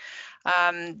document.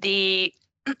 The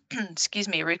excuse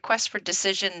me, request for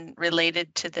decision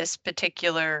related to this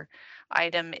particular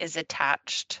item is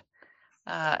attached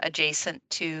adjacent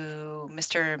to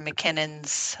Mr.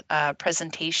 McKinnon's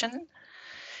presentation,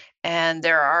 and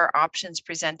there are options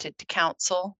presented to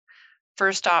council.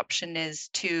 First option is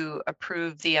to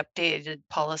approve the updated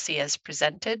policy as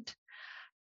presented.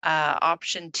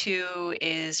 Option 2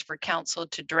 is for council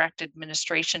to direct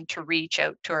administration to reach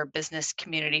out to our business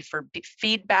community for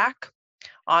feedback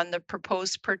on the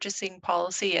proposed purchasing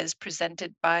policy as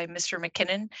presented by Mr.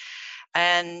 McKinnon.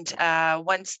 And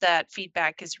once that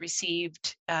feedback is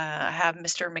received, have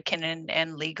Mr. McKinnon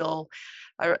and legal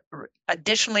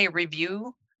additionally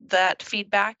review that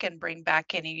feedback and bring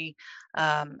back any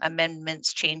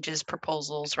amendments, changes,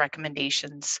 proposals,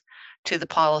 recommendations to the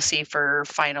policy for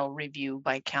final review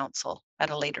by council at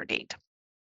a later date.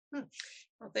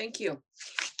 Well, thank you.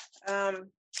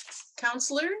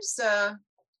 Councillors,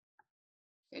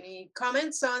 any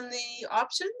comments on the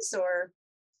options, or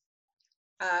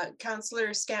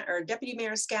Councillor or Deputy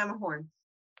Mayor Scamahorn?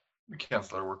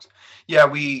 Councillor works. Yeah,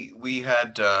 we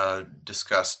had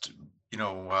discussed, you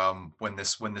know, when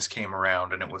this came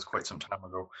around, and it was quite some time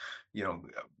ago, you know,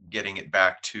 getting it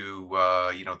back to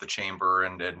you know, the chamber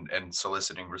and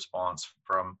soliciting response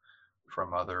from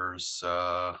others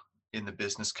in the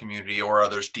business community or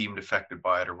others deemed affected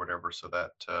by it or whatever, so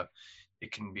that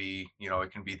it can be, you know,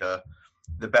 it can be the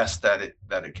best that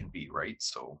it can be, right?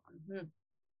 So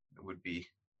it would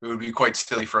be quite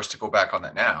silly for us to go back on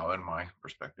that now, in my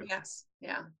perspective. Yes,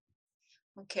 yeah.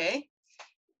 Okay.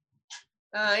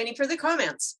 Any further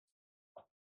comments?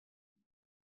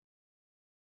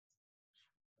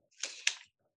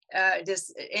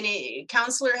 Does any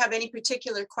councillor have any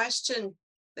particular question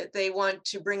that they want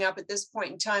to bring up at this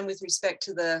point in time with respect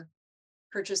to the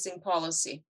purchasing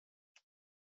policy?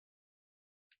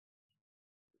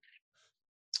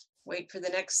 Wait for the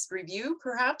next review,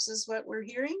 perhaps, is what we're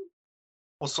hearing.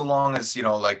 Well, so long as, you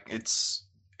know, like it's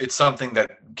something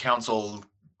that council,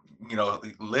 you know,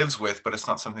 lives with, but it's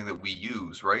not something that we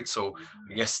use, right? So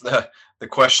I guess the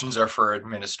questions are for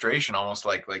administration, almost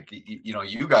like you know,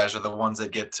 you guys are the ones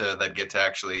that get to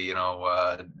actually, you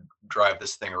know, drive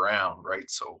this thing around, right?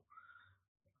 So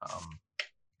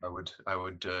I would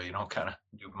you know, kind of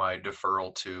do my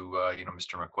deferral to you know,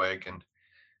 Mr. McQuaig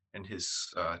and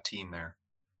his team there.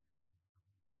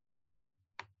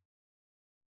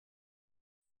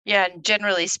 Yeah, and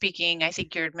generally speaking, I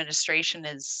think your administration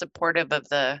is supportive of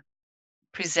the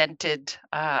presented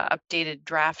updated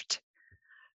draft.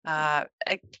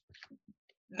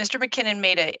 Mr. McKinnon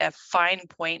made a fine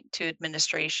point to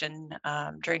administration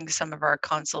during some of our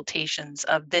consultations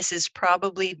of this is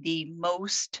probably the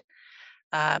most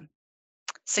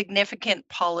significant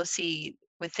policy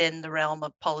within the realm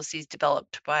of policies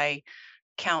developed by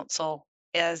council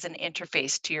as an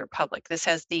interface to your public. This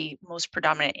has the most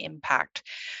predominant impact.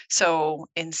 So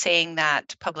in saying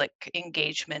that public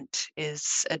engagement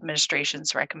is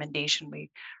administration's recommendation, we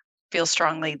feel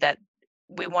strongly that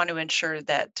we want to ensure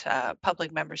that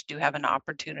public members do have an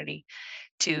opportunity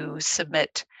to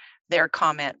submit their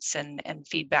comments and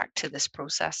feedback to this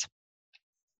process.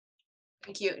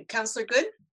 Thank you. Councillor Good?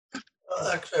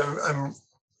 Actually,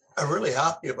 I'm really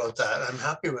happy about that. I'm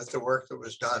happy with the work that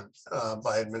was done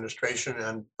by administration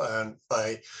and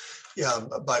by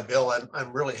Bill.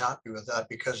 I'm really happy with that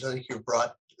because I think you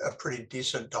brought a pretty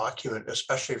decent document,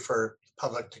 especially for the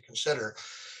public to consider.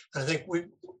 And I think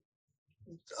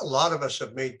a lot of us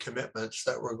have made commitments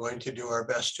that we're going to do our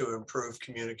best to improve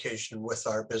communication with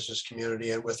our business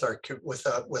community and with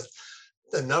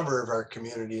the number of our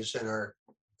communities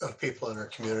of people in our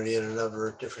community and a number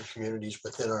of different communities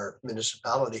within our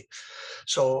municipality.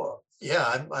 So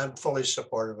yeah, I'm fully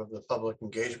supportive of the public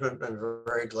engagement and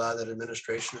very glad that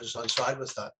administration is on side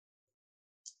with that.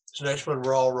 It's nice when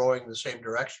we're all rowing in the same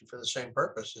direction for the same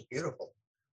purpose. It's beautiful.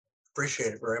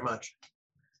 Appreciate it very much.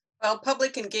 Well,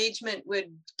 public engagement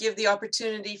would give the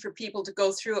opportunity for people to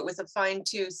go through it with a fine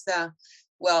tooth, a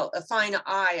fine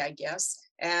eye, I guess.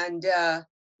 And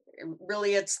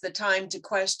really, it's the time to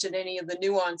question any of the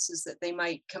nuances that they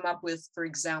might come up with for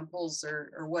examples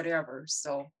or whatever.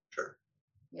 So, sure.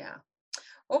 Yeah.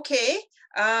 Okay.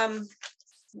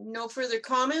 No further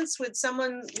comments. Would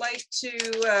someone like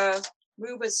to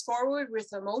move us forward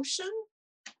with a motion?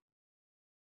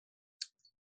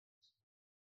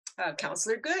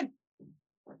 Councillor Good.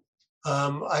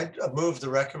 I move the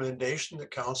recommendation that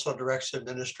council directs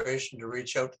administration to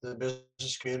reach out to the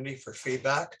business community for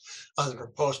feedback on the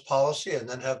proposed policy and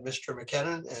then have Mr.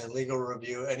 McKinnon and legal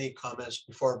review any comments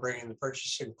before bringing the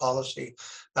purchasing policy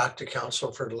back to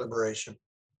council for deliberation.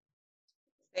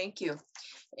 Thank you.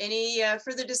 Any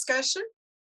further discussion?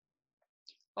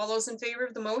 All those in favor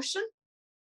of the motion?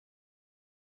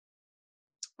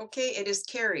 Okay, it is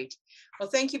carried. Well,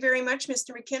 thank you very much,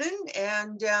 Mr. McKinnon,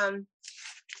 and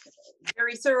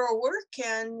very thorough work,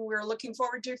 and we're looking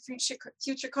forward to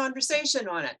future conversation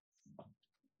on it.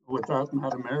 With that,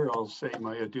 Madam Mayor, I'll say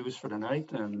my adieus for tonight,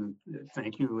 and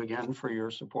thank you again for your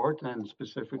support, and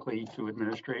specifically to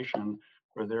administration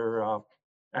for their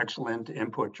excellent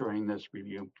input during this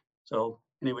review. So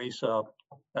anyways,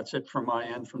 that's it from my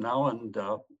end from now, and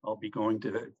I'll be going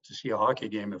to see a hockey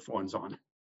game if one's on.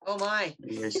 Oh my.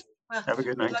 Anyways, well, have a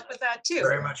good night. Good luck with that too.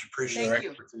 Very much appreciate Thank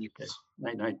it. you. Okay.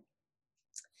 Night, night.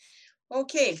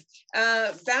 Okay,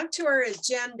 back to our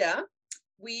agenda.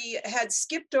 We had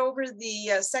skipped over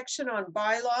the section on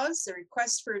bylaws, the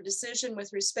request for a decision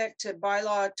with respect to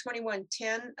bylaw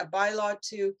 2110, a bylaw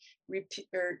to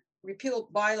repeal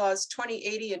bylaws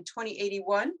 2080 and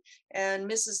 2081. And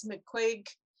Mrs. McQuaig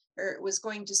was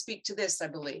going to speak to this, I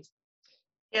believe.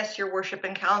 Yes, Your Worship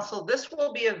and Council. This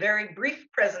will be a very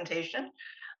brief presentation,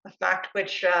 a fact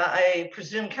which I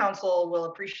presume Council will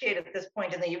appreciate at this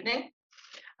point in the evening.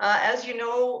 As you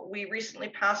know, we recently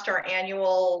passed our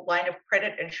annual line of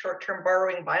credit and short-term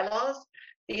borrowing bylaws.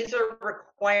 These are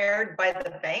required by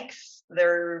the banks.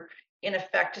 They're in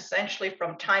effect essentially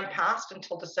from time past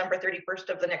until December 31st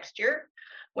of the next year.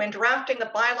 When drafting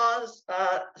the bylaws,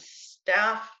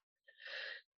 staff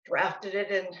drafted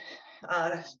it in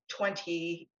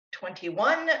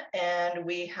 2021, and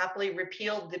we happily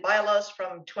repealed the bylaws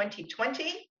from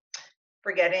 2020.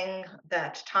 Forgetting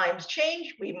that times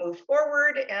change, we moved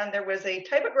forward, and there was a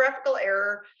typographical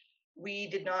error. We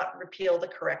did not repeal the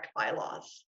correct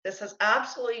bylaws. This has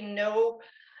absolutely no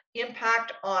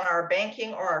impact on our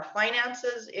banking or our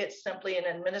finances. It's simply an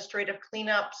administrative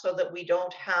cleanup so that we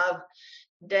don't have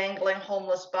dangling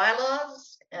homeless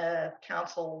bylaws.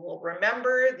 Council will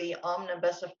remember the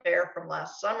omnibus affair from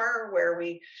last summer where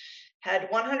we had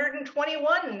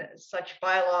 121 such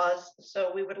bylaws.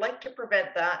 So we would like to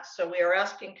prevent that. So we are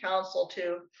asking council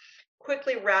to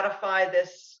quickly ratify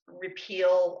this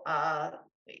repeal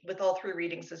with all 3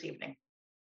 readings this evening.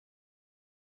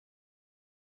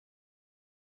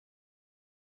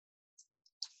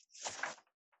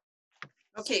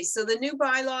 Okay, so the new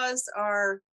bylaws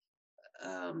are,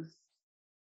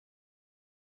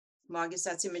 well, I guess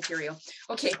that's immaterial.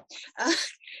 Okay,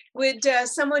 would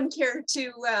someone care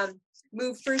to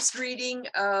move first reading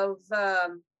of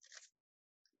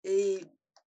a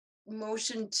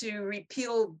motion to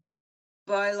repeal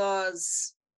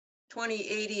bylaws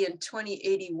 2080 and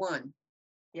 2081?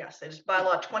 Yes, it is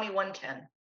bylaw 2110.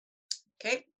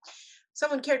 Okay,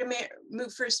 someone care to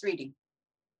move first reading?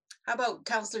 How about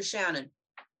Councillor Shannon?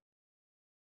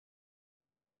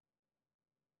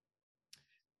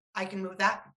 I can move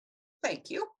that. Thank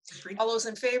you. All those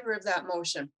in favor of that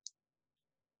motion?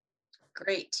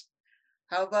 Great.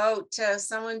 How about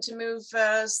someone to move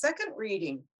second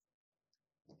reading?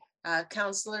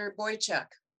 Councillor Boychuk.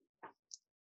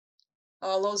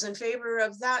 All those in favor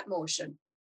of that motion?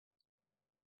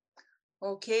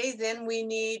 Okay, then we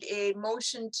need a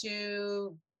motion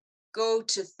to go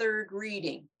to third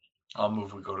reading. I'll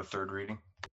move we go to third reading.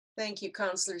 Thank you,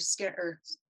 Councillor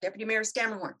Deputy Mayor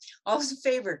Scammahorn. All those in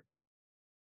favor?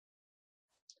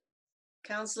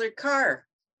 Councillor Carr,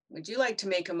 would you like to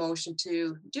make a motion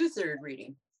to do third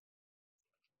reading?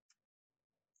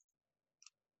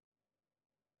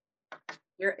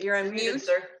 You're on mute,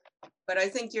 sir. But I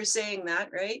think you're saying that,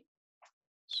 right?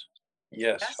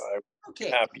 Yes, I'm Okay.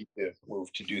 happy to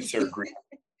move to do third reading.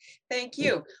 Thank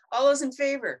you. All those in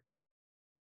favor?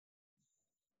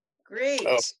 Great.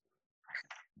 Oh.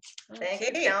 Thank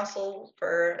you, council,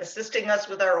 for assisting us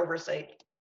with our oversight.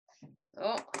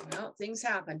 Oh, well, things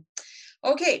happen.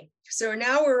 Okay, so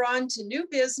now we're on to new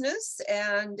business,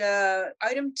 and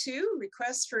item 2,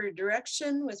 request for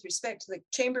direction with respect to the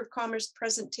Chamber of Commerce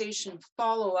presentation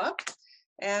follow-up.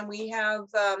 And we have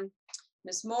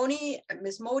Ms. Modi,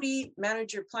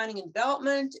 Manager Planning and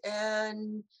Development,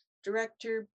 and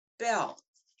Director Bell.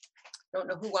 Don't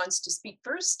know who wants to speak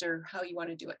first or how you want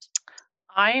to do it.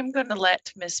 I am going to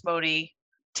let Ms. Modi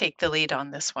take the lead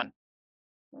on this one.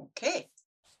 Okay.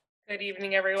 Good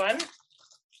evening, everyone.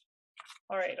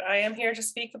 All right, I am here to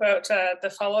speak about the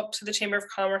follow-up to the Chamber of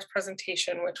Commerce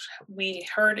presentation, which we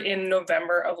heard in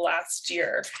November of last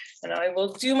year. And I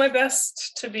will do my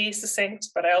best to be succinct,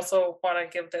 but I also want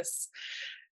to give this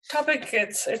topic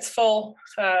its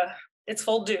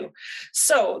full due.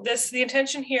 So the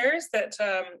intention here is that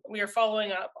we are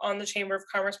following up on the Chamber of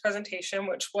Commerce presentation,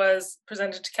 which was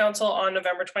presented to Council on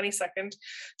November 22nd,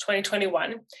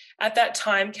 2021. At that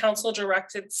time, Council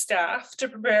directed staff to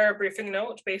prepare a briefing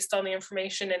note based on the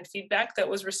information and feedback that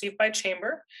was received by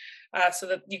Chamber, so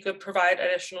that you could provide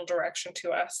additional direction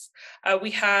to us.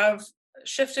 We have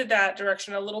shifted that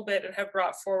direction a little bit and have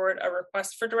brought forward a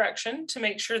request for direction to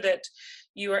make sure that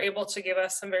you are able to give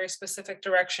us some very specific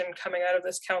direction coming out of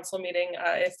this council meeting,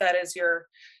 if that is your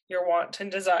want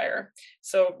and desire.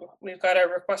 So we've got a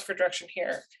request for direction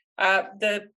here.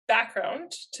 The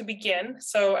background to begin.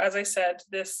 So as I said,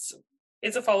 this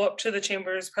is a follow-up to the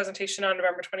Chamber's presentation on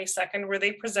November 22nd, where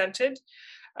they presented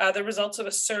the results of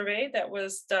a survey that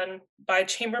was done by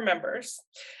Chamber members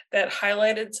that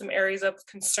highlighted some areas of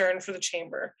concern for the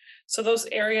Chamber. So those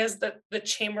areas that the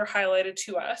Chamber highlighted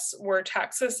to us were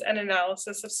taxes and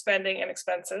analysis of spending and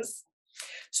expenses,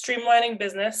 streamlining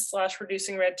business /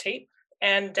 reducing red tape,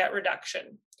 and debt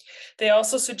reduction. They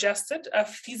also suggested a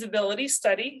feasibility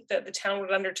study that the town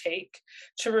would undertake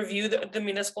to review the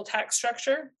municipal tax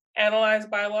structure, analyze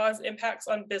bylaws impacts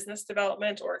on business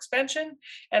development or expansion,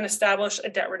 and establish a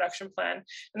debt reduction plan.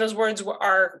 And those words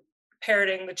are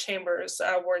parroting the Chamber's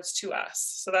words to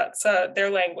us. So that's their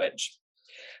language.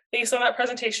 Based on that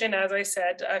presentation, as I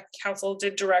said, Council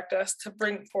did direct us to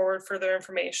bring forward further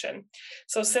information.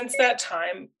 So since that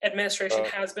time, administration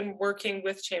has been working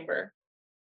with Chamber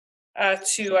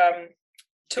to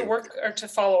work or to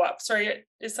follow up. Sorry,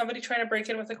 is somebody trying to break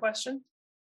in with a question?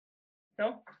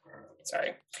 No?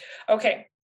 Sorry. Okay.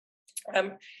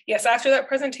 Yes, after that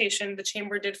presentation, the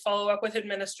Chamber did follow up with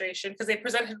administration because they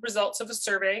presented results of a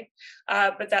survey,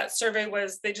 but that survey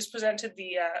they just presented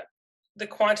the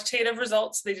quantitative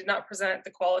results. They did not present the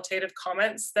qualitative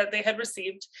comments that they had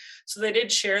received. So they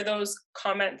did share those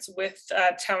comments with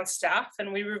town staff,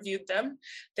 and we reviewed them.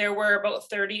 There were about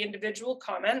 30 individual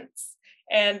comments.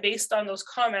 And based on those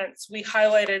comments, we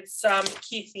highlighted some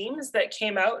key themes that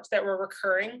came out that were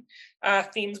recurring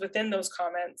themes within those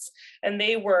comments. And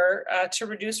they were to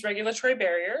reduce regulatory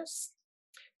barriers,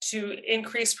 to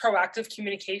increase proactive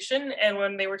communication. And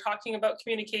when they were talking about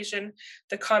communication,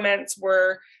 the comments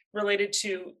were related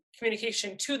to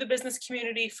communication to the business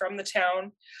community from the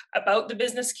town, about the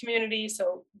business community,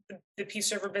 so the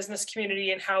Peace River business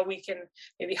community and how we can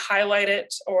maybe highlight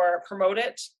it or promote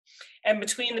it, and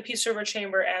between the Peace River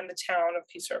Chamber and the town of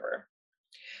Peace River.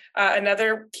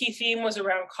 Another key theme was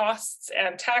around costs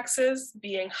and taxes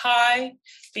being high,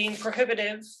 being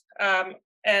prohibitive,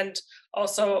 and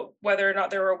also whether or not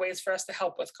there were ways for us to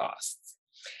help with costs.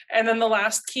 And then the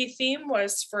last key theme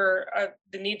was for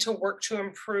the need to work to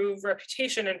improve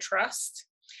reputation and trust,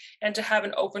 and to have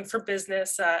an open for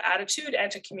business attitude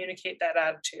and to communicate that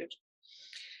attitude.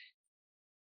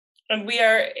 And we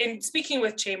are, in speaking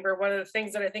with Chamber, one of the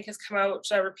things that I think has come out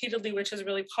repeatedly, which is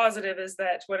really positive, is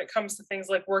that when it comes to things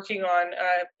like working on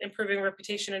improving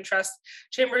reputation and trust,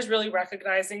 Chamber is really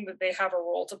recognizing that they have a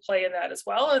role to play in that as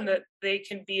well, and that they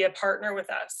can be a partner with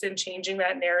us in changing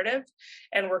that narrative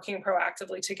and working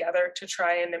proactively together to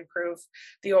try and improve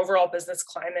the overall business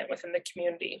climate within the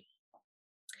community.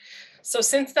 So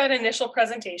since that initial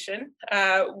presentation,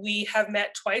 we have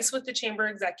met twice with the Chamber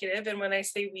executive. And when I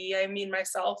say we, I mean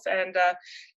myself and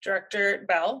Director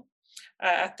Bell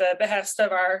at the behest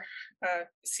of our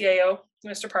CAO,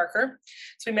 Mr. Parker.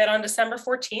 So we met on December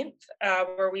 14th,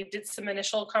 where we did some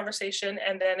initial conversation,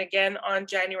 and then again on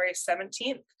January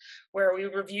 17th, where we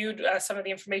reviewed some of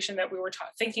the information that we were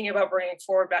thinking about bringing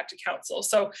forward back to council.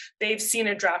 So they've seen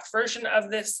a draft version of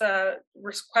this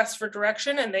request for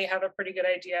direction, and they have a pretty good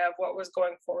idea of what was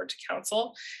going forward to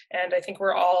council. And I think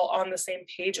we're all on the same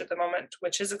page at the moment,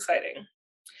 which is exciting.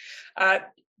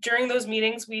 During those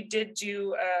meetings, we did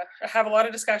have a lot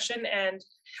of discussion and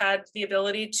had the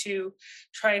ability to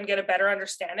try and get a better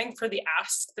understanding for the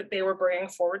ask that they were bringing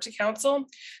forward to council,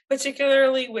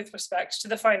 particularly with respect to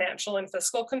the financial and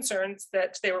fiscal concerns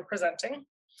that they were presenting.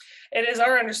 It is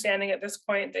our understanding at this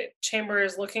point that Chamber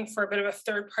is looking for a bit of a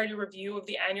third-party review of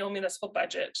the annual municipal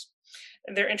budget.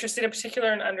 And they're interested in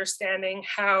particular in understanding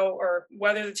how or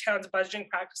whether the town's budgeting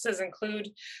practices include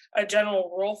a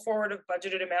general roll forward of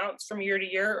budgeted amounts from year to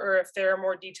year, or if there are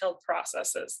more detailed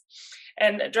processes.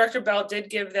 And Director Bell did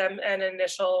give them an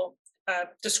initial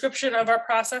description of our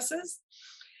processes.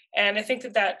 And I think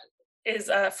that that is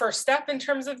a first step in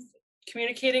terms of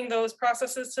communicating those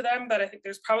processes to them, but I think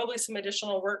there's probably some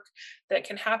additional work that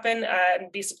can happen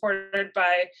and be supported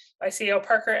by CEO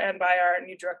Parker and by our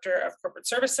new Director of Corporate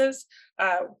Services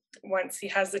once he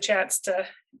has the chance to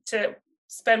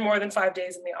spend more than 5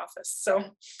 days in the office.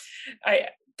 So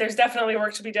there's definitely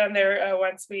work to be done there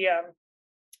once we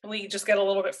just get a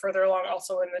little bit further along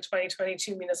also in the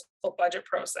 2022 municipal budget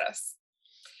process.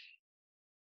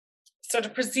 So to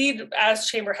proceed as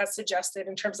Chamber has suggested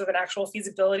in terms of an actual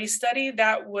feasibility study,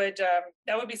 that would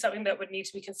be something that would need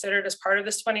to be considered as part of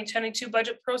this 2022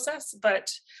 budget process.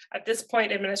 But at this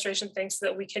point, administration thinks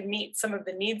that we can meet some of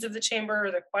the needs of the Chamber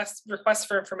or the requests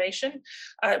for information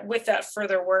with that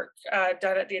further work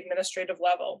done at the administrative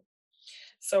level.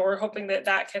 So we're hoping that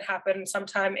that can happen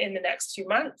sometime in the next few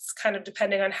months, kind of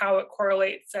depending on how it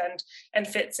correlates and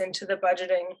fits into the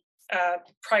budgeting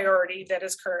priority that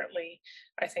is currently,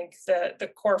 I think, the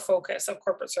core focus of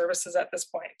corporate services at this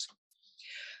point.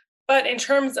 But in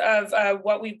terms of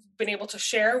what we've been able to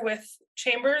share with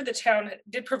Chamber, the town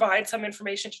did provide some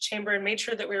information to Chamber and made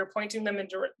sure that we were pointing them in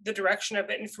the direction of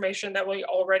information that we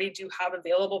already do have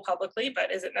available publicly,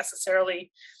 but isn't necessarily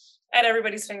at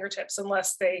everybody's fingertips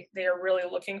unless they are really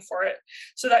looking for it.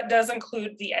 So that does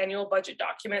include the annual budget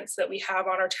documents that we have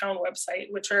on our town website,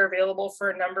 which are available for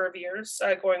a number of years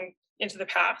going into the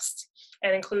past,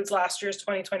 and includes last year's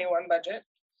 2021 budget,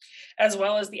 as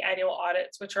well as the annual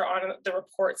audits, which are on the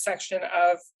report section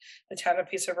of the Town of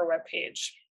Peace River webpage.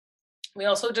 We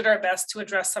also did our best to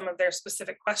address some of their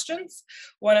specific questions.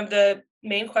 One of the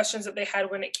main questions that they had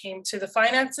when it came to the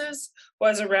finances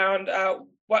was around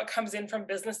what comes in from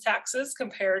business taxes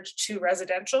compared to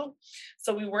residential.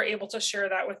 So we were able to share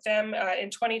that with them.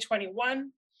 In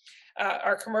 2021,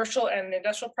 our commercial and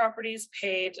industrial properties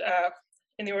paid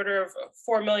in the order of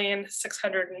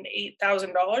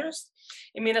 $4,608,000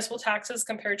 in municipal taxes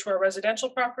compared to our residential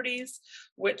properties,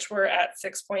 which were at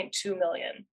 $6.2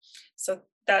 million. So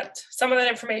that some of that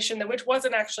information, which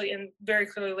wasn't actually very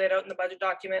clearly laid out in the budget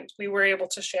document, we were able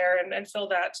to share and fill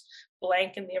that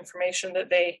blank in the information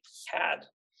that they had.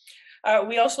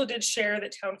 We also did share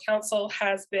that Town Council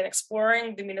has been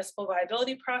exploring the municipal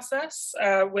viability process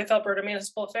with Alberta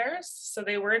Municipal Affairs. So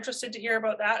they were interested to hear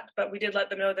about that, but we did let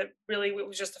them know that really it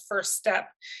was just the first step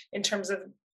in terms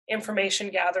of information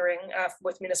gathering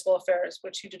with Municipal Affairs,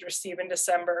 which you did receive in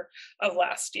December of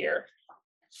last year.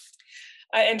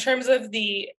 In terms of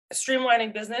the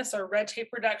streamlining business or red tape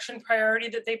reduction priority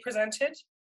that they presented,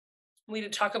 we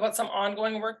did talk about some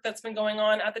ongoing work that's been going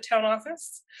on at the town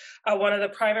office. One of the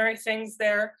primary things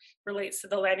there relates to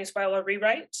the land use bylaw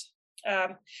rewrite.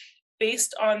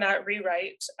 Based on that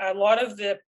rewrite, a lot of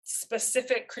the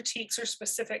specific critiques or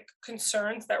specific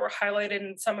concerns that were highlighted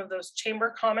in some of those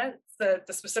Chamber comments, the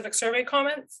specific survey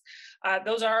comments,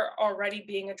 those are already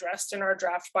being addressed in our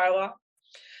draft bylaw.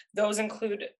 Those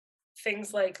include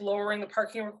things like lowering the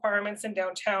parking requirements in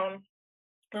downtown,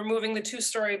 removing the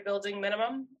 2-story building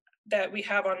minimum that we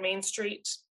have on Main Street,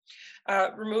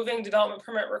 removing development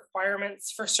permit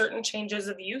requirements for certain changes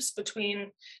of use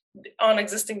on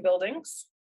existing buildings,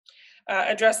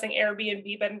 addressing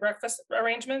Airbnb bed and breakfast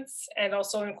arrangements, and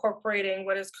also incorporating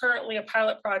what is currently a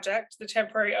pilot project, the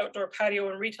temporary outdoor patio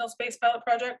and retail space pilot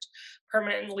project,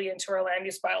 permanently into our land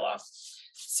use bylaw.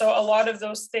 So a lot of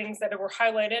those things that were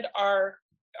highlighted are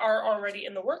already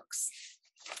in the works.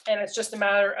 And it's just a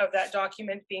matter of that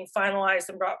document being finalized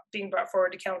and being brought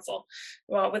forward to council.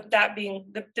 Well, with that being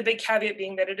the big caveat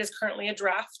being that it is currently a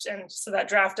draft, and so that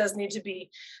draft does need to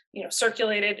be,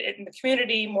 circulated in the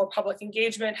community, more public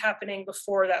engagement happening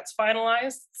before that's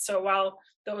finalized. So while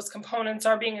those components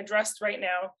are being addressed right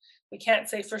now, we can't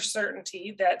say for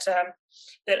certainty that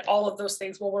that all of those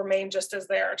things will remain just as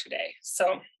they are today.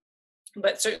 So,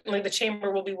 but certainly the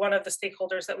chamber will be one of the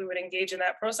stakeholders that we would engage in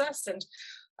that process, and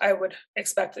I would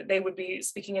expect that they would be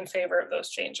speaking in favor of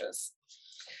those changes.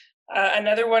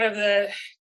 Another one of the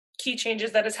key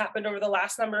changes that has happened over the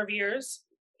last number of years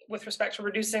with respect to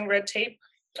reducing red tape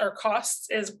or costs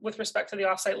is with respect to the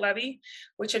offsite levy,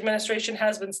 which administration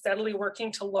has been steadily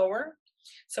working to lower.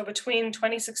 So between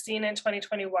 2016 and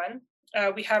 2021,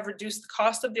 we have reduced the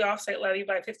cost of the offsite levy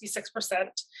by 56%.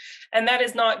 And that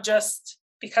is not just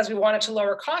because we wanted to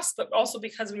lower costs, but also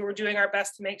because we were doing our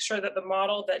best to make sure that the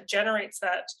model that generates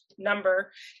that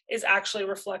number is actually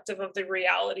reflective of the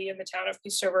reality in the town of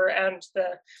Peace River and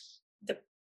the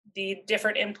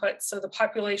different inputs. So the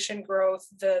population growth,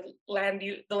 the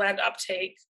land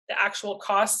uptake, the actual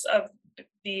costs of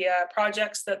the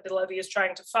projects that the levy is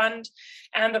trying to fund,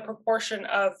 and the proportion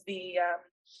of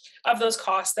those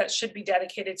costs that should be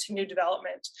dedicated to new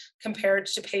development compared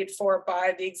to paid for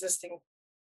by the existing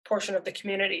portion of the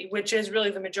community, which is really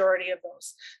the majority of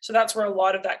those. So that's where a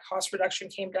lot of that cost reduction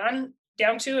came down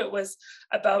to. It was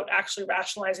about actually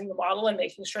rationalizing the model and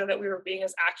making sure that we were being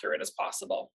as accurate as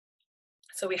possible.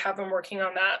 So we have been working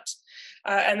on that.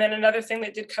 And then another thing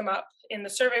that did come up in the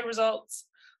survey results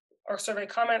or survey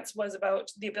comments was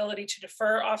about the ability to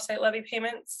defer offsite levy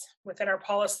payments. Within our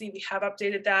policy, we have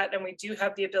updated that, and we do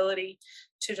have the ability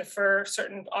to defer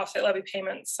certain offsite levy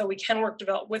payments. So we can work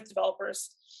with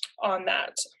developers on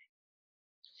that.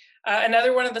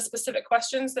 Another one of the specific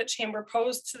questions that Chamber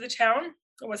posed to the town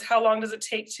was how long does it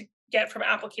take to get from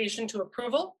application to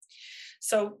approval?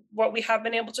 So what we have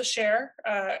been able to share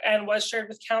and was shared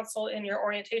with council in your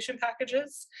orientation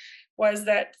packages was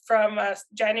that from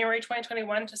January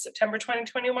 2021 to September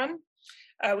 2021,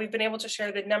 we've been able to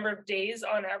share the number of days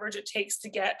on average it takes to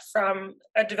get from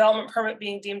a development permit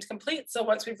being deemed complete. So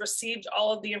once we've received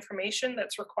all of the information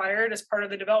that's required as part of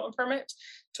the development permit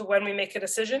to when we make a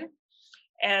decision.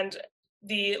 And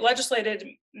the legislated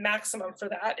maximum for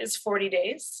that is 40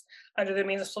 days under the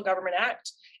Municipal Government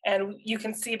Act. And you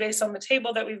can see based on the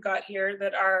table that we've got here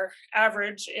that our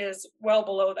average is well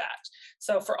below that.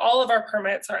 So for all of our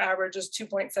permits, our average is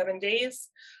 2.7 days.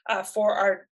 For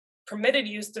our permitted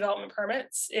use development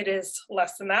permits, it is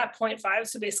less than that, 0.5.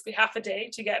 So basically half a day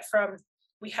to get from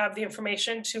we have the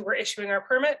information to we're issuing our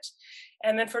permit.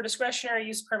 And then for discretionary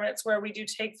use permits, where we do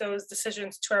take those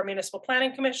decisions to our Municipal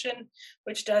Planning Commission,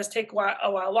 which does take a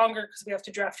while longer because we have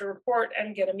to draft a report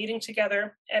and get a meeting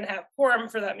together and have quorum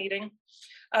for that meeting.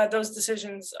 Those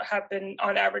decisions have been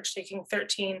on average taking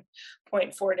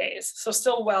 13.4 days. So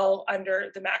still well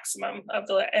under the maximum of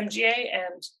the MGA,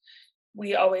 and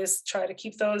we always try to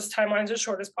keep those timelines as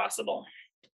short as possible.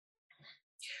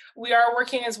 We are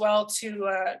working as well to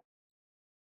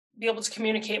be able to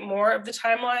communicate more of the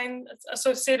timeline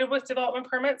associated with development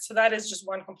permits. So that is just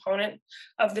one component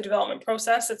of the development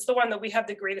process. It's the one that we have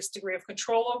the greatest degree of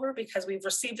control over because we've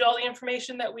received all the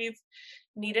information that we've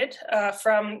needed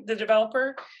from the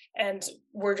developer. And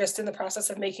we're just in the process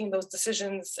of making those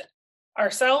decisions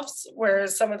ourselves,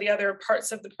 whereas some of the other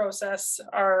parts of the process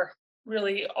are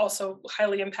really also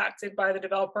highly impacted by the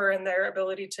developer and their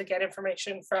ability to get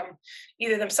information from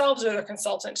either themselves or their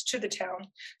consultant to the town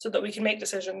so that we can make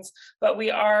decisions. But we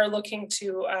are looking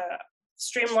to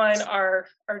streamline our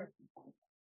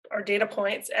data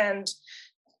points and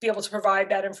be able to provide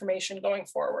that information going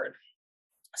forward.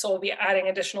 So we'll be adding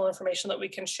additional information that we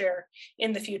can share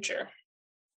in the future.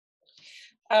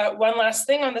 One last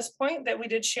thing on this point that we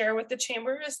did share with the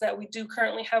chamber is that we do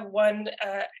currently have one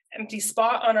empty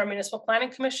spot on our Municipal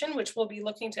Planning Commission, which we'll be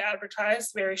looking to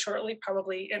advertise very shortly,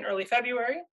 probably in early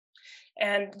February.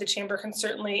 And the chamber can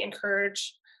certainly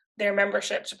encourage their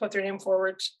membership to put their name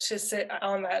forward to sit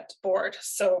on that board.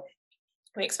 So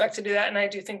we expect to do that. And I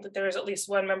do think that there is at least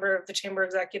one member of the chamber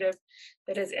executive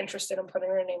that is interested in putting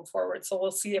their name forward. So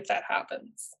we'll see if that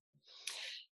happens.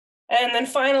 And then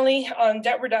finally, on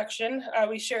debt reduction,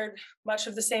 we shared much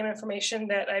of the same information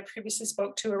that I previously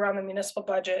spoke to around the municipal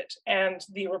budget and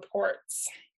the reports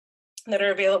that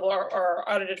are available,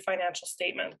 or audited financial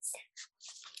statements.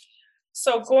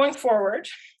 So going forward,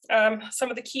 some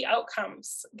of the key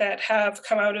outcomes that have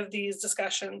come out of these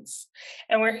discussions,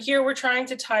 and we're trying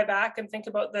to tie back and think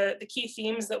about the key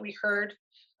themes that we heard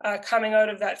coming out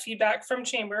of that feedback from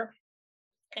Chamber,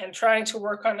 and trying to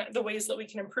work on the ways that we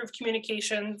can improve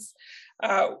communications,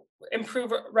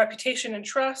 improve reputation and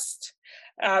trust,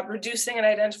 reducing and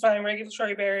identifying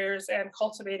regulatory barriers, and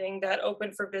cultivating that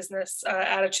open for business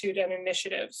attitude and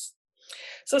initiatives.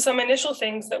 So some initial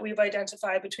things that we've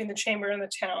identified between the Chamber and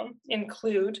the town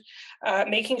include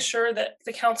making sure that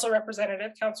the council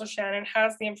representative, Councillor Shannon,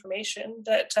 has the information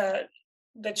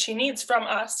that she needs from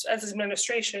us as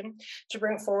administration to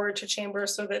bring forward to Chamber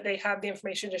so that they have the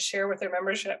information to share with their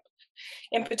membership.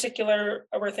 In particular,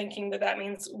 we're thinking that that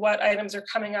means what items are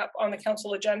coming up on the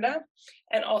council agenda,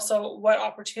 and also what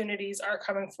opportunities are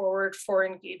coming forward for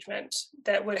engagement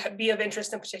that would be of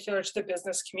interest in particular to the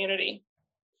business community.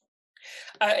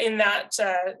 In that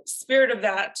spirit of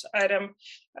that item,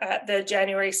 at the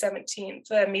January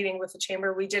 17th meeting with the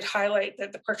Chamber, we did highlight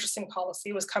that the purchasing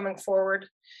policy was coming forward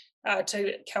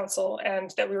to council,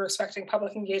 and that we were expecting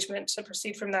public engagement to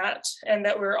proceed from that, and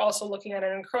that we're also looking at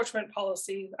an encroachment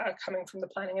policy coming from the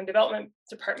Planning and Development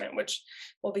Department, which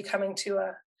will be coming to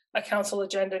a council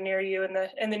agenda near you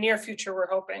in the near future, we're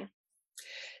hoping.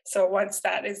 So once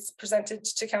that is presented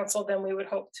to council, then we would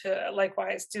hope to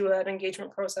likewise do an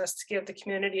engagement process to give the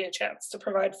community a chance to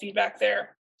provide feedback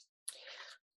there.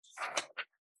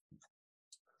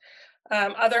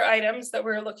 Other items that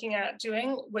we're looking at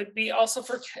doing would be also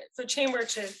for Chamber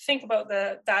to think about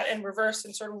that in reverse,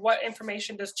 and sort of what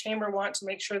information does Chamber want to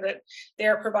make sure that they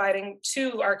are providing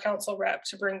to our council rep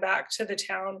to bring back to the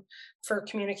town for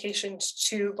communication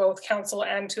to both council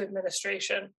and to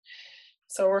administration.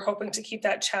 So we're hoping to keep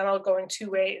that channel going two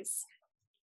ways.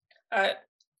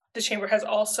 The Chamber has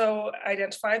also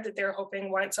identified that they're hoping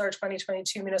once our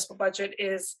 2022 municipal budget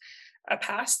is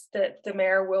passed, that the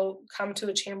mayor will come to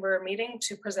a Chamber meeting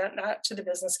to present that to the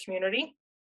business community.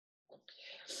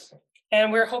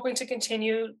 And we're hoping to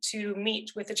continue to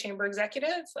meet with the Chamber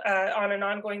executive on an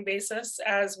ongoing basis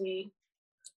as we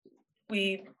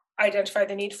identify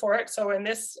the need for it. So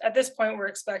at this point, we're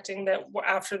expecting that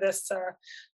after this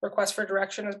request for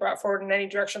direction is brought forward, and any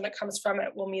direction that comes from it,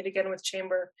 we'll meet again with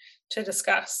Chamber to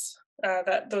discuss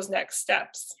those next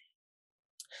steps.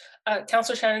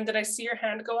 Councillor Shannon, did I see your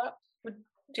hand go up?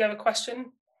 Do you have a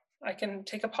question? I can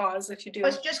take a pause if you do. I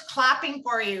was just clapping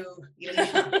for you.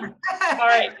 All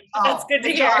right, that's good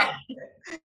to hear.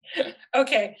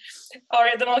 Okay, all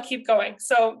right, then I'll keep going.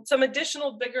 So some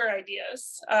additional bigger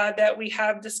ideas that we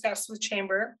have discussed with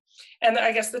Chamber, and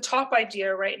I guess the top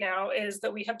idea right now is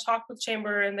that we have talked with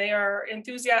Chamber, and they are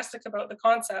enthusiastic about the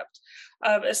concept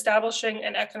of establishing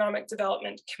an economic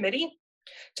development committee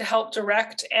to help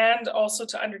direct and also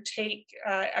to undertake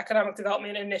economic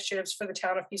development initiatives for the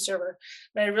town of Peace River.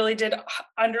 And I really did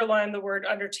underline the word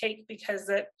undertake, because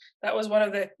that was one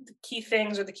of the key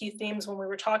things, or the key themes when we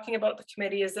were talking about the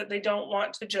committee, is that they don't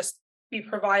want to just be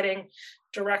providing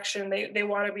direction. They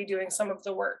want to be doing some of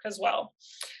the work as well.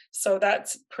 So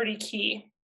that's pretty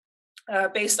key.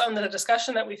 Based on the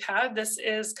discussion that we've had, this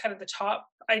is kind of the top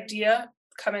idea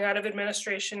coming out of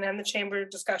administration and the Chamber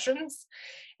discussions.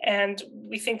 And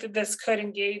we think that this could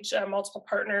engage multiple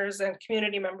partners and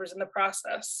community members in the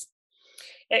process.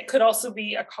 It could also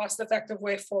be a cost-effective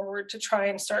way forward to try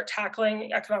and start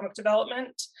tackling economic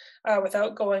development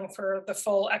without going for the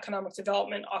full economic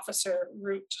development officer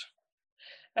route.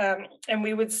 And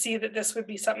we would see that this would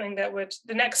be something that would,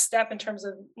 the next step in terms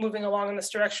of moving along in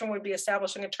this direction would be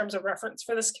establishing a terms of reference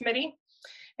for this committee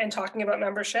and talking about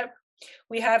membership.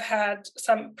 We have had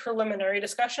some preliminary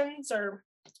discussions or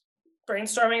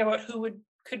brainstorming about who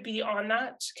could be on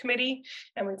that committee,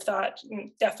 and we've thought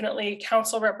definitely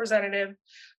council representative,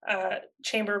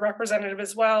 Chamber representative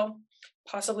as well,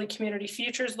 possibly community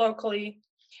futures locally,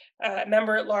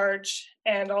 member at large,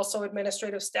 and also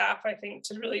administrative staff, I think,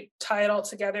 to really tie it all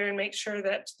together and make sure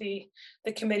that the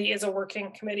committee is a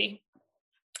working committee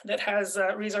that has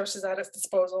resources at its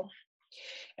disposal.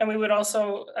 And we would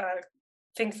also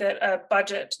think that a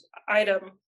budget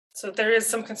item, so there is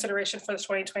some consideration for the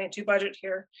 2022 budget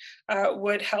here,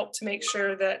 would help to make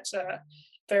sure that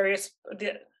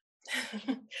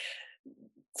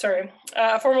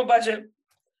a formal budget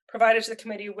provided to the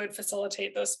committee would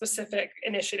facilitate those specific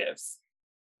initiatives.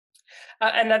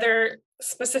 Another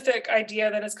specific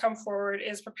idea that has come forward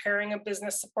is preparing a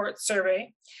business support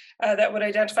survey that would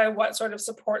identify what sort of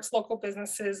supports local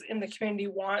businesses in the community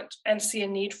want and see a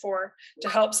need for to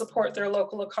help support their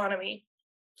local economy.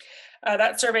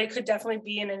 That survey could definitely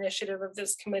be an initiative of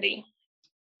this committee.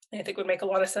 I think would make a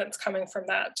lot of sense coming from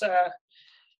that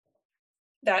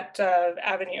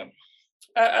avenue.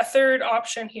 A third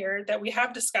option here that we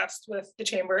have discussed with the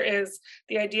chamber is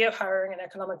the idea of hiring an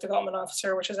economic development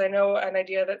officer, which is, I know, an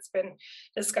idea that's been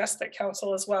discussed at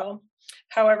council as well.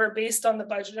 However, based on the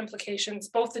budget implications,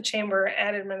 both the chamber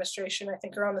and administration, I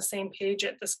think, are on the same page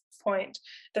at this point,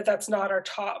 that that's not our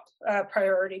top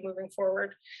priority moving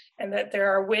forward, and that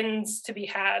there are wins to be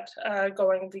had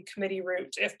going the committee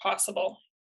route if possible.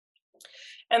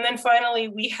 And then finally,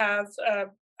 we have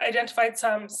identified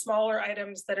some smaller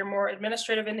items that are more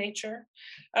administrative in nature,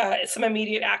 some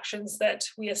immediate actions that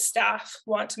we as staff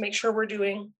want to make sure we're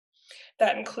doing.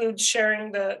 That includes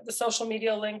sharing the social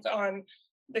media link on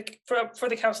for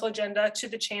the council agenda to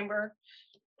the chamber,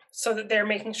 so that they're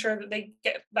making sure that they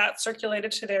get that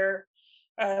circulated to their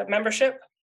membership,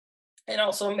 and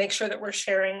also make sure that we're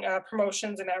sharing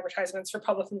promotions and advertisements for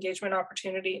public engagement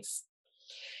opportunities.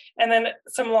 And then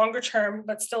some longer term,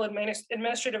 but still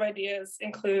administrative ideas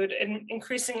include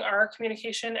increasing our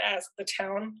communication as the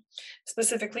town,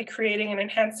 specifically creating and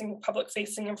enhancing public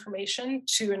facing information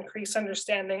to increase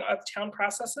understanding of town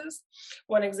processes.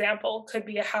 One example could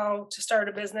be how to start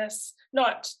a business,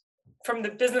 not from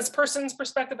the business person's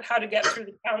perspective, but how to get through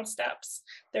the town steps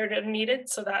that are needed.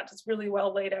 So that is really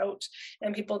well laid out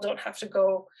and people don't have to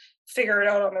go figure it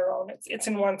out on their own. It's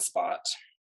in one spot.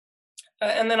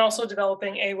 And then also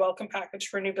developing a welcome package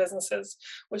for new businesses,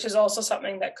 which is also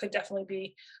something that could definitely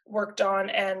be worked on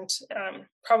and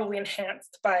probably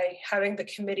enhanced by having the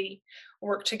committee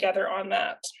work together on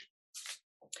that.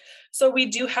 So we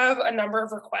do have a number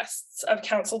of requests of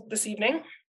council this evening.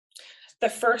 The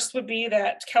first would be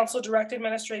that council direct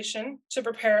administration to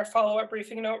prepare a follow-up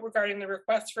briefing note regarding the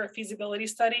request for a feasibility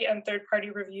study and third-party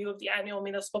review of the annual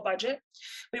municipal budget.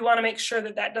 We want to make sure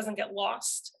that that doesn't get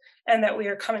lost, and that we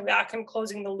are coming back and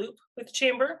closing the loop with the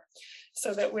chamber,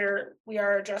 so that we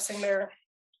are addressing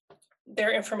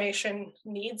their information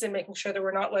needs and making sure that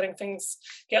we're not letting things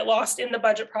get lost in the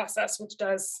budget process, which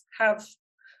does have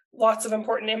lots of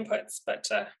important inputs, but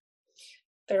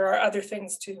there are other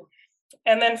things too.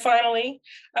 And then finally,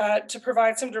 to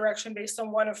provide some direction based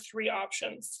on one of three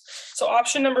options. So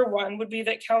option number one would be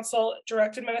that council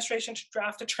direct administration to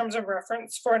draft a terms of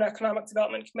reference for an economic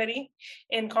development committee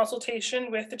in consultation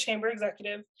with the chamber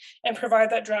executive, and provide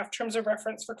that draft terms of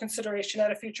reference for consideration at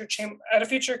a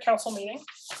future council meeting.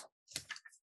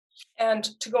 And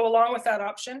to go along with that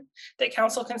option, that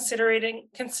council consider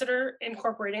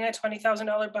incorporating a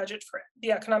 $20,000 budget for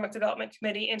the Economic Development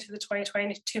Committee into the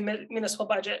 2022 municipal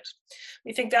budget.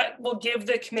 We think that will give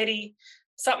the committee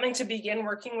something to begin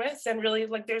working with, and really,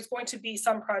 like, there's going to be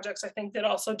some projects I think that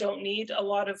also don't need a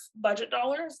lot of budget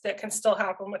dollars that can still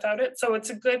happen without it. So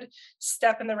it's a good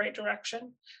step in the right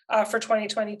direction for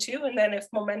 2022. And then if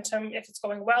it's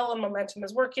going well and momentum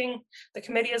is working, the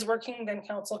committee is working, then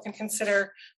council can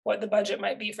consider what the budget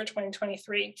might be for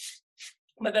 2023.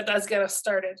 But that does get us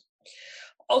started.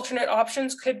 Alternate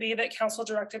options could be that council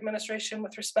direct administration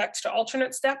with respect to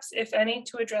alternate steps, if any,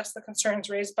 to address the concerns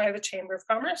raised by the Chamber of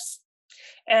Commerce.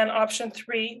 And option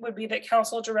three would be that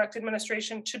council direct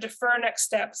administration to defer next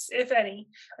steps, if any,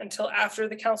 until after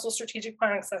the council strategic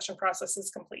planning session process is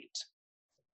complete.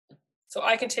 So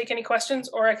I can take any questions,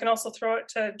 or I can also throw it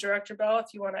to Director Bell if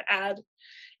you want to add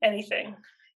anything.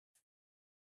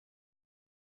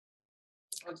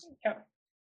 Yeah.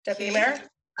 Deputy Mayor?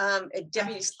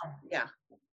 Deputy, yeah.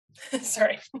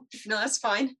 Sorry. No, that's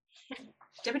fine.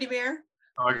 Deputy Mayor?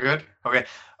 Oh, good. Okay.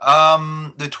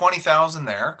 The 20,000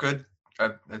 there, good.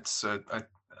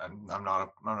 I'm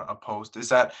not opposed. Is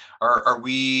that, are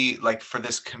we, like, for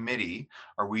this committee,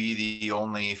 are we the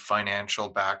only financial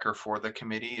backer for the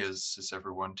committee? Is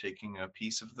everyone taking a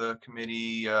piece of the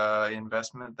committee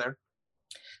investment there?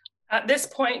 At this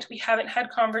point, we haven't had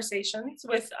conversations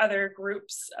with other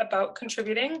groups about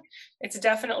contributing. It's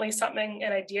definitely something,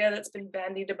 an idea that's been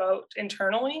bandied about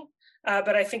internally.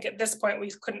 But I think at this point,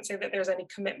 we couldn't say that there's any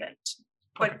commitment.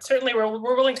 But certainly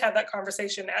we're willing to have that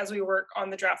conversation as we work on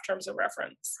the draft terms of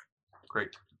reference.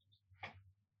 Great.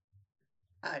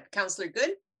 Councillor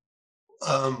Good?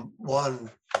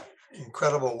 One,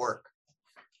 incredible work.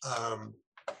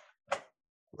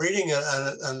 Reading it,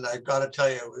 and I got to tell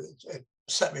you, it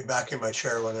set me back in my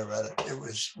chair when I read it. It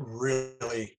was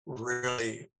really,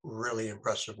 really, really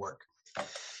impressive work.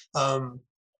 I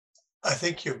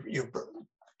think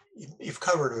you've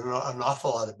covered an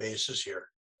awful lot of bases here.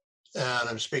 And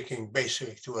I'm speaking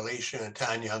basically to Alicia and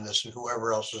Tanya on this and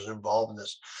whoever else is involved in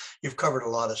this. You've covered a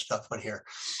lot of stuff on here.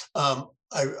 I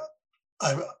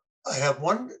have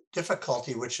one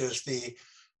difficulty, which is the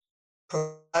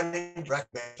providing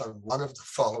direct based on one of the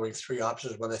following three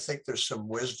options, but I think there's some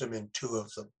wisdom in two of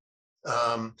them.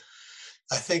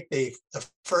 I think the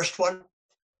first one,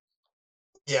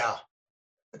 yeah,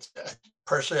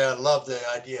 Personally, I love the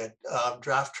idea.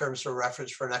 Draft terms of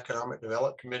reference for an economic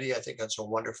development committee. I think that's a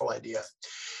wonderful idea.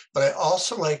 But I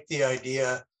also like the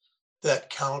idea that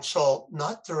council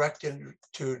not directed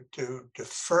to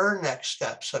defer next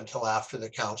steps until after the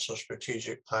council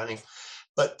strategic planning,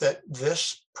 but that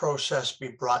this process be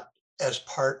brought as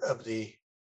part of the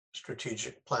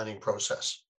strategic planning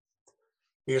process.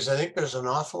 Because I think there's an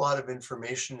awful lot of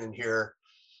information in here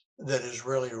that is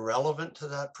really relevant to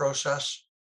that process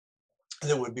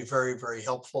that would be very, very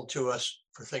helpful to us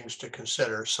for things to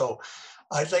consider. So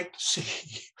I'd like to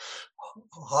see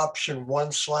option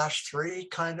 1/3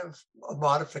 kind of a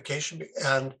modification.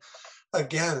 And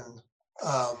again,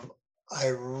 I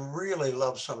really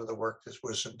love some of the work that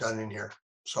was done in here.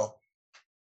 So.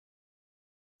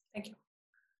 Thank you.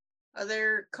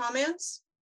 Other comments?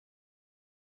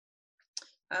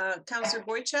 Councillor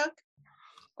Boychuk?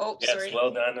 Oh, Yes, sorry.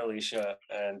 well done, Alicia.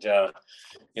 And,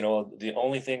 you know, the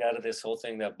only thing out of this whole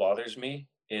thing that bothers me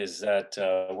is that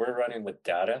we're running with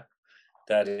data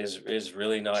that is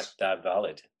really not that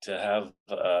valid. To have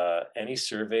any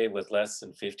survey with less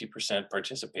than 50%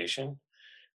 participation,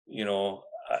 you know,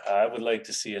 I would like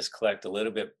to see us collect a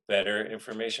little bit better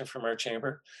information from our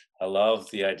chamber. I love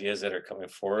the ideas that are coming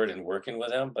forward and working with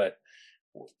them, but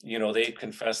you know, they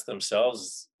confess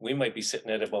themselves, we might be sitting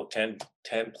at about 10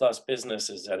 plus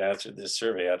businesses that answered this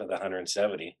survey out of the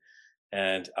 170.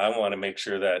 And I want to make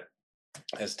sure that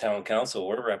as town council,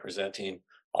 we're representing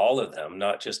all of them,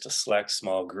 not just a select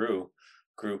small group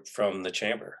from the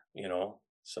chamber, you know.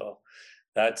 So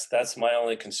that's my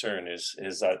only concern is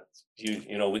that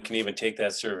you know, we can even take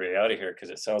that survey out of here,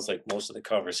 because it sounds like most of the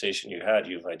conversation you had,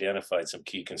 you've identified some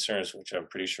key concerns, which I'm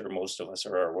pretty sure most of us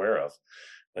are aware of.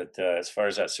 But as far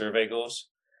as that survey goes,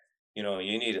 you know,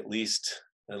 you need at least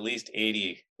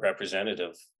 80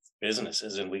 representative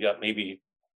businesses, and we got maybe,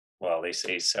 well, they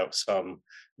say some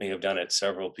may have done it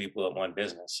several people at one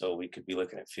business, so we could be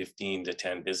looking at 15 to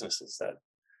 10 businesses that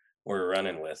we're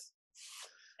running with.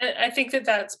 And I think that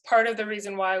that's part of the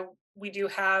reason why we do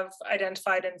have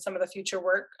identified in some of the future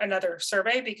work another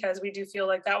survey, because we do feel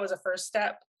like that was a first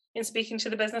step in speaking to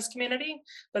the business community,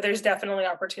 but there's definitely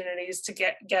opportunities to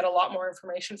get a lot more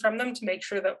information from them to make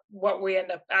sure that what we end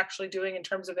up actually doing in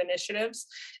terms of initiatives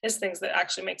is things that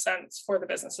actually make sense for the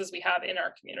businesses we have in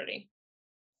our community.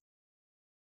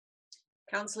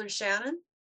 Councillor Shannon?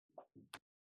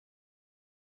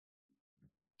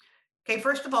 Okay,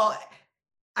 first of all,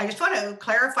 I just want to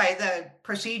clarify the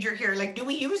procedure here. Like, do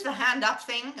we use the hand up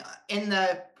thing in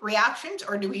the reactions,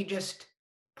 or do we just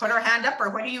put our hand up,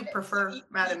 or what do you prefer,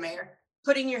 Madam Mayor?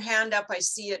 Putting your hand up, I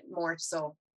see it more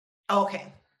so.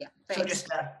 Okay. Yeah, so thanks. just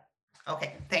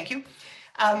okay, thank you.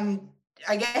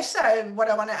 I guess what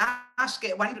I want to ask,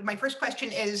 my first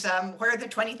question is where the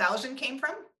 20,000 came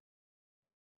from?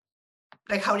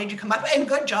 Like, how did you come up? And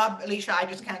good job, Alicia. I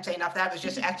just can't say enough. That was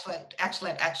just excellent,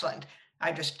 excellent, excellent.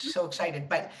 I'm just so excited.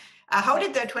 But how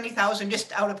did the 20,000,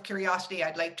 just out of curiosity,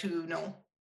 I'd like to know.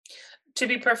 To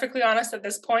be perfectly honest, at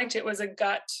this point, it was a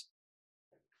gut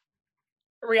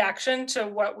reaction to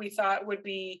what we thought would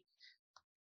be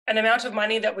an amount of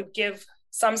money that would give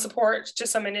some support to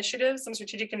some initiatives, some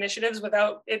strategic initiatives,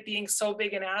 without it being so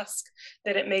big an ask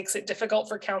that it makes it difficult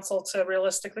for council to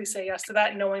realistically say yes to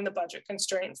that, knowing the budget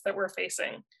constraints that we're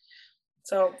facing.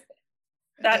 So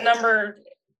that number,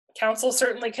 council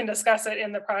certainly can discuss it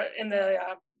in the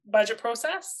budget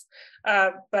process,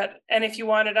 and if you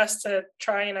wanted us to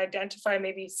try and identify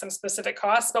maybe some specific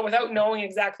costs, but without knowing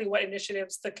exactly what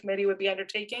initiatives the committee would be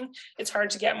undertaking, it's hard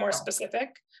to get more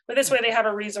specific. But this way they have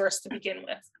a resource to begin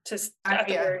with, at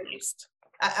the very least.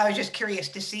 I was just curious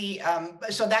to see,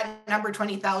 so that number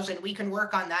 20,000, we can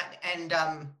work on that and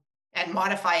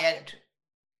modify it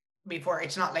before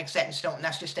it's not like set in stone.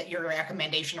 That's just your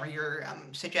recommendation or your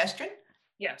suggestion?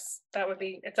 Yes, that would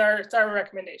be, it's our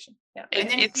recommendation. Yeah.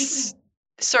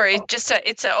 Sorry,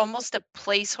 it's almost a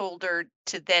placeholder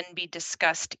to then be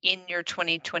discussed in your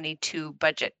 2022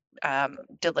 budget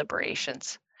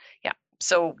deliberations. Yeah,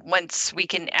 so once we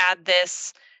can add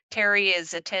this, Terry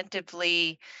is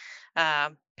attentively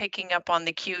picking up on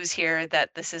the cues here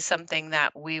that this is something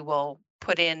that we will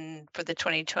put in for the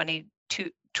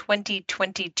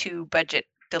 2022 budget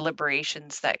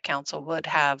deliberations that council would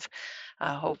have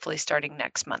hopefully starting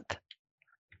next month.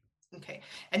 Okay,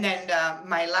 and then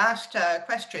my last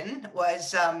question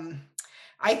was,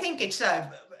 I think it's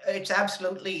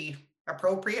absolutely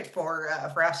appropriate for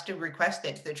us to request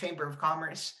that the Chamber of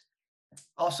Commerce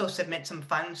also submit some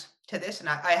funds to this, and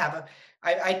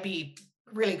I'd be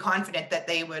really confident that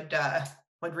they would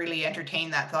really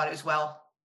entertain that thought as well.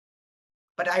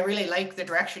 But I really like the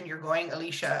direction you're going,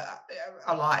 Alicia,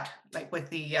 a lot, like with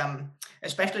the,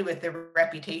 especially with the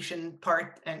reputation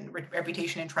part and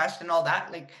reputation and trust and all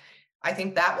that. Like, I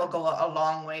think that will go a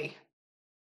long way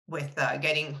with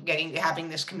having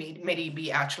this committee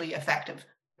be actually effective.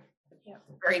 Yeah.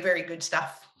 Very, very good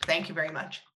stuff. Thank you very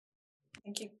much.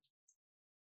 Thank you.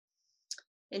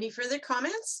 Any further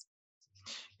comments?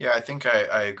 Yeah, I think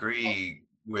I agree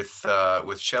with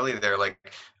Shelley there. Like,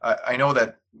 I know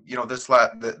that, you know,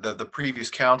 the previous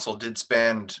council did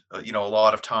spend, you know, a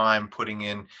lot of time putting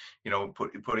in, you know,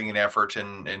 putting in effort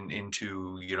and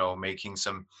into, you know, making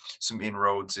some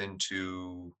inroads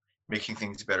into making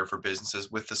things better for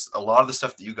businesses with this, a lot of the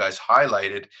stuff that you guys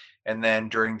highlighted. And then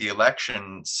during the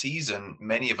election season,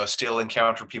 many of us still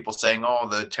encounter people saying, oh,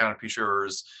 the town of Peace River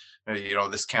is, you know,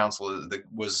 this council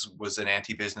was an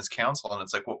anti-business council, and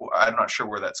it's like, well, I'm not sure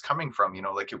where that's coming from. You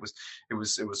know, like it was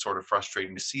sort of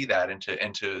frustrating to see that, and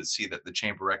to see that the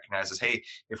chamber recognizes, hey,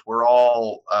 if we're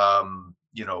all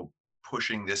you know,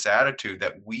 pushing this attitude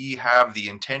that we have the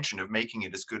intention of making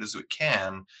it as good as it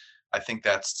can, I think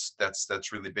that's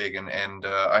really big. And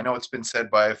I know it's been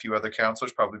said by a few other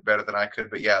councilors, probably better than I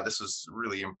could, but yeah, this is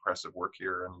really impressive work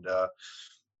here.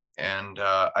 And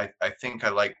I think I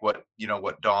like what, you know,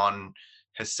 what Dawn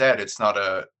has said. It's not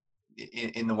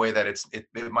in the way that it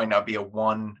might not be a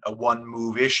one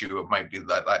move issue. It might be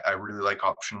that I really like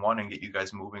option one and get you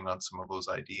guys moving on some of those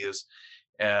ideas,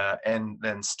 and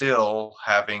then still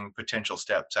having potential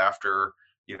steps after,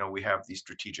 you know, we have these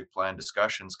strategic plan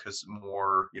discussions, because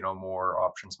more, you know, more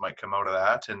options might come out of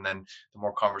that. And then the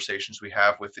more conversations we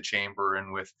have with the chamber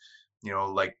and with, you know,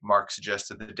 like Mark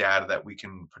suggested, the data that we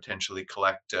can potentially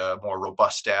collect, more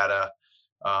robust data,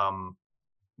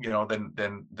 you know,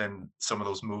 then some of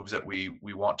those moves that we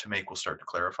want to make will start to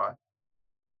clarify.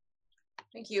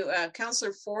 Thank you.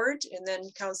 Councillor Ford, and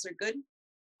then Councillor Good.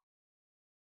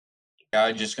 Yeah,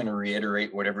 I'm just going to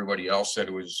reiterate what everybody else said.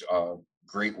 It was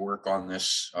great work on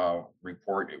this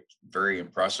report. It was very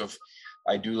impressive.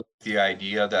 I do like the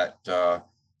idea that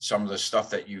some of the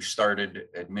stuff that you started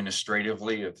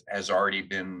administratively has already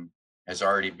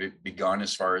begun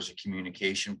as far as the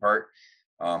communication part.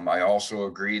 I also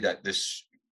agree that this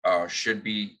should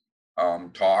be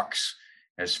talks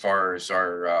as far as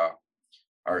our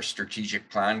strategic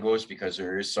plan goes, because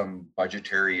there is some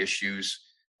budgetary issues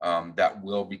that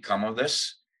will become of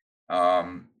this.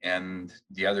 And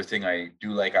the other thing I do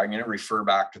like, I'm going to refer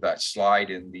back to that slide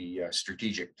in the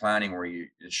strategic planning where it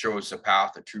shows the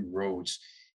path of 2 roads.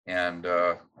 And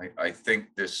I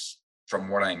think this, from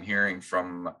what I'm hearing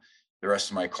from the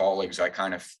rest of my colleagues, I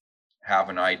kind of have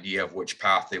an idea of which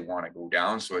path they want to go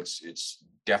down. So it's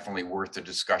definitely worth the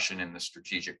discussion in the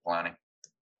strategic planning.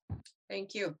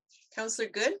 Thank you. Councillor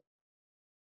Good.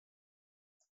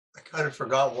 I kind of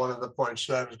forgot one of the points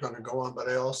that I was going to go on, but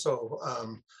I also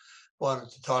wanted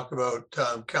to talk about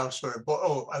Councillor.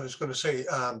 I was going to say,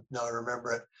 now I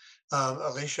remember it.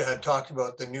 Alicia had talked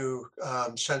about the new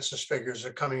census figures that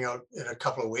are coming out in a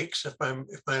couple of weeks, if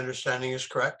my understanding is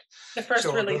correct. The first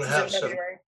So release is in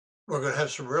February. We're going to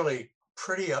have some really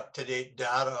pretty up-to-date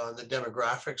data on the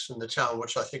demographics in the town,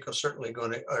 which I think are certainly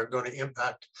going to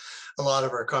impact a lot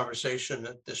of our conversation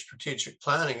at the strategic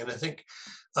planning. And I think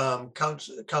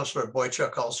Councillor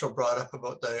Boychuk also brought up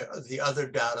about the other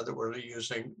data that we're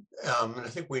using. And I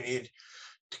think we need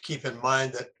to keep in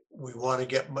mind that we want to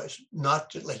get much,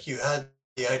 not like you had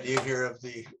the idea here of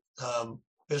the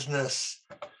business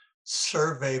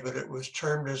survey, but it was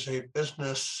termed as a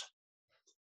business.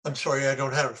 I'm sorry, I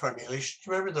don't have it in front of me. Alicia,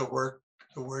 do you remember the word?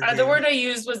 The word I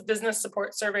used was business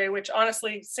support survey, which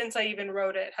honestly, since I even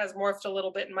wrote it, has morphed a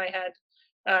little bit in my head.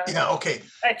 Yeah, okay.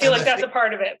 I feel like that's a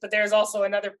part of it, but there's also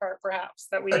another part perhaps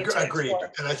that we need to Agreed.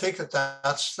 explore. And I think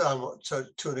that's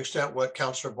to an extent what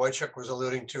Councillor Boychuk was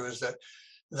alluding to, is that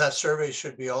survey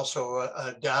should be also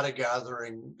a data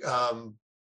gathering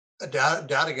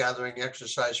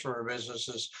exercise for our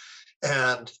businesses,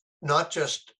 and not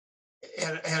just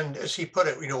and as he put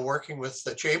it, you know, working with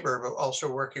the chamber, but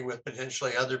also working with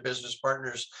potentially other business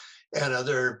partners and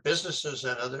other businesses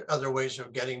and other ways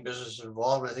of getting business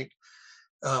involved. I think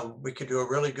we could do a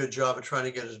really good job of trying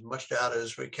to get as much data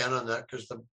as we can on that, because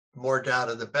the more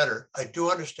data, the better. I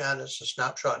do understand it's a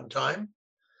snapshot in time,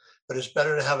 but it's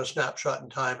better to have a snapshot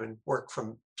in time and work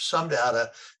from some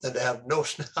data than to have no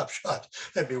snapshot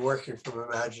and be working from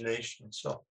imagination.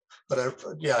 So, but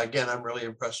yeah, again, I'm really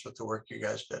impressed with the work you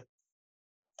guys did.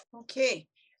 Okay,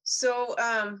 so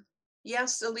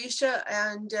yes, Alicia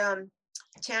and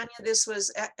Tanya, this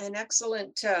was an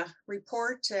excellent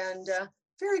report and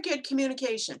very good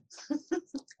communication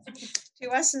to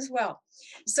us as well.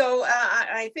 So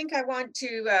I think I want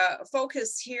to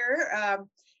focus here.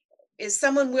 Is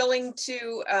someone willing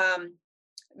to,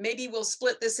 maybe we'll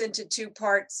split this into two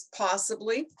parts,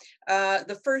 possibly.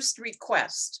 The first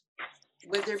request,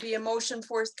 would there be a motion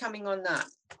forthcoming on that?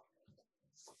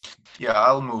 Yeah,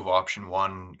 I'll move option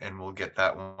one and we'll get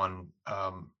that one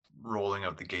rolling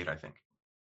out the gate, I think.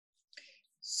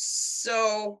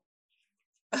 So,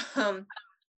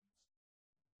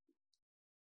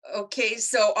 okay,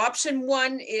 so option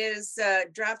one is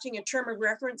drafting a term of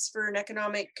reference for an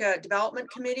economic development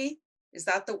committee. Is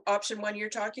that the option one you're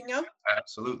talking of?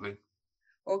 Absolutely.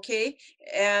 Okay,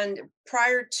 and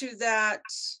prior to that,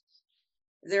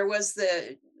 there was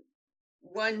the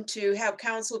one to have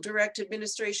council direct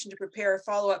administration to prepare a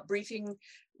follow-up briefing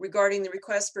regarding the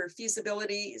request for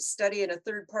feasibility study and a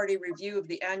third-party review of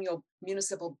the annual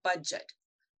municipal budget.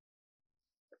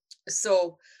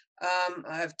 So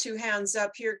I have two hands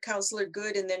up here, Councillor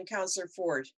Good and then Councillor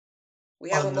Ford. We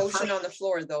have a motion on the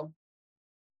floor, though.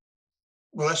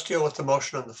 Well, let's deal with the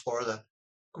motion on the floor then.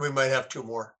 We might have two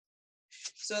more.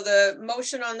 So the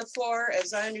motion on the floor,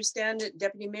 as I understand it,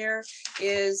 Deputy Mayor,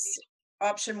 is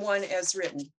option one as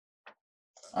written.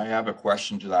 I have a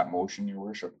question to that motion, Your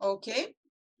Worship. Okay,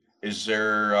 Is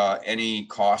there any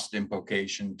cost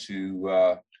implication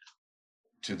to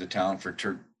the town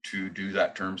to do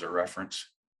that terms of reference?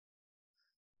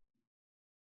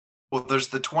 Well, there's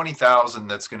the 20,000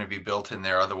 that's going to be built in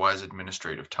there, otherwise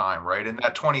administrative time, right? And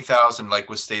that 20,000, like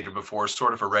was stated before, is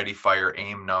sort of a ready, fire,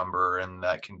 aim number, and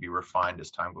that can be refined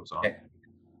as time goes on. Okay.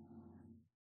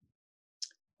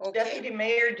 Deputy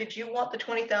Mayor, did you want the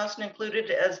 20,000 included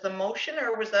as the motion,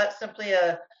 or was that simply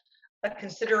a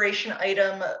consideration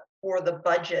item for the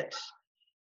budget?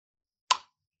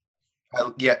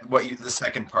 Yeah, the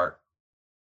second part.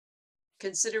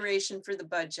 consideration for the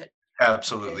budget.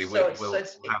 Absolutely. Okay, so We'll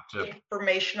it's have to.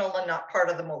 informational and not part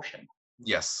of the motion.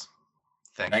 Yes.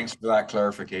 Thanks for that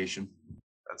clarification.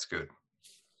 That's good.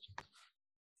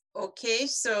 Okay,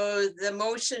 so the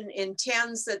motion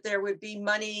intends that there would be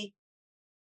money.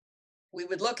 We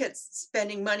would look at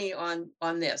spending money on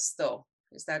this, though.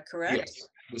 Is that correct? Yes.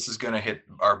 This is going to hit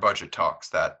our budget talks,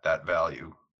 that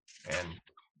value. And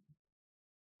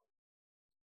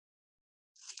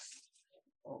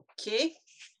okay.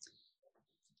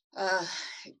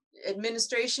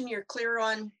 Administration, you're clear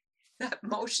on that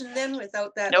motion then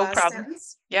without that No last problem.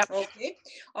 sentence? Yep. Okay,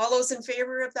 all those in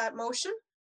favor of that motion?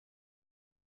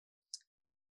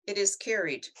 It is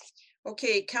carried.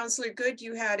 Okay, Councillor Good,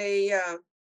 you had a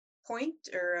point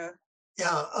or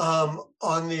Yeah,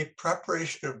 on the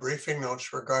preparation of briefing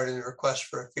notes regarding the request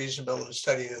for a feasibility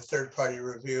study and a third-party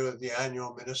review of the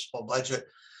annual municipal budget.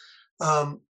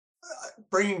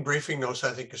 Bringing briefing notes,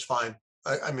 I think, is fine.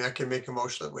 I mean, I can make a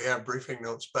motion that we have briefing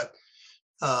notes, but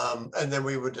and then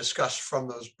we would discuss from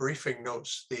those briefing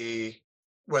notes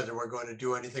whether we're going to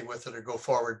do anything with it or go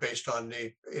forward based on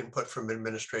the input from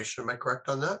administration. Am I correct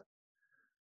on that?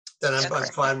 Then I'm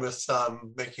fine with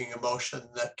making a motion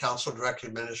that council direct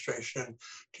administration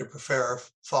to prepare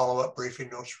follow-up briefing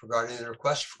notes regarding the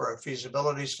request for a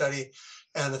feasibility study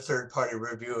and a third-party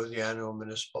review of the annual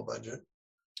municipal budget.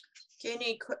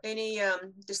 okay, any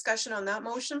discussion on that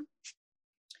motion?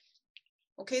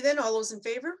 Okay, then all those in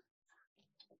favor?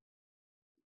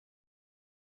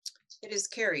 It is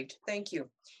carried. Thank you.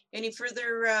 Any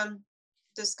further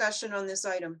discussion on this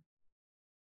item?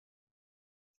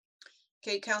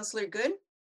 Okay, Councillor Good.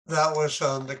 That was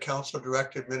the council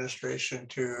direct administration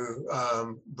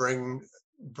to bring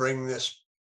this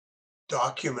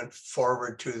document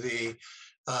forward to the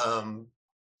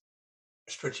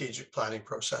strategic planning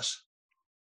process.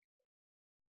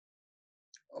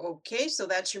 Okay, so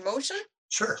that's your motion?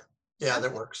 Sure. Yeah,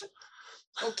 that works.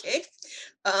 Okay.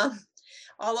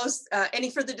 All those,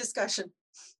 any further discussion?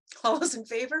 All those in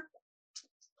favor?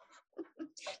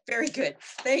 Very good.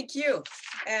 Thank you.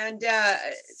 And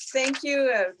thank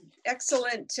you.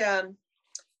 Excellent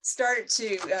start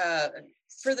to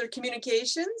further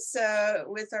communications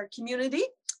with our community,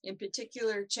 in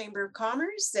particular Chamber of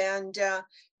Commerce. And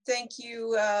thank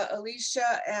you,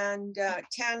 Alicia and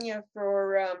Tanya,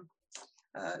 for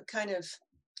kind of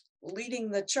leading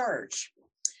the charge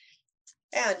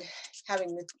and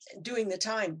doing the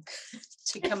time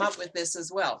to come up with this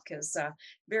as well, because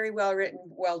very well written,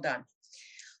 well done.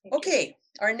 Okay,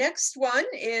 our next one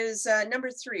is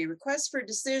number 3, request for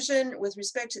decision with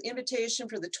respect to the invitation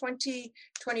for the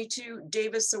 2022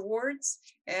 Davis Awards.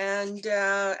 And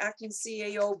Acting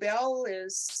CAO Bell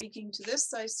is speaking to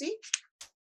this, I see.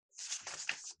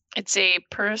 It's a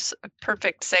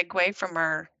perfect segue from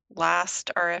our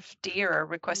last RFD, or a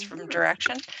request from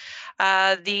direction.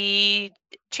 The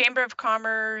Chamber of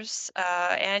Commerce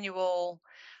annual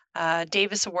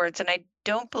Davis Awards, and I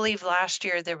don't believe last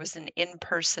year there was an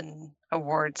in-person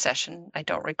award session. I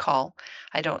don't recall.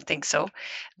 I don't think so.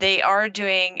 They are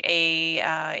doing a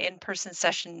in-person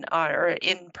session or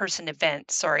in-person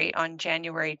event, sorry, on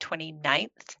January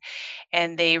 29th,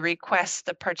 and they request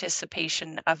the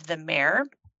participation of the mayor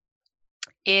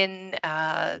in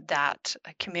that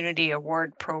community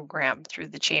award program through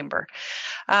the chamber.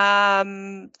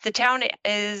 The town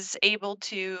is able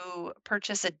to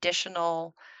purchase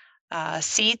additional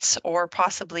seats or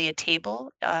possibly a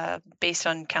table based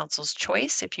on council's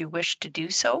choice if you wish to do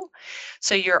so.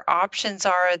 So your options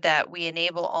are that we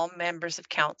enable all members of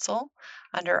council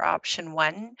under option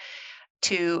 1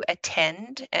 to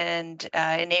attend and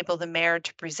enable the mayor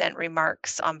to present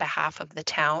remarks on behalf of the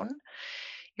town.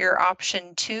 Your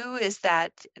option 2 is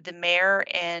that the mayor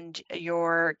and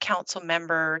your council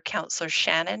member, Councillor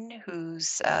Shannon,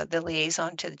 who's the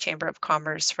liaison to the Chamber of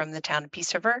Commerce from the town of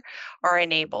Peace River, are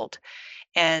enabled,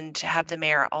 and have the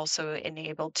mayor also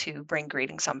enabled to bring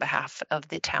greetings on behalf of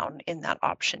the town in that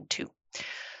option 2.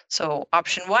 So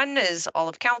option 1 is all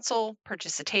of council,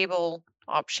 purchase a table.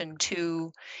 Option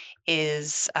 2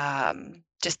 is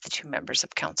just the 2 members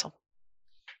of council.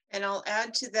 And I'll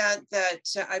add to that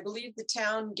I believe the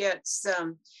town gets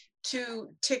 2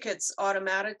 tickets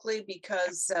automatically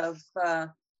because of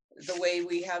the way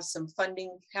we have some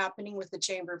funding happening with the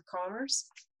Chamber of Commerce.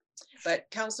 But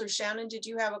Councillor Shannon, did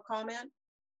you have a comment?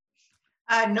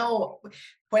 No,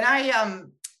 when I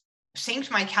synced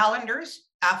my calendars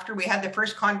after we had the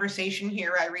first conversation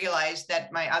here, I realized that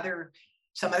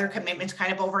some other commitments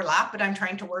kind of overlap, but I'm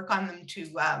trying to work on them to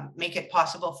make it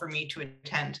possible for me to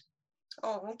attend.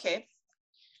 Oh, okay.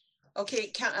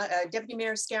 Okay, Deputy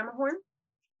Mayor Scammahorn.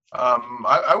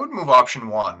 I would move option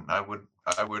 1. I would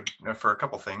for a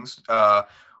couple things.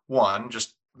 One,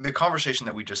 just the conversation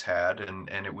that we just had, and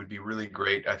it would be really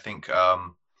great, I think,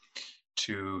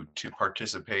 to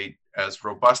participate as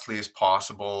robustly as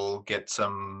possible, get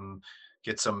some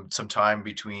time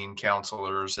between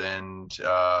councillors and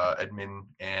admin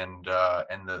and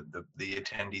the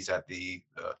attendees at the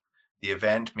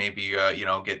event. Maybe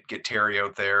get Terry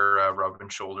out there rubbing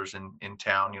shoulders in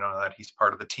town, that he's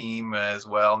part of the team as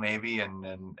well, maybe, and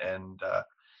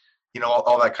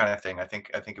all that kind of thing. I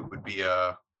think it would be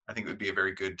a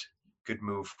very good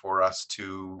move for us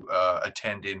to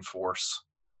attend in force.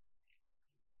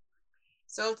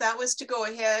 So if that was to go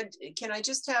ahead, can I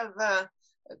just have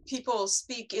people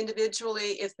speak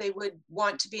individually if they would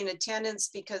want to be in attendance,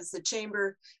 because the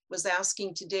chamber was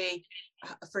asking today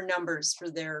for numbers for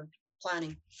their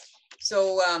planning.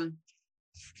 So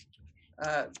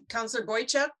Councillor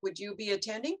Boychuk, would you be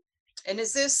attending? And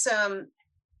is this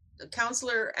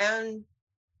councillor and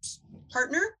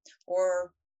partner,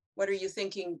 or what are you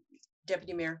thinking,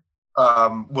 Deputy Mayor?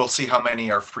 We'll see how many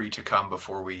are free to come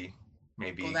before we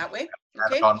maybe go that way.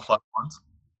 Add Okay. on plus ones.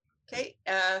 Okay,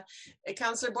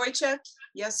 Councillor Boychuk,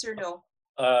 yes or no?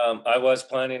 I was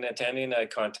planning on attending. I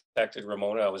contacted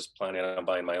Ramona. I was planning on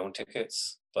buying my own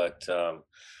tickets, but the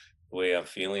way I'm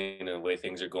feeling and the way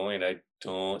things are going, I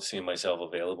don't see myself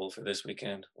available for this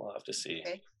weekend. We'll have to see.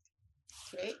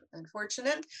 Okay,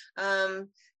 unfortunate.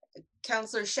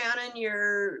 Councillor Shannon,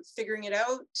 you're figuring it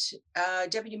out.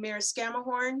 Deputy Mayor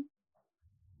Scammahorn?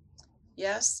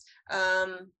 Yes.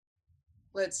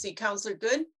 Let's see, Councillor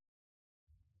Good?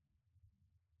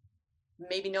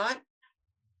 Maybe not.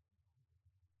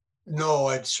 No,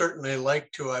 I'd certainly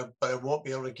like to, but I won't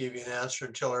be able to give you an answer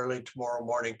until early tomorrow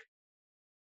morning.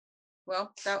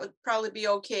 Well, that would probably be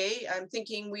okay. I'm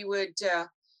thinking we would,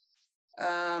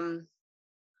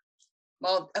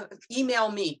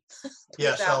 email me.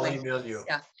 Yes, I'll email you.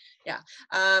 Yeah.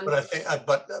 But I think,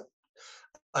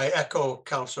 I echo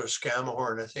Councillor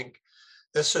Scammahorn. I think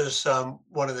this is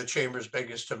one of the chamber's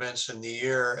biggest events in the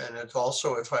year, and it's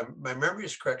also, if my memory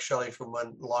is correct, Shelley, from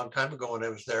a long time ago when I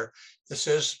was there, this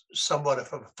is somewhat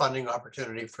of a funding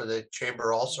opportunity for the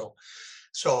chamber also.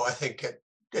 So I think it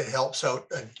helps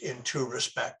out in 2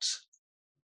 respects.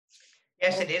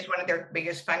 Yes, it is one of their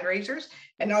biggest fundraisers,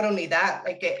 and not only that,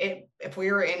 like if we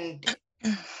were in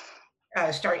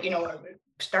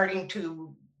starting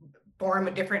to form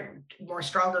a different, more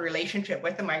stronger relationship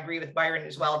with them, I agree with Byron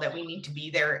as well that we need to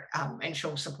be there and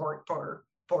show support for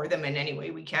them in any way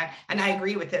we can. And I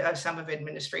agree with some of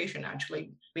administration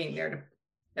actually being there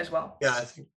as well. Yeah, I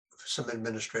think some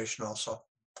administration also.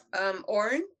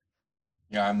 Oren?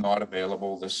 Yeah, I'm not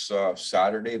available this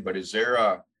Saturday, but is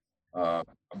there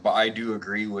but I do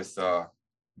agree with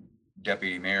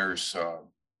Deputy Mayor's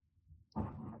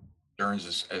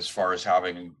concerns as far as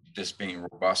having this being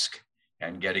robust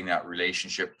and getting that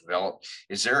relationship developed.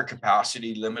 Is there a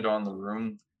capacity limit on the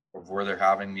room of where they're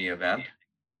having the event?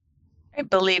 I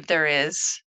believe there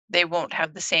is. They won't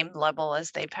have the same level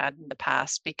as they've had in the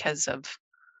past because of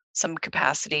some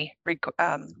capacity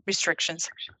restrictions.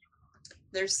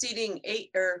 They're seating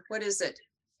 8, or what is it?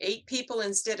 8 people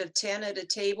instead of 10 at a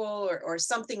table, or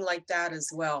something like that as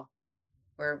well.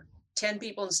 Or 10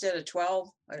 people instead of 12,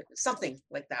 or something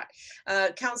like that.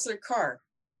 Councillor Carr.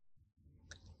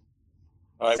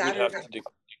 I would have to,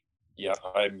 yeah,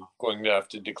 I'm going to have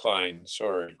to decline,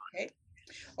 sorry.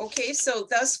 Okay, so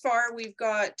thus far we've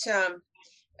got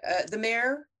the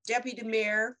mayor, deputy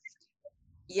mayor,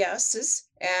 yeses,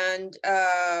 and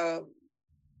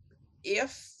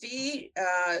iffy,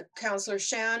 Councillor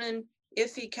Shannon,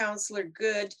 iffy, Councillor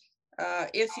Good,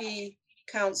 iffy,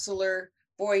 Councillor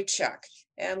Boychuk.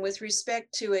 And with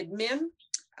respect to admin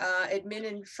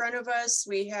in front of us,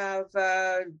 we have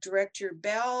Director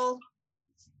Bell.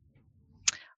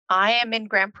 I am in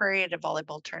Grand Prairie at a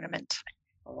volleyball tournament.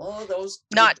 Oh, those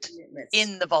not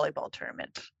in the volleyball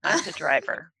tournament. I'm the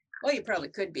driver. Well, you probably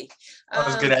could be. I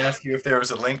was going to ask you if there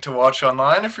was a link to watch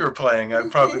online if you were playing.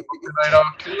 I'd probably book the night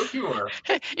off too if you were.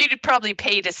 You'd probably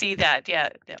pay to see that. Yeah.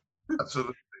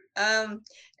 Absolutely.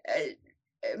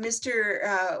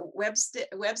 Mr.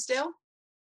 Websdale?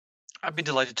 I'd be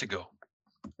delighted to go.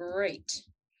 Great.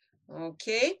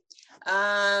 Okay.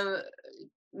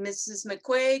 Mrs.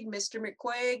 McQuaig, Mr.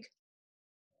 McQuaig?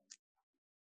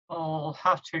 I'll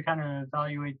have to kind of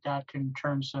evaluate that in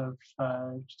terms of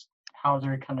just how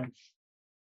they're kind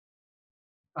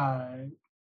of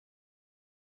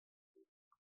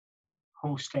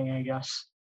hosting, I guess.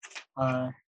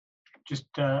 I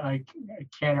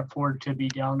can't afford to be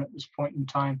down at this point in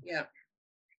time. Yeah.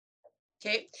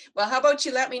 Okay. Well, how about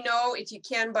you let me know if you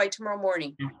can by tomorrow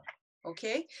morning? Yeah.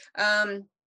 Okay.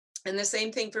 And the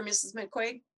same thing for Mrs.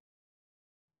 McQuaig?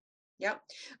 Yep.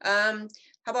 How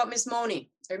about Miss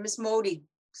Moni or Miss Modi?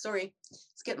 Sorry,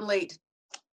 it's getting late.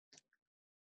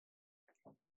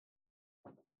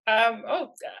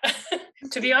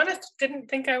 To be honest, didn't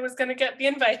think I was going to get the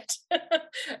invite.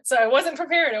 So I wasn't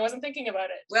prepared. I wasn't thinking about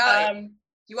it. Well,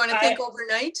 you want to think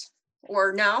overnight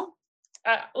or now?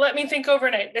 Let me think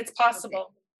overnight. It's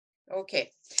possible.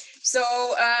 Okay. So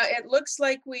it looks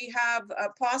like we have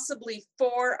possibly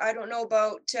 4. I don't know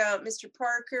about Mr.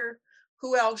 Parker.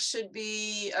 Who else should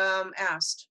be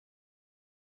asked?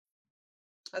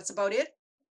 That's about it?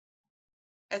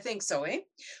 I think so, eh?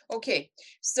 Okay,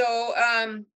 so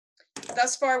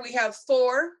thus far we have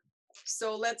 4.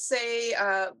 So let's say,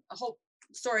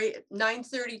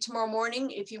 9:30 tomorrow morning,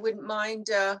 if you wouldn't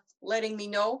mind letting me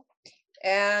know.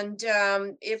 And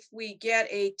if we get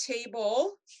a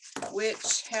table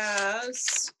which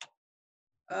has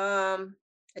a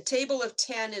table of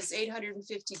 10 is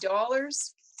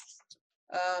 $850.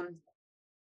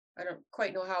 I don't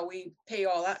quite know how we pay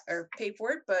all that or pay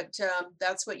for it, but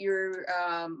that's what your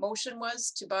motion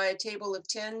was, to buy a table of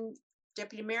 10,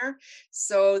 Deputy Mayor.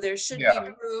 So there should be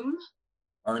room.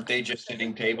 Aren't they just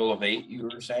sitting table of 8, you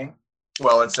were saying?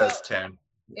 Well, it says 10.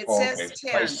 It Okay, says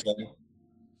price 10. 7.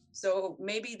 So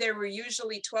maybe there were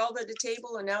usually 12 at a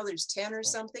table and now there's 10 or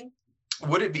something.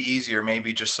 Would it be easier,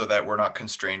 maybe just so that we're not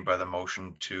constrained by the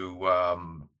motion,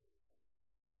 to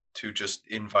just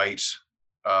invite,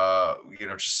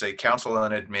 just say council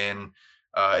and admin,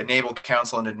 enable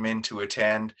council and admin to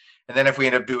attend. And then if we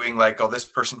end up doing like, oh, this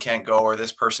person can't go, or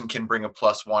this person can bring a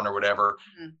 +1 or whatever,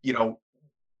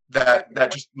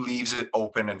 that just leaves it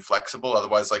open and flexible.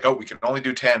 Otherwise, like, oh, we can only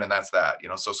do 10 and that's that,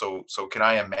 so can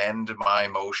I amend my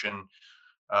motion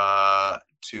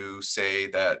to say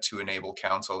that to enable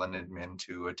council and admin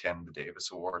to attend the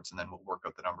Davis Awards, and then we'll work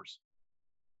out the numbers.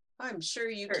 I'm sure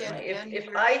you can. Certainly. If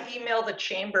I email the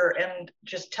chamber and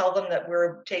just tell them that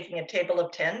we're taking a table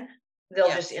of 10, they'll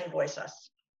just invoice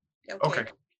us. Okay.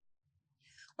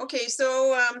 Okay,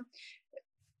 so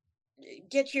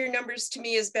get your numbers to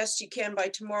me as best you can by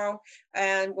tomorrow,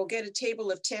 and we'll get a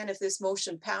table of 10 if this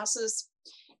motion passes.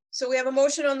 So we have a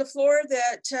motion on the floor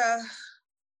that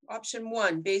option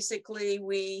 1, basically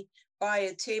we buy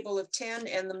a table of 10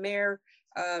 and the mayor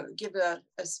give a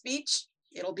speech.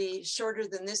 It'll be shorter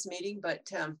than this meeting, but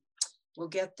we'll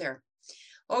get there.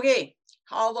 Okay,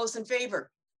 all those in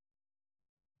favor?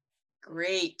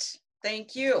 Great,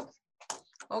 thank you.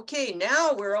 Okay,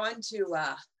 now we're on to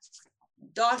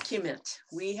document.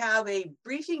 We have a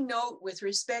briefing note with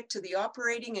respect to the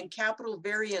operating and capital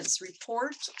variance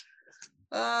report.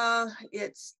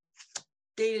 It's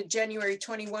dated January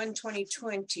 21,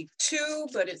 2022,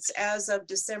 but it's as of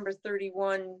December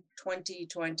 31,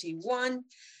 2021.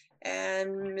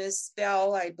 And Ms.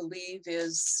 Bell, I believe,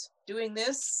 is doing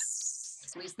this.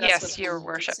 At least that's what Yes, Your the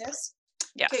Worship. says.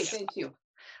 Yes. Okay, thank you.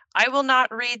 I will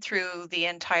not read through the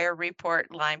entire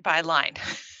report line by line.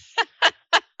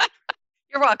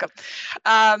 You're welcome.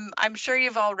 I'm sure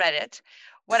you've all read it.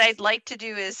 What I'd like to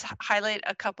do is highlight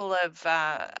a couple of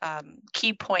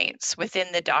key points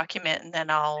within the document, and then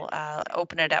I'll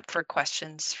open it up for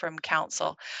questions from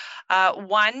council.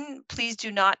 One, please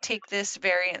do not take this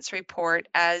variance report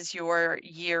as your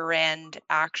year-end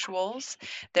actuals.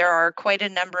 There are quite a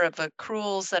number of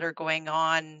accruals that are going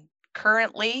on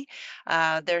currently.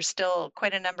 There's still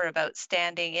quite a number of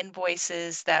outstanding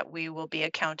invoices that we will be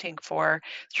accounting for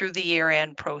through the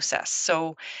year-end process.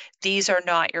 So these are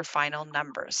not your final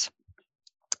numbers.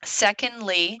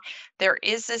 Secondly, there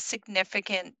is a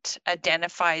significant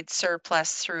identified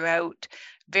surplus throughout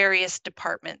various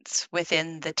departments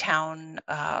within the town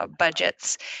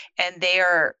budgets, and they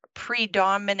are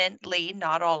predominantly,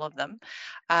 not all of them,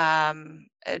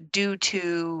 due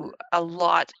to a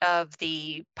lot of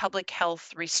the public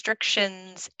health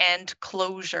restrictions and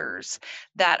closures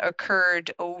that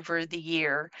occurred over the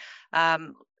year.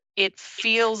 It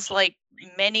feels like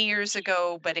many years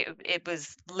ago, but it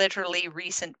was literally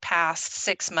recent past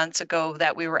 6 months ago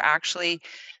that we were actually,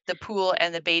 the pool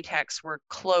and the Baytex were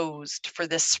closed for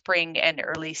the spring and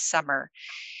early summer.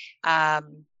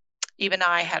 Even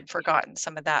I had forgotten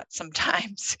some of that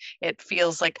sometimes. It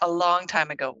feels like a long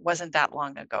time ago, wasn't that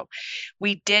long ago.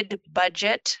 We did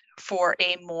budget for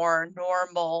a more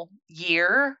normal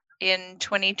year in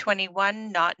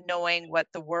 2021, not knowing what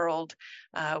the world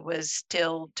was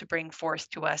still to bring forth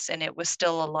to us. And it was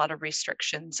still a lot of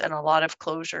restrictions and a lot of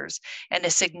closures and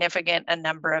a significant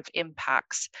number of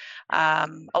impacts. A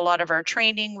lot of our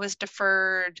training was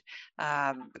deferred.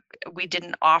 We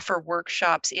didn't offer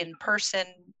workshops in person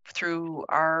through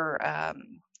our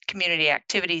community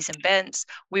activities and events.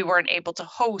 We weren't able to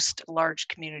host large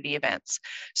community events.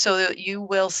 So you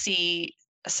will see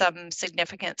some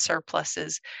significant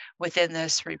surpluses within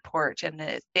this report, and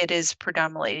it is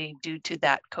predominantly due to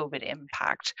that COVID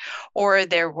impact. Or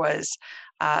there was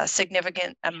a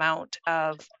significant amount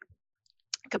of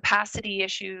capacity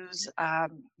issues.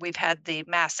 We've had the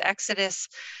mass exodus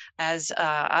as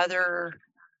other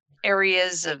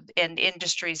areas of and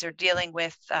industries are dealing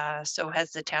with, so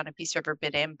has the town of Peace River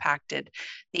been impacted.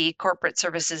 The corporate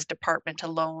services department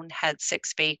alone had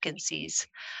 6 vacancies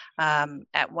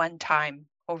at one time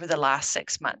over the last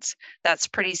 6 months. That's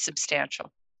pretty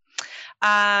substantial.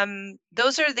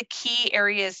 Those are the key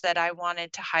areas that I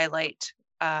wanted to highlight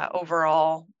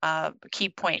overall, key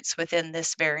points within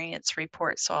this variance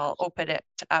report. So I'll open it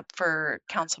up for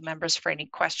council members for any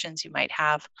questions you might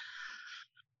have.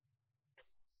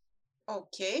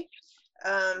 Okay.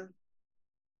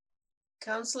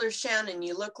 Councillor Shannon,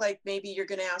 you look like maybe you're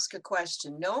going to ask a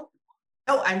question. No?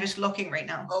 No, I'm just looking right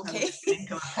now. Okay.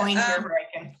 To a point here where I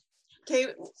can.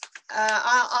 Okay,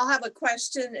 I'll have a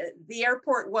question. The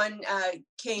airport one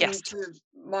came to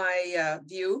my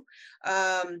view.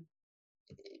 Can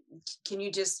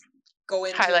you just go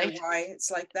into why it's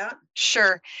like that?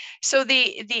 Sure. So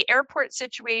the airport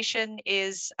situation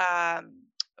is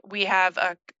we have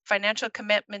a financial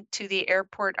commitment to the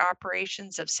airport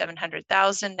operations of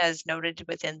 700,000 as noted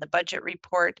within the budget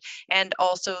report, and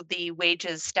also the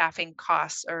wages staffing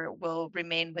costs will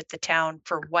remain with the town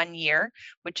for 1 year,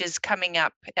 which is coming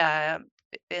up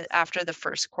after the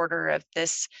first quarter of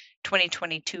this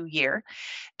 2022 year.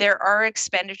 There are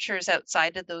expenditures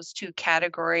outside of those 2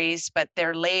 categories, but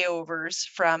they're layovers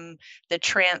from the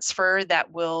transfer that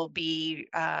will be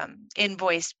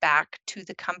invoiced back to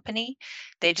the company.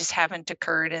 They just haven't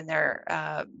occurred, and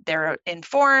they're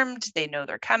informed, they know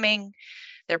they're coming.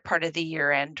 They're part of the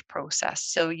year-end process.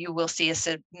 So you will see a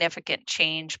significant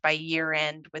change by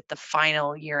year-end with the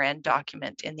final year-end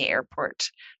document in the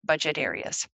airport budget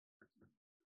areas.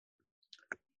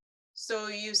 So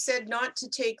you said not to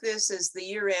take this as the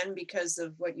year end because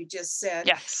of what you just said,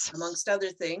 yes, amongst other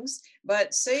things,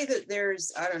 but say that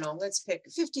there's, I don't know, let's pick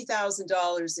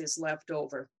 $50,000 is left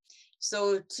over.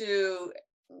 So to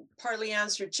partly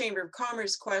answer Chamber of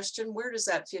Commerce question, where does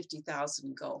that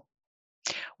 50,000 go?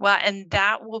 Well, and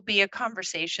that will be a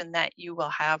conversation that you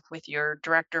will have with your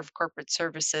Director of Corporate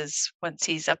Services once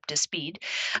he's up to speed.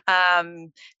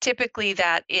 Typically,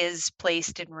 that is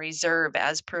placed in reserve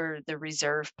as per the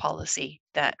reserve policy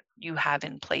that you have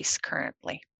in place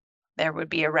currently. There would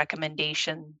be a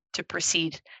recommendation to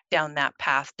proceed down that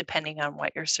path depending on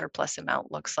what your surplus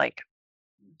amount looks like.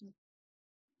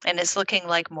 And it's looking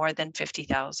like more than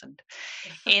 50,000.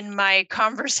 In my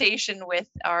conversation with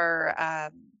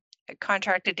our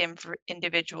contracted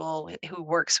individual who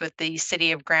works with the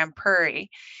city of Grand Prairie,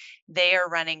 they are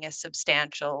running a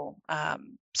substantial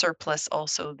surplus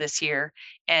also this year,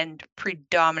 and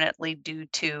predominantly due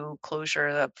to closure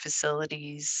of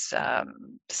facilities,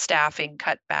 staffing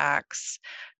cutbacks,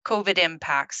 COVID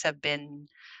impacts have been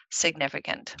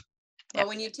significant. Well,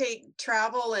 when you take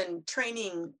travel and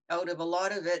training out of a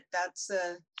lot of it, that's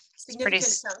a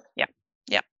significant chunk. Yeah.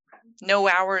 No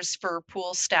hours for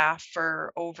pool staff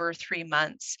for over 3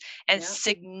 months, and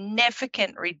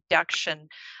significant reduction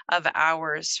of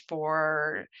hours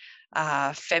for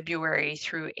February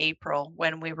through April,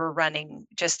 when we were running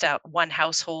just one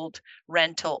household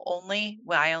rental only.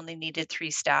 Well, I only needed 3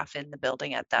 staff in the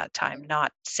building at that time,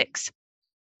 not 6.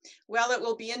 Well, it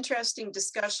will be interesting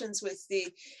discussions with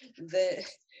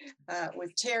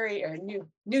with Terry, our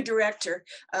new director,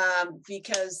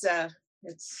 because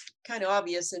it's kind of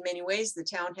obvious in many ways the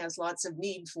town has lots of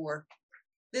need for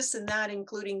this and that,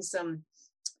 including some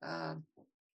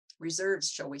reserves,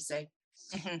 shall we say.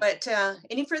 But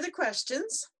any further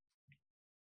questions?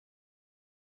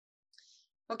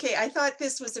 Okay, I thought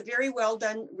this was a very well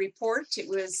done report. It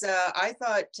was, I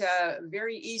thought,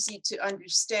 very easy to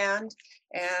understand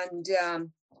and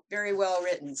very well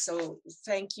written. So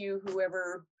thank you,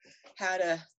 whoever had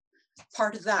a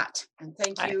part of that. And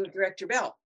thank you, Director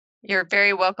Bell. You're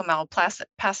very welcome. I'll pass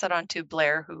it on to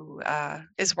Blair, who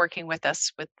is working with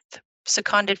us,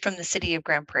 seconded from the city of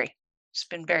Grand Prairie. It's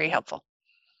been very helpful.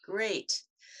 Great.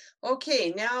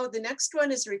 Okay, now the next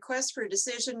one is a request for a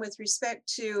decision with respect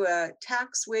to a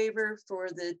tax waiver for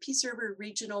the Peace River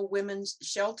Regional Women's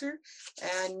Shelter.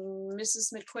 And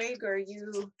Mrs. McQuaig, are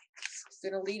you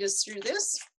going to lead us through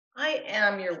this? I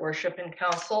am, Your Worship and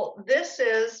Council. This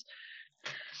is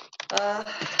a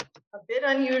bit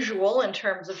unusual in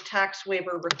terms of tax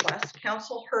waiver requests.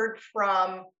 Council heard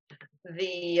from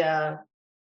the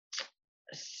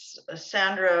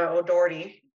Sandra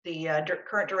O'Doherty, the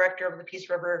current director of the Peace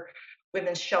River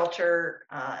Women's Shelter,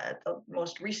 at the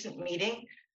most recent meeting,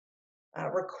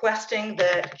 requesting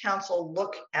that council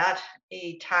look at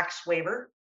a tax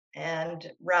waiver.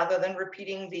 And rather than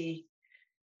repeating the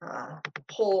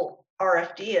whole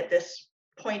RFD at this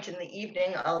point in the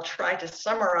evening, I'll try to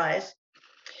summarize.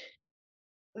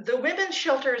 The women's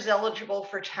shelter is eligible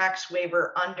for tax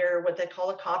waiver under what they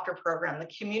call a COPTER program,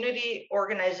 the Community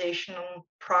Organization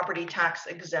Property Tax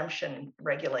Exemption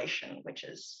Regulation, which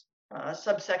is a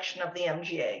subsection of the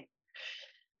MGA.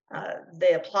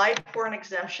 They applied for an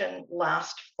exemption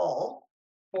last fall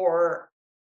for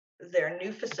their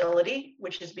new facility,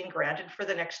 which has been granted for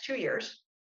the next 2 years.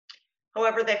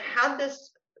 However, they've had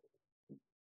this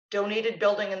donated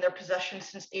building in their possession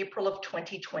since April of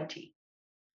 2020.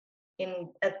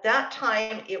 At that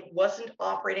time, it wasn't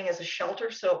operating as a shelter,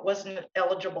 so it wasn't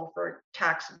eligible for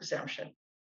tax exemption.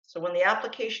 So when the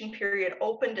application period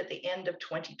opened at the end of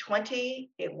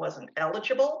 2020, it wasn't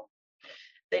eligible.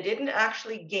 They didn't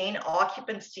actually gain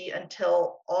occupancy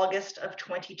until August of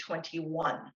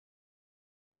 2021.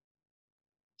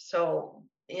 So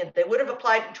they would have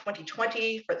applied in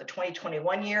 2020 for the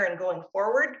 2021 year, and going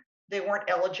forward, they weren't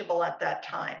eligible at that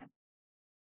time.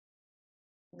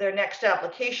 Their next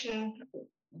application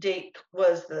date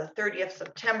was the 30th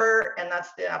September, and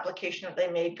that's the application that they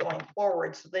made going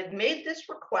forward. So they've made this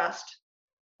request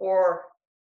for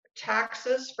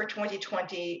taxes for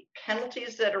 2020,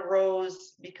 penalties that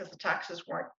arose because the taxes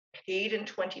weren't paid in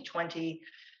 2020,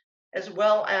 as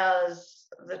well as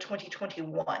the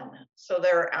 2021. So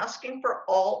they're asking for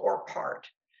all or part.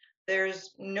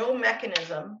 There's no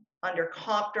mechanism under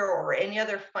COPTER or any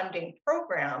other funding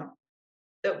program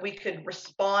that we could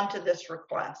respond to this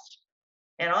request.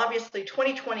 And obviously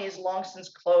 2020 is long since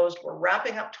closed. We're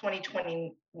wrapping up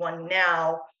 2021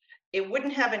 now. It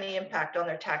wouldn't have any impact on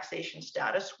their taxation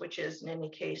status, which is in any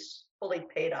case fully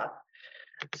paid up.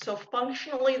 So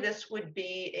functionally, this would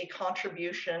be a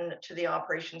contribution to the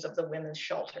operations of the women's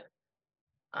shelter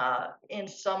in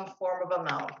some form of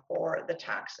amount for the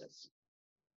taxes.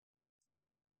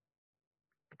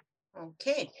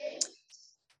 Okay.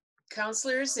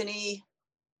 Councillors, any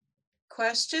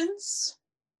questions?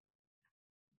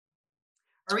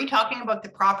 Are we talking about the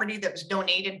property that was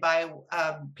donated by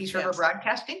Peace River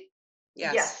Broadcasting?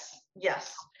 Yes.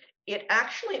 It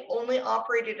actually only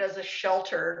operated as a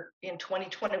shelter in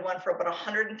 2021 for about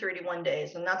 131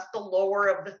 days. And that's the lower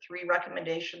of the 3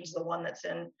 recommendations, the one that's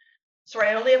in. Sorry,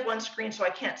 I only have one screen, so I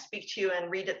can't speak to you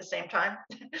and read at the same time.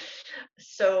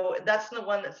 So that's the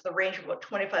one that's the range of about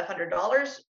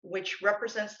 $2,500, which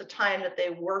represents the time that they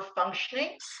were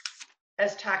functioning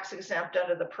as tax exempt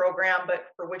under the program, but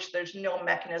for which there's no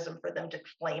mechanism for them to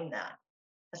claim that,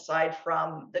 aside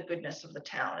from the goodness of the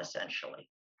town, essentially.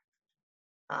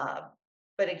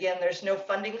 But But again, there's no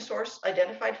funding source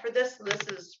identified for this. This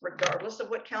is regardless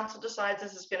of what council decides,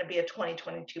 this is going to be a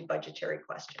 2022 budgetary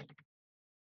question.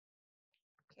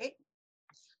 Okay.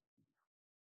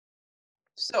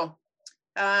 So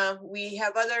we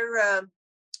have other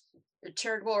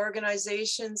charitable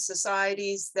organizations,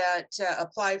 societies that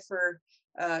apply for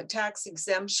tax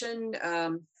exemption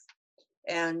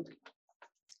and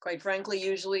quite frankly,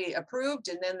 usually approved,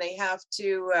 and then they have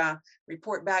to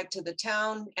report back to the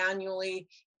town annually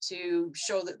to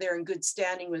show that they're in good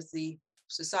standing with the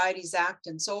Societies Act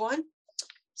and so on.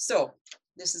 So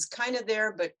this is kind of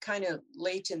there, but kind of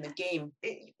late in the game.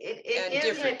 It is and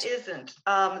it isn't.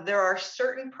 There are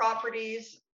certain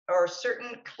properties or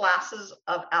certain classes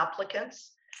of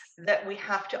applicants that we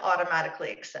have to automatically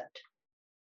accept.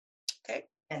 Okay.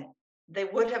 And they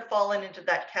would have fallen into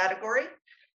that category.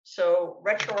 So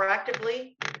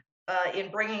retroactively,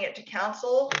 in bringing it to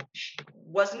council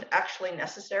wasn't actually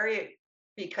necessary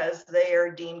because they are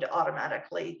deemed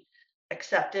automatically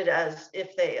accepted as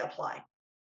if they apply.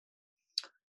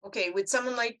 Okay, would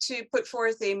someone like to put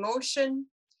forth a motion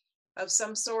of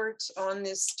some sort on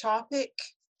this topic?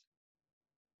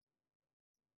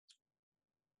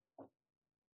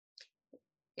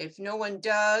 If no one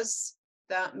does,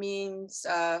 that means,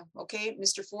 okay,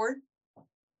 Mr. Ford?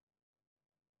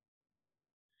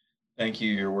 Thank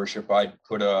you, Your Worship. I'd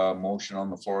put a motion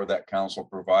on the floor that council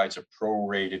provides a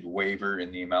prorated waiver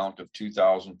in the amount of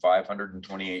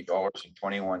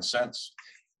 $2,528.21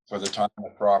 for the time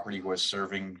the property was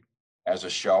serving as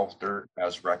a shelter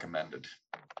as recommended.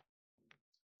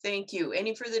 Thank you.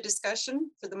 Any further discussion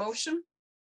for the motion?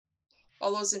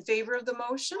 All those in favor of the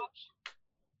motion?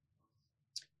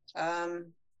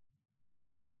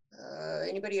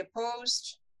 Anybody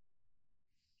opposed?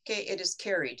 Okay, it is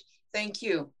carried. Thank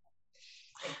you.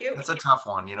 Thank you. That's a tough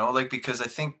one, you know, like, because I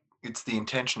think it's the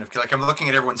intention of, like, I'm looking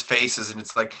at everyone's faces and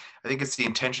it's like, I think it's the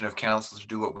intention of council to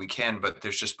do what we can, but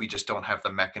we just don't have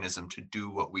the mechanism to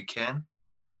do what we can.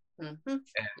 Mm-hmm. And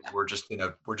we're just in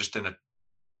a,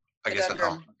 I guess, a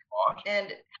tough spot.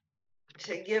 And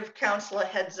to give council a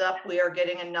heads up, we are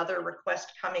getting another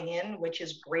request coming in, which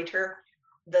is greater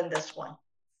than this one.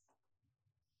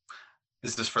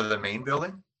 Is this for the main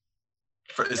building?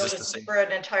 This is for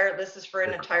an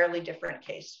entirely different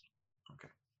case.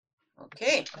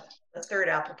 Okay. The third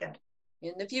applicant.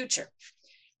 In the future.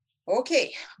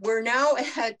 Okay, we're now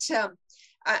at,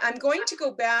 I'm going to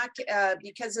go back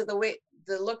because of the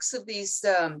looks of these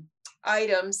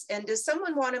items. And does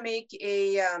someone want to make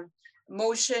a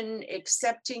motion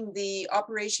accepting the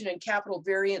operation and capital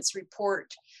variance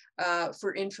report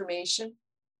for information?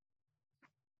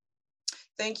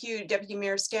 Thank you, Deputy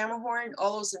Mayor Scammahorn.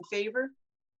 All those in favor?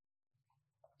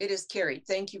 It is carried.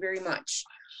 Thank you very much.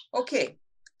 Okay,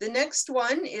 the next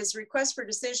one is request for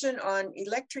decision on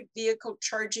electric vehicle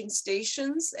charging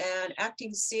stations, and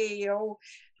Acting CAO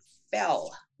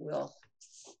Bell will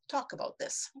talk about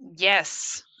this.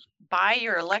 Yes, buy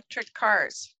your electric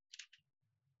cars.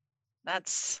 I'm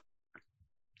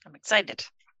excited.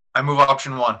 I move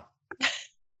option 1.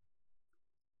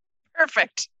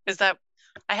 Perfect.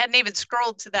 I hadn't even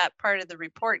scrolled to that part of the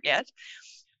report yet.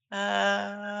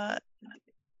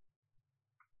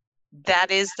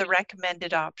 That is the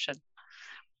recommended option.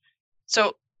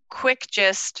 So quick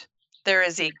gist, there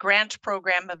is a grant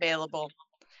program available.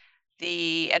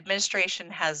 The administration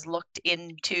has looked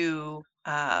into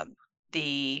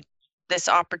this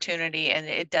opportunity, and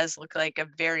it does look like a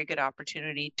very good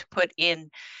opportunity to put in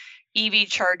EV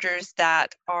chargers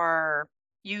that are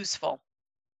useful.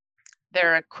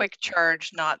 They're a quick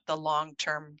charge, not the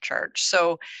long-term charge.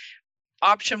 So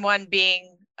option 1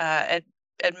 being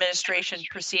administration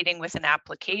proceeding with an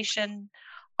application.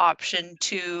 Option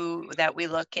 2, that we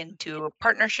look into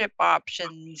partnership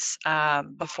options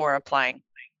before applying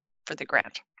for the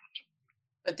grant.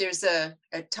 But there's a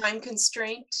time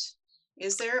constraint,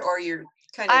 is there? Or you're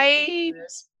kind of... I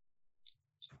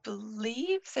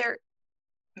believe there...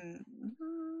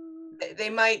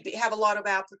 They might have a lot of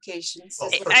applications.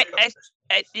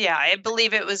 Yeah, I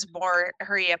believe it was more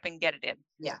hurry up and get it in.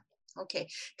 Yeah. Okay.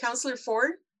 Councillor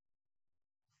Ford?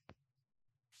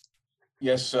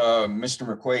 Yes, Mr.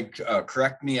 McQuaig,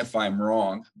 correct me if I'm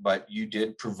wrong, but you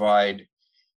did provide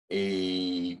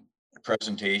a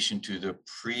presentation to the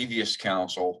previous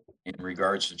council in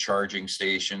regards to charging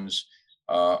stations,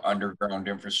 underground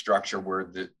infrastructure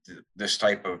where this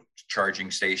type of charging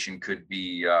station could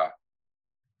be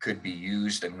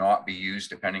used and not be used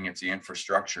depending if the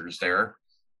infrastructure is there.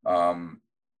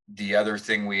 The other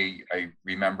thing I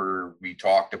remember we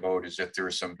talked about is if there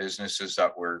were some businesses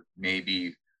that were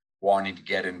maybe wanting to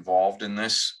get involved in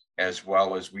this, as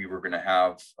well as we were going to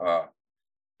have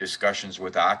discussions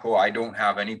with ACO. I don't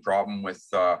have any problem with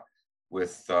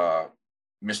Mr.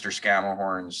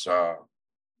 Scammahorn's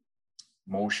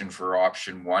motion for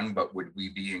option 1, but would we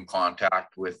be in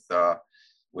contact with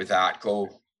ATCO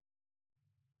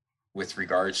with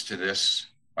regards to this?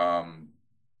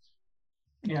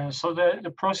 Yeah, so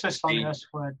the process on this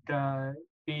would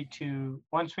be to,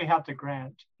 once we have the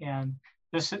grant, and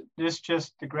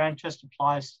the grant just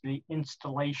applies to the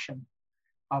installation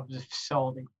of the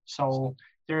facility. So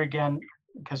there again,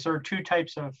 because there are 2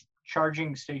 types of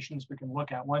charging stations we can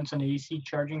look at. One's an AC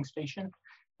charging station,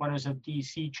 one is a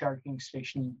DC charging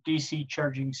station. DC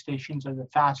charging stations are the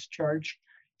fast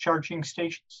charging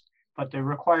stations, but they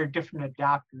require different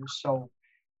adapters. So,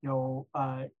 you know,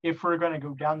 if we're going to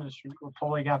go down this route, we'll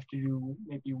probably have to do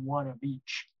maybe 1 of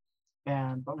each.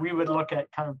 But we would look at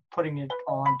kind of putting it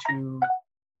onto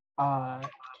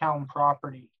town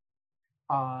property.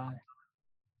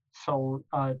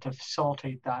 To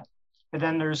facilitate that. But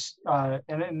then there's,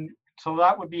 so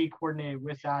that would be coordinated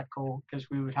with ATCO, because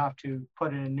we would have to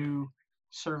put in a new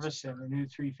service in, a new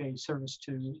 3-phase service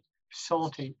to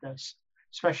facilitate this,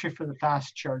 especially for the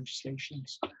fast charge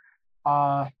stations.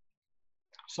 So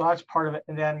that's part of it.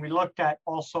 And then we looked at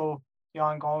also the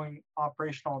ongoing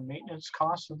operational and maintenance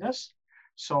costs of this.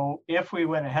 So if we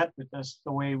went ahead with this,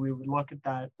 the way we would look at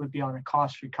that would be on a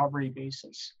cost recovery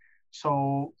basis.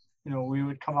 So, you know, we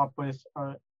would come up with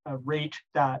a rate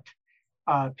that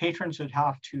patrons would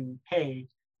have to pay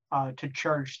to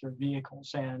charge their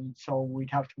vehicles. And so we'd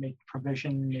have to make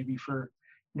provision maybe for,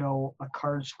 you know, a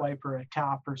card swipe or a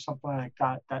tap or something like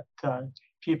that, that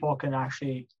people can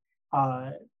actually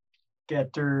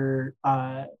get their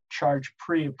charge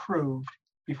pre-approved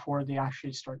before they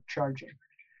actually start charging.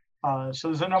 So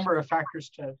there's a number of factors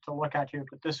to look at here,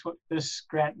 but this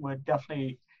grant would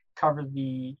definitely cover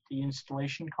the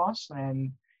installation costs. And,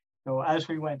 you know, as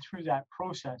we went through that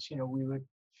process, you know, we would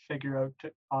figure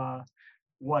out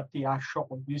what the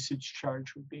actual usage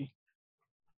charge would be.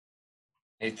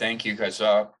 Hey, thank you, guys.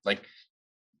 Like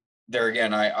there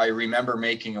again, I remember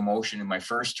making a motion in my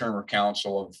first term of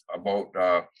council about,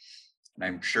 and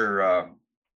I'm sure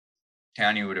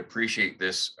Tanya would appreciate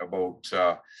this, about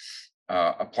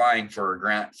applying for a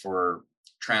grant for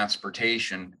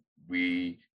transportation.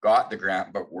 We got the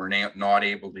grant, but we're not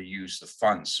able to use the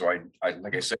funds. So I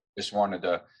like I said, just wanted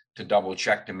to double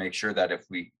check to make sure that if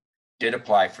we did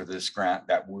apply for this grant,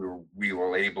 that we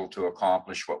were able to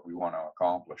accomplish what we want to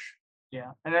accomplish.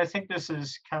 Yeah, and I think this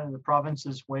is kind of the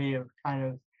province's way of kind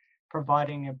of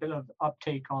providing a bit of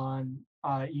uptake on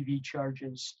EV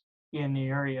charges in the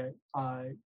area,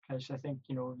 because I think,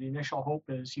 you know, the initial hope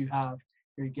is you have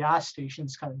your gas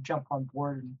stations kind of jump on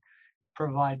board and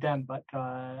provide them, but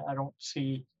I don't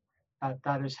see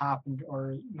that has happened,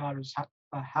 or not as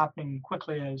happening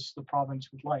quickly as the province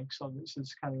would like. So this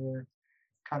is kind of their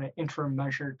kind of interim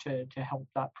measure to help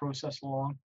that process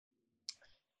along.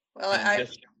 Well,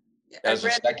 as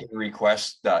a second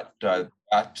request, that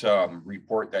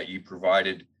report that you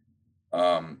provided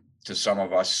to some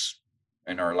of us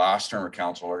in our last term of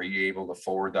council, are you able to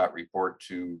forward that report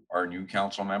to our new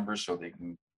council members so they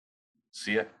can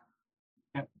see it?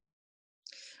 Yeah.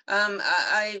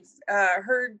 I've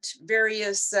heard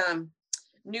various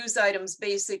news items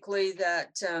basically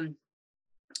that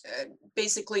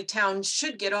basically towns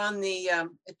should get on the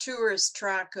tourist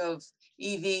track of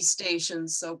EV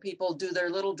stations, so people do their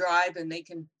little drive and they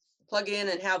can plug in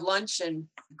and have lunch and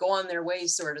go on their way,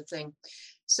 sort of thing.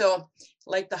 So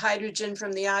like the hydrogen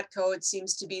from the ATCO, it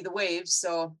seems to be the wave.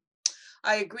 So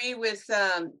I agree with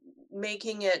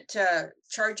making it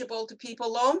chargeable to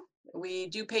people low. We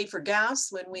do pay for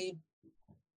gas when we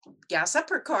gas up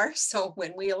our car, so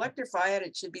when we electrify it,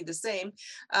 it should be the same.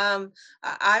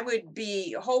 I would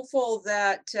be hopeful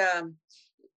that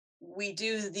we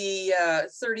do the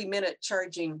 30-minute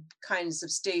charging kinds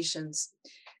of stations.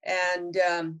 And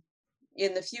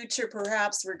in the future,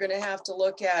 perhaps we're going to have to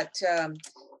look at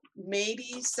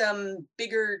maybe some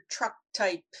bigger truck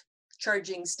type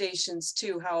charging stations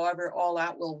too, however all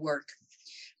that will work.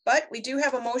 But we do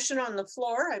have a motion on the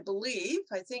floor, I believe.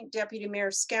 I think Deputy Mayor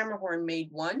Scammahorn made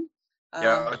one.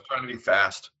 Yeah, I was trying to be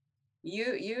fast.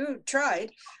 You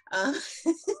tried.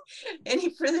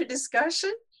 Any further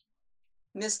discussion?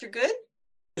 Mr. Good?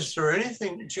 Is there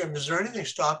anything, Jim, is there anything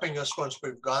stopping us once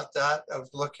we've got that, of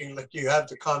looking, like you have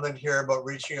the comment here about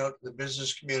reaching out to the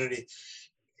business community?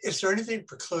 Is there anything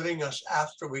precluding us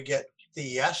after we get the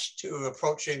yes to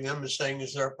approaching them and saying,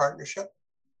 is there a partnership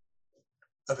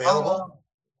available?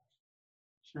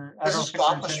 Sure. Does it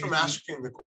stop us from asking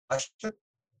the question?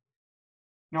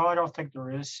 No, I don't think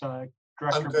there is. Director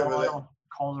I'm good with it. Bell,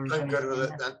 I'm good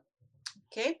with it then.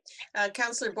 Okay,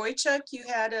 Councillor Boychuk, you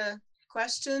had a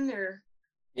question or?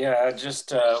 Yeah, I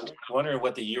just wondering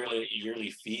what the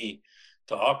yearly fee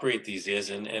to operate these is,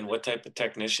 and what type of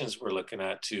technicians we're looking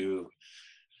at to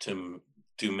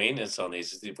do maintenance on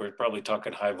these. We're probably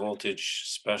talking high voltage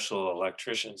special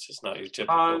electricians. It's not your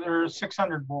typical. They're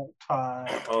 600 volt.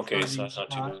 Okay, for so that's these,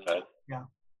 not too bad. Yeah,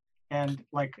 and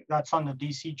like that's on the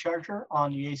DC charger.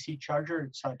 On the AC charger,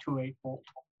 it's 2.8 volt,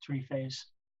 3-phase.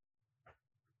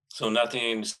 So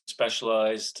nothing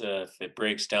specialized. If it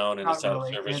breaks down and it's Not out of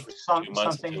really. service It's for 2 months,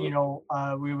 something, until you know,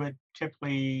 we would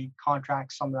typically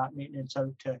contract some of that maintenance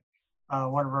out to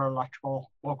one of our local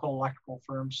electrical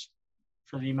firms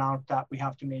for the amount that we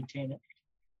have to maintain it.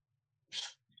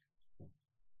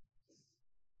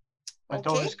 But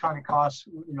Okay. those kind of costs,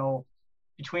 you know,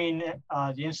 between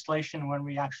the installation and when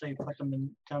we actually put them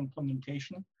into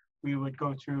implementation, we would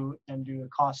go through and do a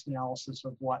cost analysis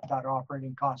of what that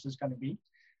operating cost is going to be,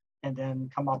 and then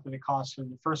come up with a cost for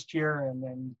the first year, and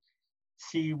then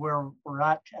see where we're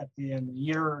at the end of the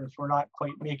year. If we're not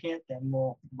quite making it, then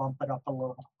we'll bump it up a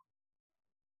little.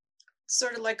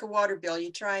 Sort of like a water bill,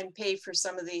 you try and pay for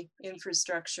some of the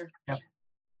infrastructure. Yep.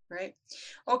 Right.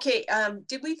 Okay,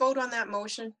 did we vote on that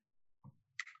motion?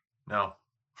 No.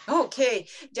 Okay,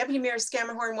 Deputy Mayor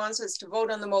Scammahorn wants us to vote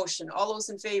on the motion. All those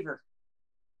in favor?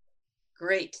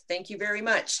 Great, thank you very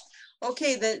much.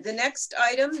 Okay, the next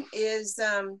item is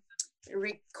a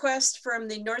request from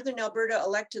the Northern Alberta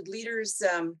Elected Leaders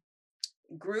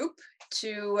group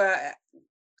to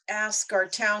ask our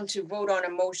town to vote on a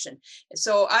motion.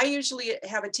 So I usually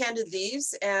have attended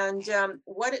these, and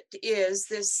what it is,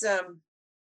 this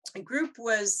group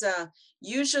was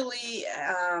usually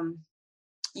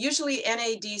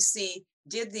NADC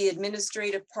did the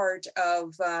administrative part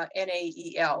of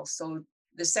NAEL. So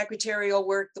the secretarial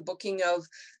work, the booking of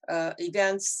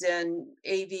events and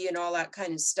AV and all that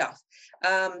kind of stuff.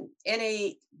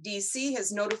 NADC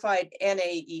has notified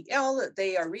NAEL that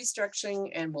they are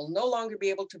restructuring and will no longer be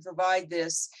able to provide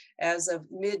this as of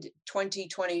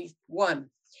mid-2021.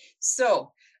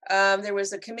 So there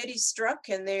was a committee struck,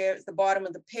 and they're at the bottom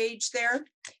of the page there,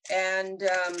 and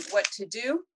what to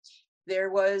do.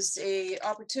 There was a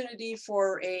opportunity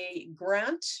for a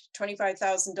grant,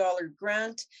 $25,000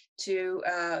 grant, to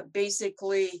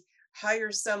basically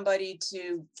hire somebody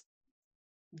to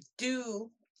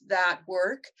do that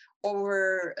work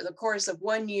over the course of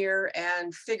 1 year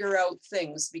and figure out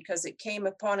things, because it came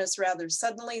upon us rather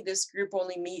suddenly. This group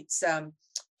only meets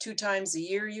 2 times a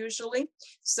year usually.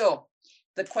 So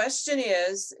the question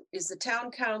is the town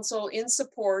council in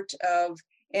support of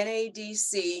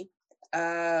NADC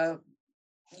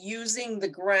using the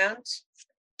grant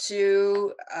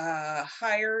to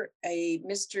hire a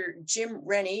Mr. Jim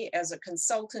Rennie as a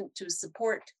consultant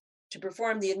to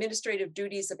perform the administrative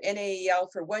duties of NAEL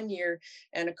for 1 year,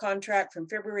 and a contract from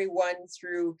February 1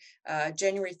 through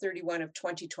January 31 of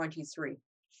 2023.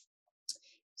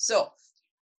 So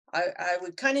I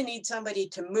would kind of need somebody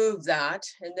to move that,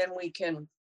 and then we can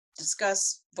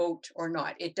discuss, vote or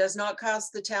not. It does not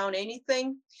cost the town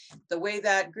anything. The way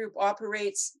that group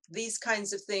operates, these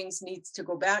kinds of things needs to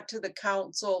go back to the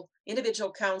council,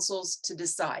 individual councils to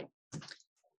decide.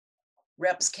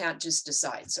 Reps can't just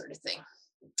decide, sort of thing.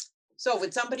 So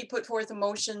would somebody put forth a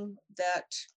motion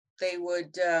that they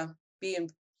would be in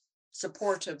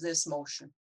support of this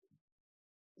motion?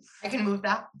 I can move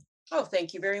that. Oh,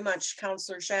 thank you very much,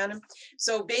 Councillor Shannon.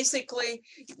 So basically,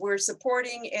 we're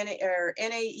supporting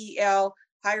NAEL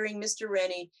hiring Mr.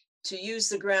 Rennie to use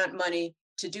the grant money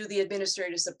to do the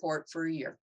administrative support for a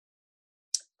year.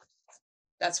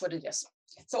 That's what it is.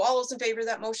 So all those in favor of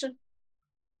that motion?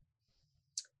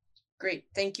 Great,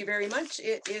 thank you very much.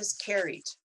 It is carried.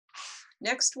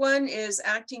 Next one is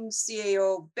Acting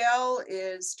CAO Bell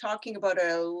is talking about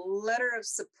a letter of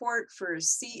support for a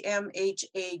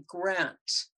CMHA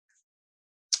grant.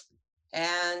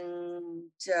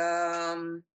 And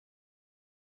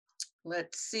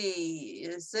let's see,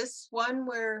 is this one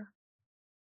where?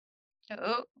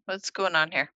 Oh, what's going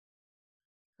on here?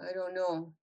 I don't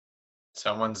know.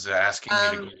 Someone's asking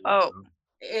me to go. Oh,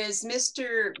 is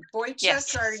Mr. Boychuk,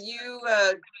 yes. Are you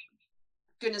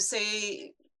going to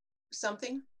say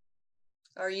something?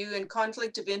 Are you in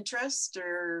conflict of interest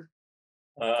or?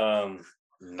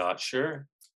 Not sure.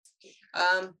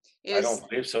 I don't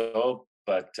believe so,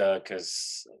 but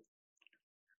because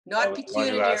not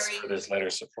pecuniary for this letter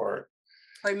of support.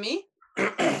 Pardon me?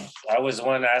 I was the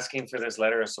one asking for this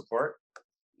letter of support.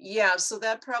 Yeah, so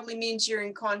that probably means you're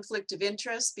in conflict of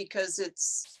interest, because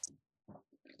it's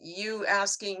you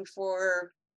asking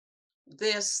for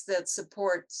this that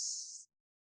supports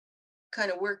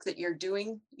kind of work that you're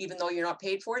doing, even though you're not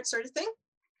paid for it, sort of thing.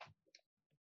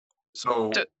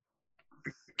 So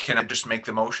can I just make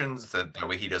the motions that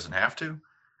way he doesn't have to?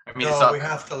 I mean, it's No, not. we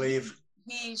have to leave.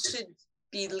 He should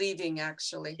be leaving,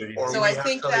 actually. Or So we I have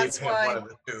think to leave that's him, one why, of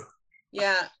the two.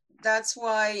 yeah, that's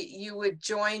why you would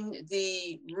join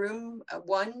the room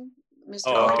one, Mr.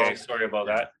 Oh, Boyd. okay, sorry about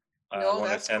that. No, Want to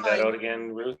that's send that fine. out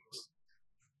again, Ruth?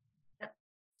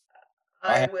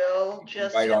 I will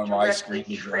just right have on to my directly screen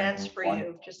to join transfer one.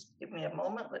 you. Just give me a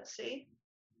moment. Let's see.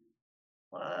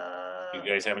 You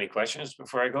guys have any questions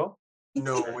before I go?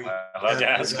 No, we. Allowed to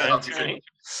ask Anthony?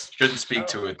 Shouldn't speak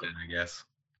to it then, I guess.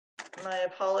 My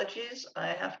apologies. I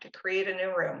have to create a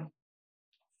new room.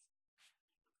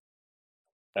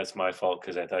 That's my fault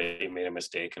because I thought you made a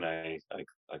mistake and I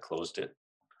closed it.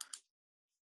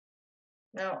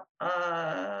 No,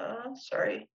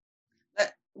 sorry.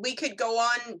 We could go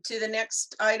on to the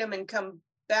next item and come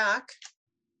back.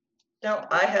 No,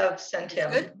 I have sent him,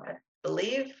 Good. I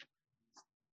believe.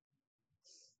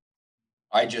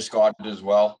 I just got it as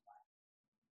well.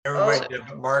 Everybody did,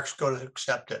 but Mark's going to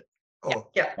accept it. Oh,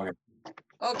 yeah.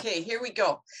 Okay, here we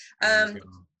go.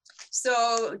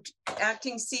 So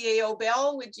acting CAO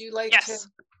Bell, would you like to?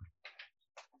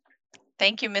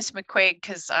 Thank you, Ms. McQuaig,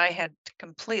 because I had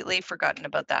completely forgotten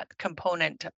about that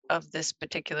component of this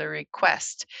particular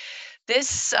request.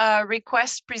 This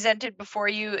request presented before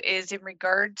you is in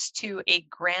regards to a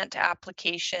grant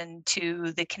application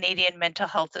to the Canadian Mental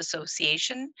Health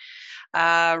Association,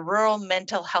 Rural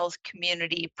Mental Health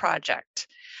Community Project.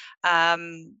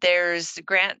 There's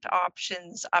grant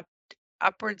options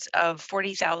upwards of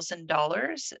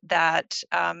 $40,000 that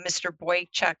Mr.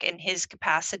 Boychuk, in his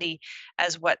capacity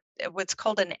as what's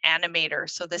called an animator.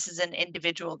 So this is an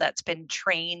individual that's been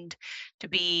trained to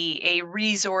be a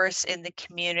resource in the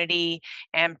community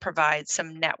and provide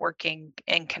some networking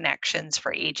and connections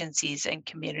for agencies and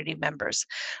community members.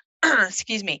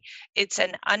 Excuse me. It's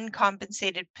an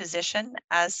uncompensated position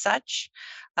as such.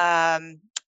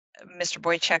 Mr.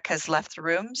 Boychuk has left the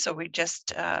room, so we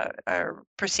just are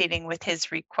proceeding with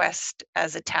his request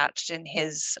as attached in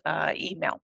his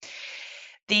email.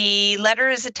 The letter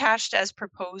is attached as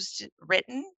proposed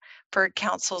written for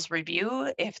council's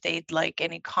review if they'd like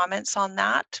any comments on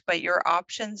that, but your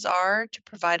options are to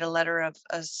provide a letter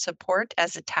of support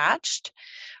as attached.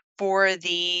 For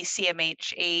the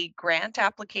CMHA grant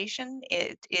application,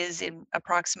 it is in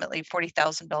approximately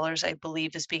 $40,000, I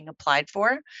believe, is being applied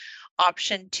for.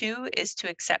 Option 2 is to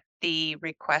accept the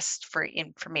request for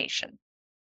information.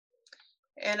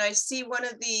 And I see one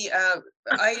of the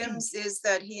items is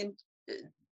that he,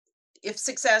 if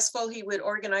successful, he would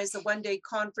organize a one-day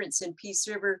conference in Peace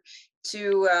River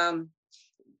to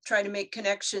try to make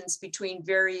connections between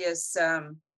various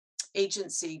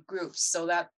agency groups. So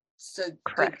that's a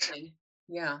correct. Good thing.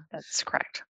 Yeah, that's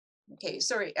correct. Okay,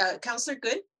 sorry, Councillor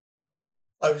Good.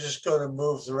 I was just going to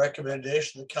move the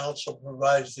recommendation. The council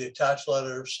provides the attached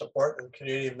letter of support in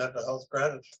Canadian Mental Health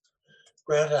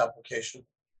grant application.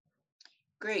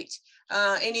 Great.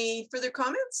 Any further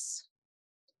comments?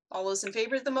 All those in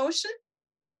favor of the motion?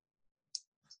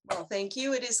 Well, thank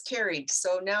you. It is carried.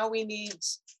 So now we need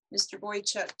Mr.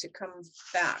 Boychuk to come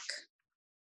back.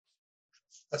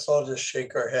 Let's all just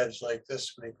shake our heads like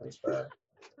this when he comes back.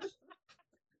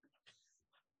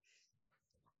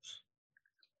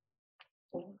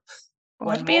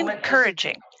 Would be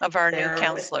encouraging of our new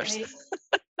councillors.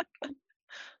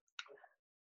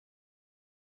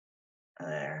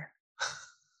 There.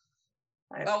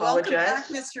 I Well, welcome back,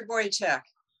 apologize. Mr. Boychuk.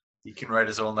 He can write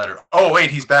his own letter. Oh,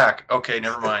 wait, he's back. Okay,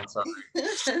 never mind. Sorry.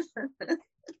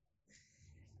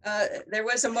 There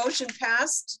was a motion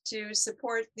passed to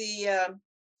support the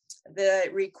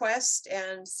request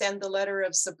and send the letter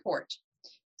of support.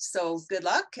 So good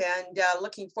luck and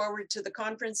looking forward to the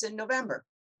conference in November.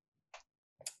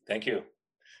 Thank you.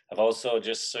 I've also,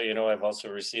 just so you know, I've also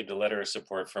received a letter of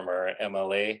support from our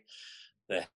MLA,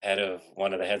 the head of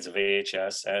one of the heads of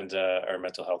AHS and our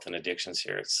mental health and addictions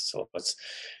here. So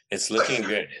it's looking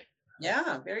good.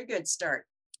 Yeah, very good start.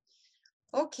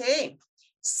 Okay,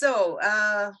 so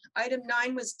item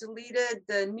 9 was deleted.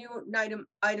 The new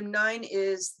item 9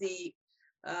 is the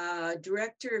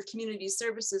Director of Community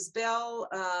Services, Bell,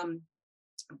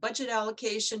 budget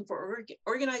allocation for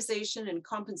organization and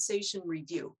compensation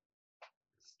review.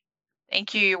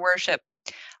 Thank you, Your Worship.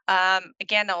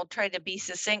 Again, I'll try to be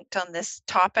succinct on this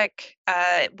topic.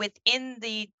 Within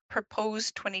the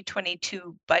proposed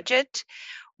 2022 budget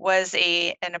was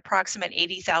an approximate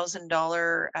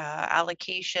 $80,000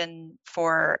 allocation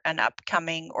for an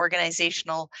upcoming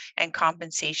organizational and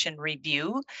compensation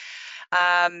review.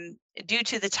 Due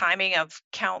to the timing of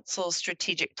council's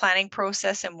strategic planning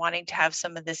process and wanting to have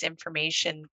some of this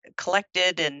information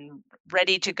collected and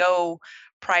ready to go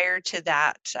prior to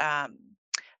that,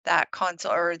 that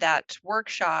consult or that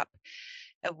workshop,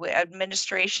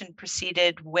 administration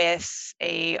proceeded with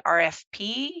a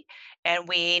RFP, and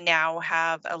we now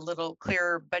have a little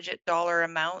clearer budget dollar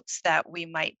amounts that we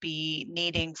might be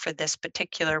needing for this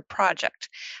particular project.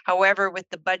 However, with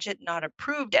the budget not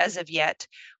approved as of yet,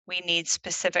 we need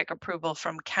specific approval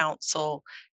from council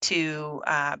to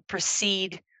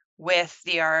proceed with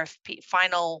the RFP,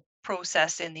 final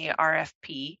process in the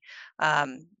RFP,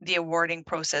 the awarding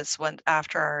process went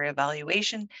after our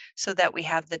evaluation, so that we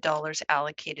have the dollars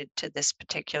allocated to this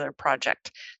particular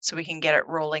project, so we can get it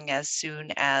rolling as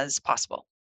soon as possible.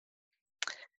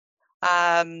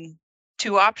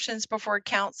 Two options before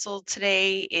council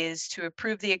today is to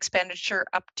approve the expenditure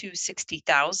up to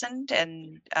 60,000,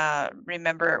 and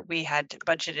remember we had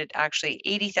budgeted actually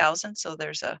 80,000, so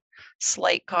there's a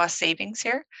slight cost savings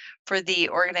here for the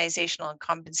organizational and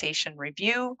compensation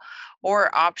review.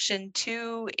 Or option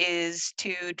 2 is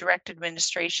to direct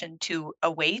administration to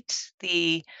await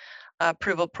the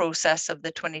approval process of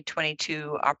the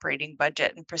 2022 operating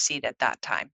budget and proceed at that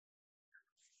time.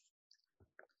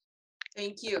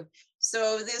 Thank you.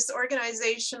 So this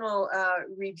organizational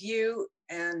review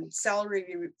and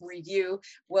salary review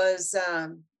was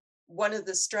one of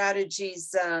the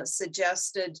strategies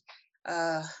suggested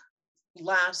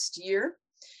last year,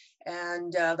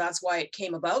 and that's why it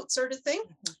came about, sort of thing.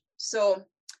 So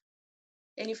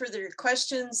any further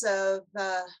questions of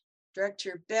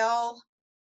Director Bell?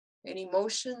 Any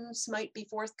motions might be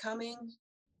forthcoming?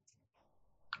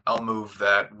 I'll move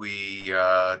that we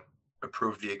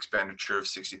approve the expenditure of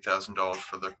 $60,000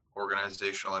 for the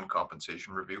organizational and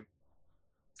compensation review.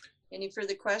 Any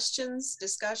further questions,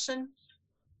 discussion?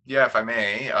 Yeah, if I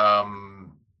may,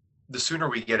 the sooner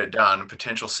we get it done,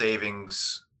 potential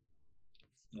savings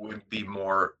would be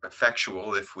more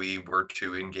effectual if we were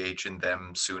to engage in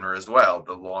them sooner as well.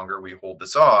 The longer we hold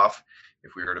this off,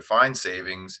 if we were to find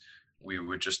savings, we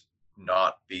would just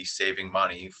not be saving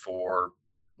money for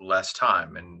less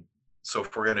time. And so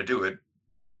if we're going to do it,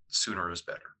 sooner is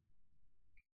better.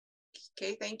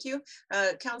 Okay, thank you.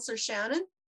 Councillor Shannon?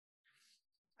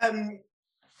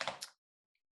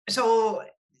 So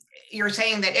you're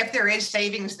saying that if there is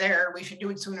savings there, we should do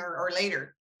it sooner or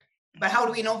later. But how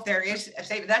do we know if there is a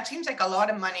saving? That seems like a lot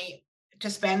of money to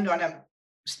spend on a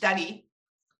study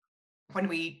when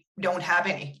we don't have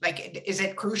any. Like, is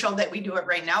it crucial that we do it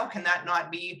right now? Can that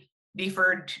not be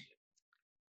deferred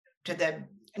to the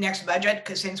next budget?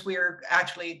 Because since we're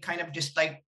actually kind of just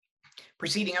like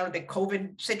proceeding out of the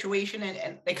COVID situation,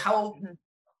 and like how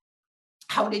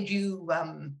did you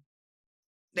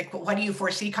like, what do you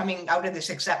foresee coming out of this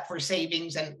except for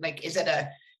savings? And like, is it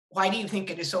why do you think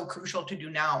it is so crucial to do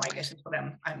now? I guess is what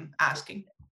I'm asking.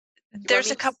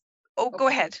 There's a couple. Oh, go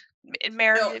ahead,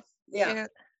 Mary. No, yeah.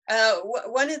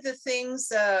 One of the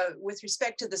things with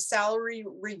respect to the salary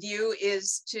review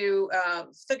is to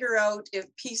figure out if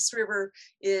Peace River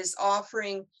is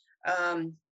offering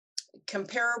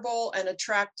comparable and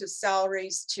attractive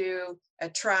salaries to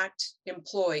attract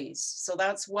employees. So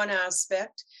that's one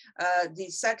aspect. The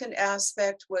second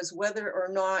aspect was whether or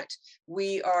not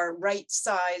we are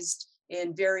right-sized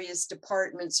in various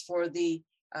departments for the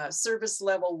service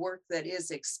level work that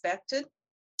is expected.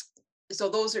 So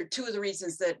those are two of the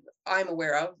reasons that I'm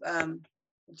aware of.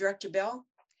 Director Bell?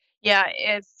 Yeah,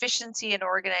 efficiency and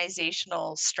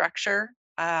organizational structure.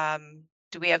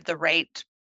 Do we have the right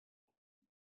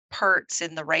parts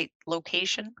in the right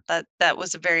location? That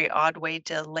was a very odd way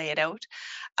to lay it out.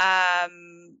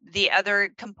 The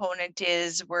other component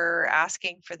is we're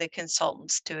asking for the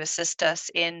consultants to assist us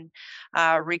in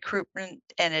recruitment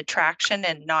and attraction,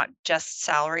 and not just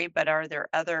salary, but are there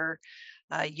other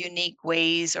unique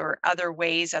ways or other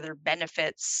ways, other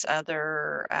benefits,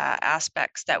 other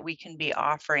aspects that we can be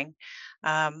offering.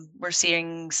 We're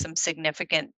seeing some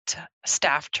significant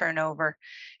staff turnover,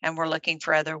 and we're looking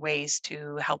for other ways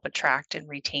to help attract and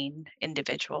retain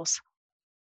individuals.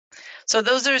 So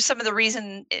those are some of the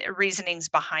reasonings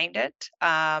behind it.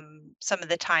 Some of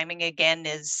the timing, again,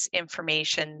 is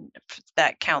information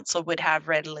that council would have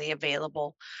readily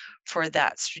available for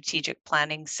that strategic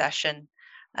planning session,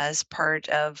 as part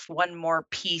of one more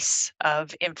piece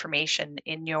of information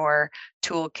in your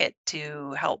toolkit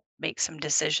to help make some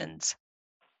decisions.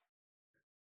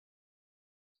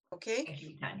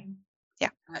 Okay.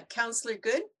 Yeah. Councillor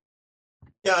Good?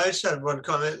 Yeah, I just had one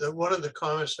comment. That one of the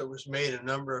comments that was made a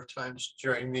number of times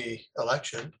during the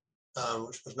election,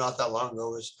 which was not that long ago,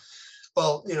 was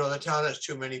well, you know, the town has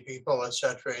too many people, et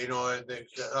cetera, you know, and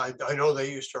I know they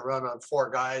used to run on 4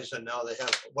 guys and now they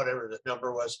have whatever the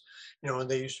number was, you know, and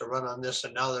they used to run on this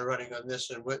and now they're running on this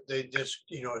and what they just,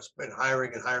 you know, it's been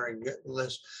hiring and hiring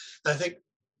lists. I think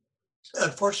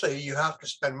unfortunately you have to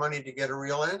spend money to get a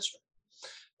real answer.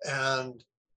 And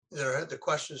the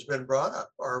question's been brought up.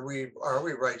 Are we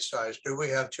right sized? Do we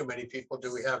have too many people?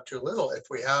 Do we have too little? If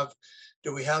we have,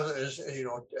 do we have, as you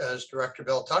know, as Director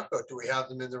Bell talked about, do we have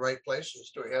them in the right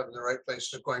places? Do we have them in the right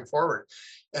places going forward?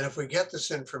 And if we get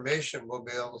this information, we'll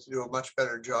be able to do a much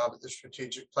better job at the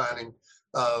strategic planning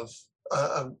of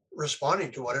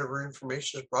responding to whatever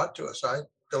information is brought to us. I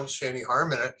don't see any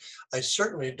harm in it. I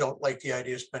certainly don't like the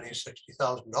idea of spending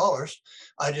 $60,000.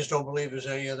 I just don't believe there's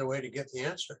any other way to get the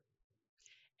answer.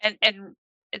 And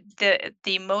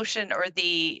the motion or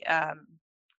the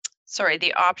sorry,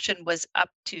 the option was up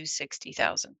to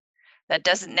 60,000. That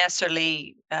doesn't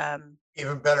necessarily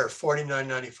even better,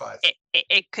 $49.95.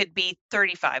 It could be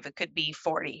 35, it could be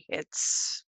 40.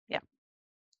 It's yeah.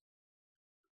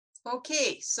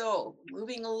 Okay, so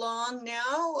moving along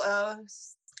now,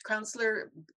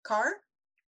 Councillor Carr.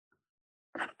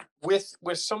 With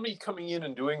somebody coming in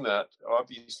and doing that,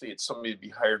 obviously it's somebody to be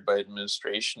hired by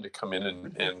administration to come in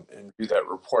and do that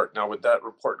report. Now, would that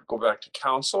report go back to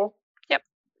council? Yep.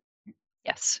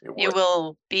 Yes, you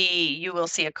will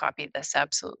see a copy of this,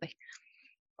 absolutely.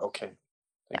 Okay,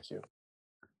 thank you.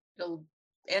 It'll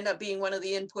end up being one of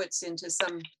the inputs into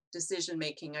some decision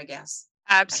making, I guess.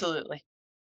 Absolutely.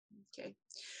 Okay.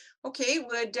 Okay,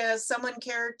 would someone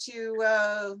care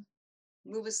to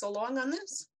move us along on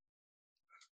this?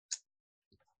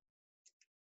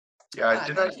 Yeah,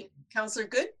 Councillor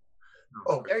Good?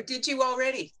 Oh, or did you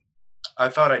already? I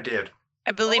thought I did.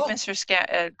 I believe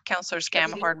Councillor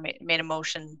Scamahorn made a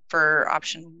motion for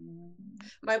option.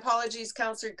 My apologies,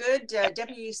 Councillor Good.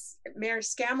 Deputy Mayor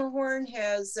Scamahorn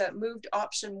has moved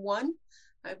option 1,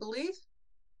 I believe.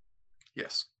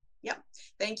 Yes. Yep.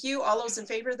 Thank you. All those in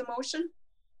favor of the motion?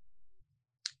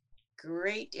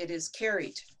 Great. It is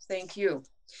carried. Thank you.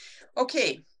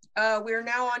 Okay. We're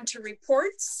now on to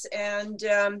reports, and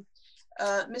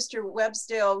Mr.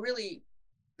 Websdale really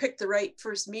picked the right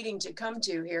first meeting to come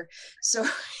to here. So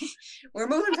we're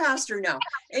moving faster now.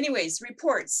 Anyways,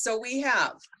 reports. So we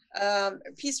have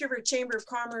Peace River Chamber of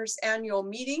Commerce annual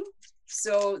meeting.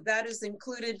 So that is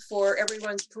included for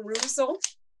everyone's perusal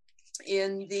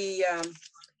in the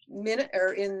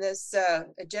in this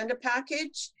agenda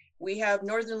package. We have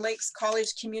Northern Lakes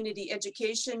College Community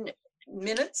Education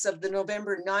minutes of the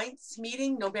November 9th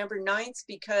meeting, November 9th,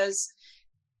 because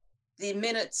the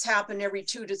minutes happen every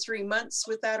 2 to 3 months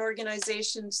with that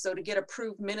organization. So to get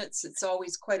approved minutes, it's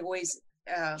always quite a ways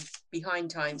behind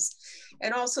times.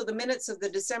 And also the minutes of the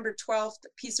December 12th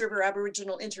Peace River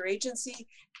Aboriginal Interagency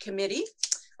Committee.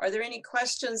 Are there any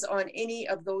questions on any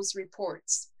of those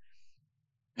reports?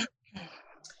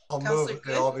 I'll move that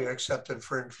they all be accepted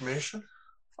for information.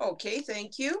 Okay,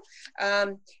 thank you.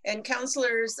 And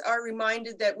councillors are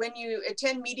reminded that when you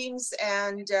attend meetings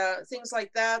and things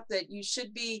like that, that you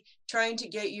should be trying to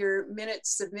get your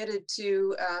minutes submitted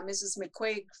to Mrs.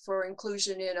 McQuaig for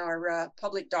inclusion in our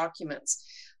public documents.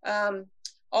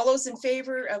 All those in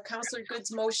favor of Councillor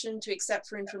Good's motion to accept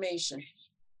for information?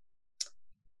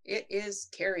 It is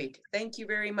carried. Thank you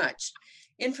very much.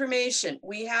 Information.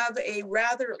 We have a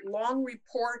rather long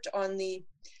report on the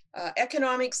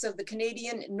economics of the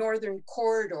Canadian Northern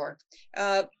Corridor.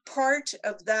 Part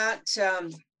of that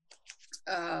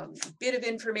bit of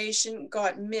information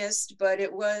got missed, but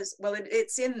it was, well,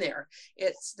 it's in there.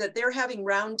 It's that they're having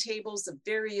roundtables of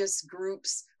various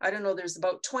groups. I don't know, there's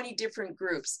about 20 different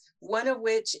groups, one of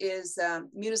which is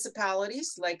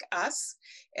municipalities like us.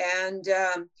 And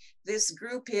this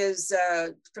group is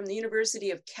from the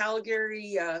University of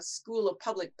Calgary School of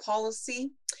Public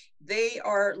Policy. They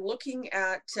are looking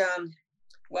at,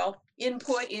 well,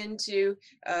 input into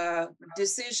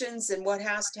decisions and what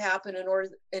has to happen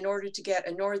in order to get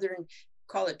a northern,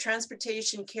 call it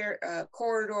transportation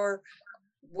corridor,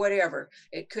 whatever.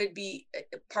 It could be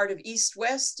part of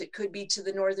East-West, it could be to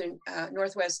the northern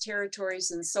Northwest Territories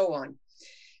and so on.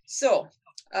 So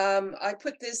I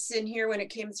put this in here when it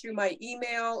came through my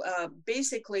email.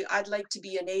 Basically, I'd like to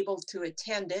be enabled to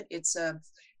attend it. It's a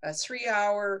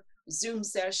 3-hour Zoom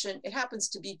session. It happens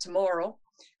to be tomorrow,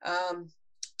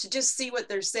 to just see what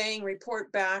they're saying,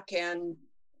 report back, and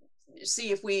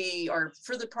see if we are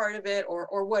further part of it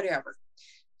or whatever.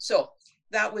 So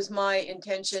that was my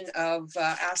intention of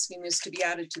asking this to be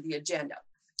added to the agenda.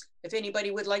 If anybody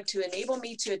would like to enable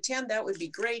me to attend, that would be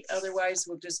great. Otherwise,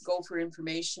 we'll just go for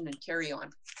information and carry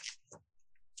on.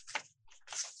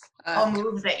 I'll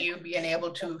move that you be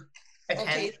enabled to attend.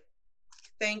 Okay.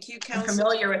 Thank you, I'm Councillor.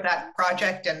 familiar with that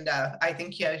project, and I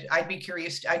think I'd be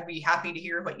curious. I'd be happy to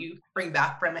hear what you bring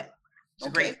back from it. It's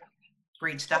Okay.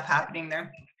 great stuff happening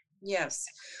there. Yes.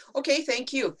 Okay,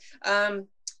 thank you.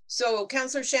 So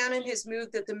Councillor Shannon has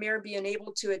moved that the mayor be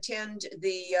unable to attend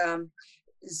the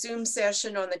Zoom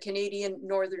session on the Canadian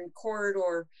Northern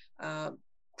Corridor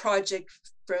project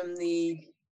from the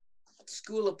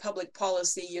School of Public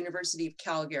Policy, University of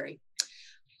Calgary.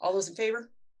 All those in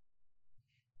favor?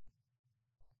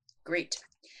 Great.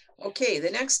 Okay,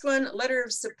 the next one, letter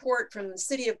of support from the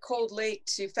City of Cold Lake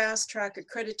to fast track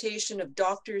accreditation of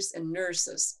doctors and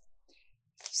nurses.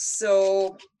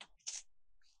 So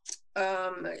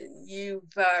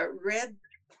you've read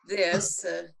this.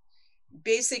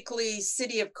 Basically,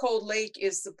 City of Cold Lake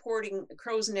is supporting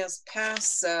Crow's Nest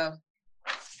Pass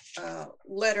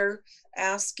letter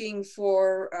asking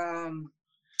for,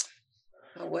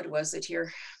 what was it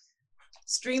here?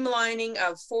 Streamlining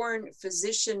of foreign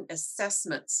physician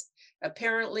assessments.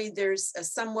 Apparently, there's a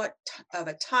somewhat of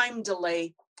a time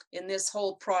delay in this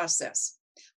whole process.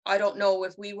 I don't know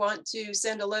if we want to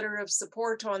send a letter of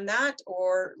support on that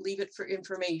or leave it for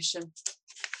information.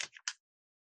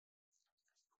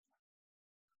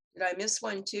 Did I miss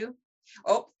one too?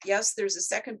 Oh, yes, there's a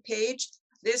second page.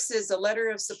 This is a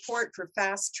letter of support for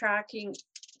fast tracking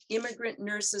immigrant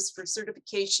nurses for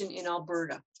certification in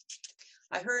Alberta.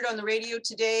 I heard on the radio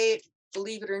today,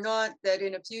 believe it or not, that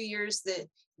in a few years that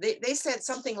they said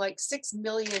something like 6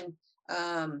 million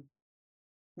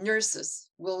nurses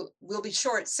will be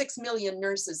short 6 million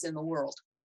nurses in the world.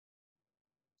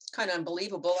 Kind of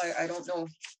unbelievable. I don't know,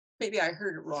 maybe I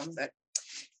heard it wrong, but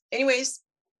anyways,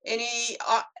 any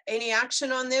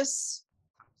action on this?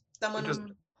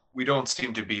 Someone? We don't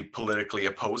seem to be politically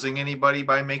opposing anybody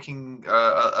by making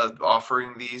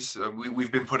offering these.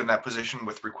 We've been put in that position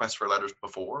with requests for letters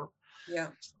before. Yeah.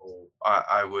 So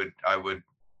I would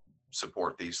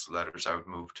support these letters. I would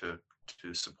move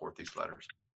to support these letters.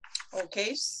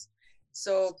 Okay.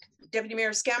 So Deputy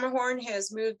Mayor Scammahorn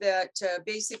has moved that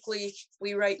basically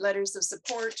we write letters of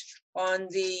support on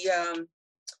the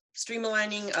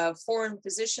streamlining of foreign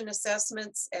physician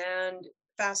assessments and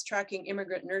fast tracking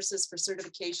immigrant nurses for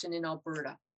certification in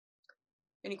Alberta.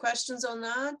 Any questions on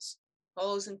that?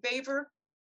 All those in favor?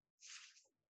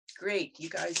 Great, you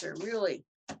guys are really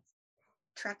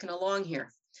tracking along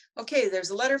here. Okay, there's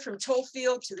a letter from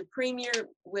Tollfield to the Premier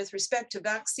with respect to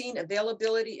vaccine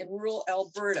availability in rural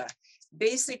Alberta.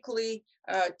 Basically,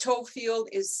 Tollfield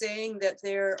is saying that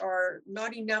there are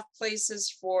not enough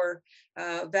places for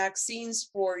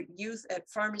vaccines for youth at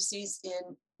pharmacies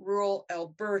in rural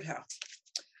Alberta.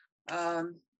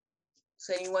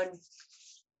 So anyone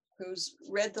who's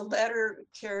read the letter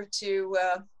care to?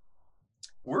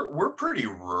 We're pretty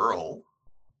rural.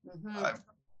 Mm-hmm.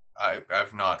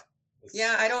 I've not.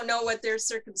 Yeah, I don't know what their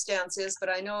circumstance is, but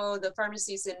I know the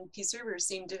pharmacies in Peace River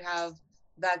seem to have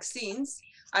vaccines.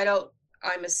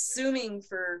 I'm assuming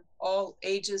for all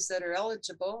ages that are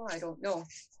eligible. I don't know.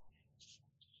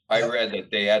 I read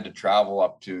that they had to travel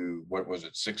up to, what was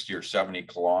it, 60 or 70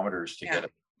 kilometers to get a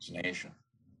vaccination.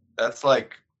 That's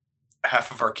like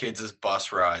half of our kids'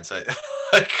 bus rides.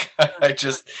 I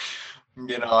just,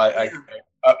 you know, I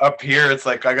up here, it's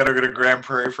like, I gotta go to Grand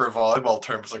Prairie for a volleyball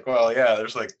tournament. It's like, well, yeah,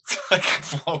 there's like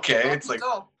okay, it's like,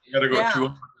 you gotta go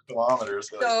 200 kilometers.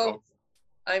 So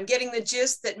I'm getting the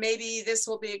gist that maybe this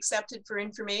will be accepted for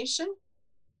information.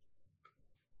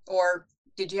 Or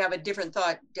did you have a different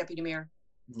thought, Deputy Mayor?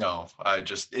 No, it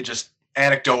just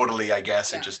anecdotally, I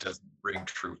guess, it just doesn't ring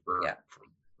true for.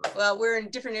 Well, we're in a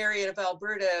different area of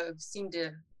Alberta, seem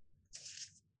to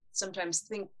sometimes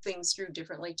think things through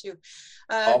differently too.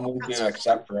 I'll move to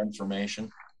accept for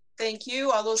information. Thank you.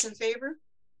 All those in favor?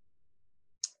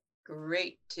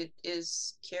 Great. It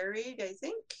is carried, I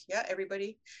think. Yeah,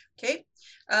 everybody. Okay.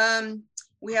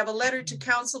 We have a letter to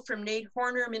council from Nate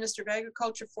Horner, Minister of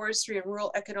Agriculture, Forestry and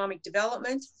Rural Economic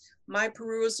Development. My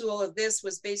perusal of this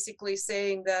was basically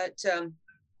saying that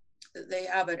they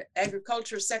have an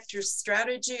agriculture sector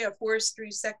strategy, a forestry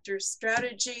sector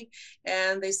strategy,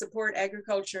 and they support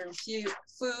agriculture and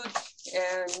food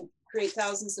and create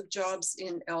thousands of jobs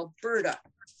in Alberta.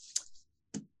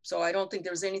 So I don't think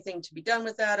there's anything to be done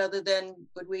with that other than,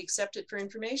 would we accept it for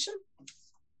information?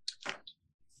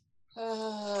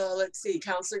 Let's see,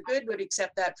 Councillor Good would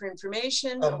accept that for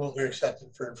information. I'll move to accept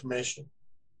it for information.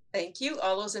 Thank you.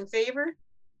 All those in favor?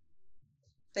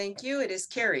 Thank you. It is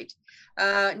carried.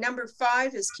 Number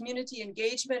 5 is community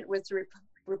engagement with the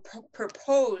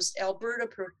proposed Alberta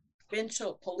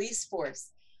Provincial Police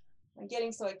Force. I'm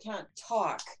getting so I can't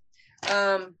talk.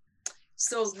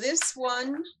 So this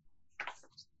one,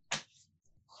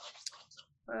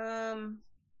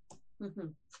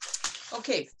 Mhm.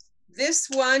 Okay, this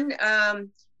one,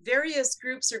 various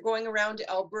groups are going around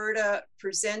Alberta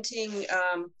presenting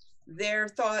their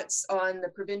thoughts on the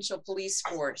provincial police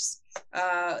force.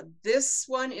 This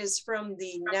one is from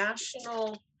the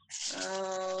National,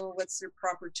 what's their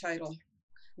proper title?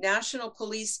 National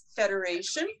Police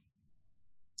Federation.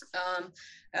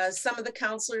 Some of the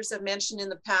councillors have mentioned in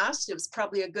the past, it was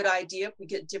probably a good idea if we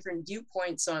get different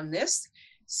viewpoints on this.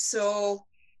 So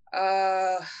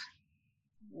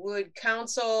would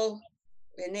council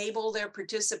enable their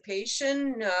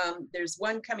participation? There's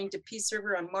one coming to Peace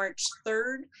River on March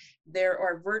 3rd. There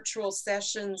are virtual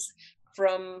sessions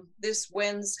from this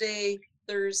Wednesday,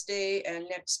 Thursday, and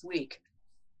next week.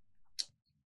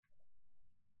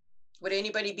 Would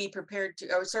anybody be prepared to,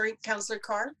 oh, sorry, Councillor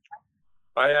Carr?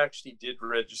 I actually did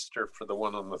register for the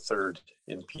one on the 3rd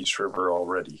in Peace River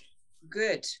already.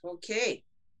 Good, okay.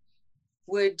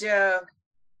 Would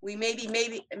we maybe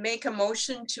make a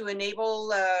motion to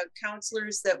enable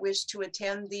councillors that wish to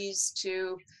attend these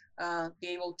to be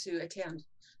able to attend?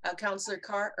 Councillor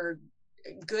Carr, or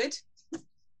Good?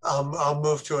 I'll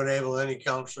move to enable any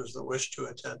councillors that wish to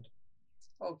attend.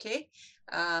 Okay,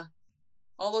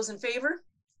 all those in favor?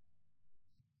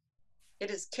 It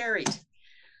is carried.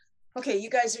 Okay, you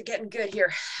guys are getting good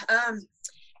here.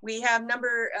 We have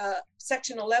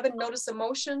section 11, notice of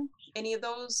motion. Any of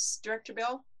those, Director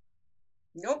Bell?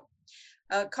 Nope.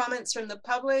 Comments from the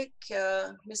public,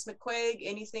 Ms. McQuaig,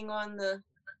 anything on the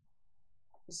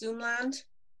Zoom land?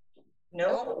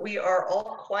 No, we are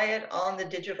all quiet on the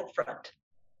digital front.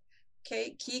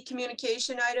 Okay, key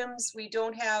communication items. We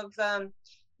don't have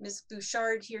Ms.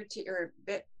 Bouchard here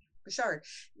Bouchard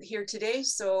here today,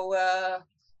 so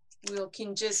we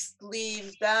can just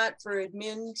leave that for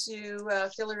admin to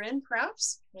fill her in,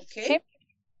 perhaps. Okay.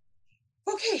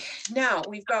 Okay, now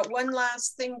we've got one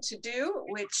last thing to do,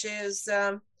 which is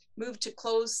move to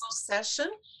closed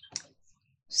session.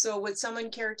 So would someone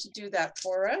care to do that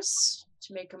for us,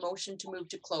 to make a motion to move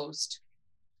to closed?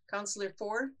 Councillor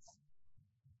Ford?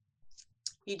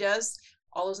 He does.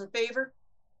 All those in favor?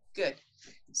 Good.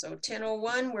 So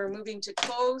 10:01, we're moving to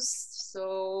close.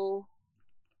 So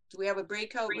do we have a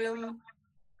breakout room?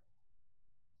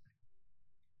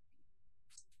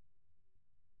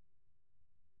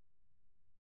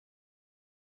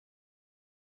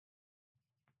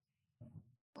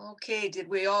 Okay, did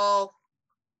we all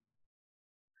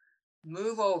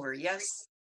move over? Yes,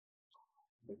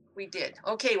 we did.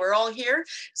 Okay, we're all here.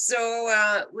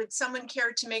 So would someone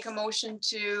care to make a motion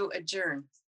to adjourn?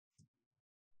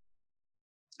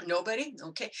 Nobody?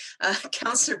 Okay.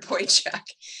 Councillor Boychuk,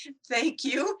 thank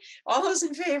you. All those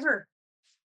in favor?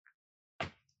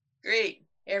 Great.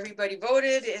 Everybody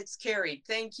voted. It's carried.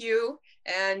 Thank you.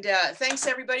 And thanks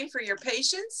everybody for your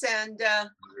patience and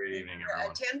Good evening,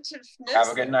 everyone. attentiveness. Have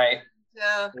a good night.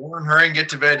 Warren, hurry and get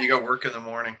to bed. You got work in the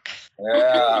morning.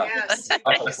 Yeah. Yes. Up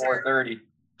at 4:30. You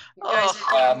guys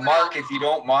are doing Mark, well. if you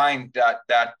don't mind,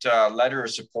 that letter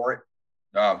of support,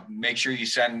 make sure you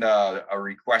send a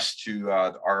request to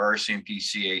our RCMP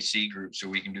CAC group so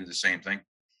we can do the same thing.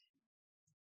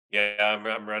 Yeah,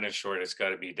 I'm running short. It's got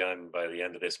to be done by the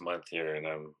end of this month here,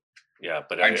 and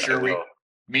but I'm sure I will.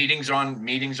 meetings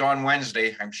on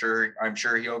Wednesday. I'm sure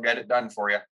he'll get it done for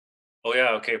you. Oh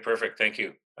yeah, okay, perfect. Thank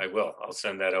you. I will. I'll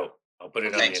send that out. I'll put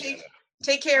it on the agenda.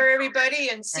 Take care, everybody,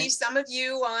 and see some of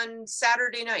you on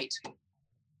Saturday night.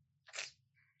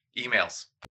 Emails.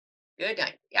 Good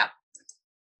night. Yeah.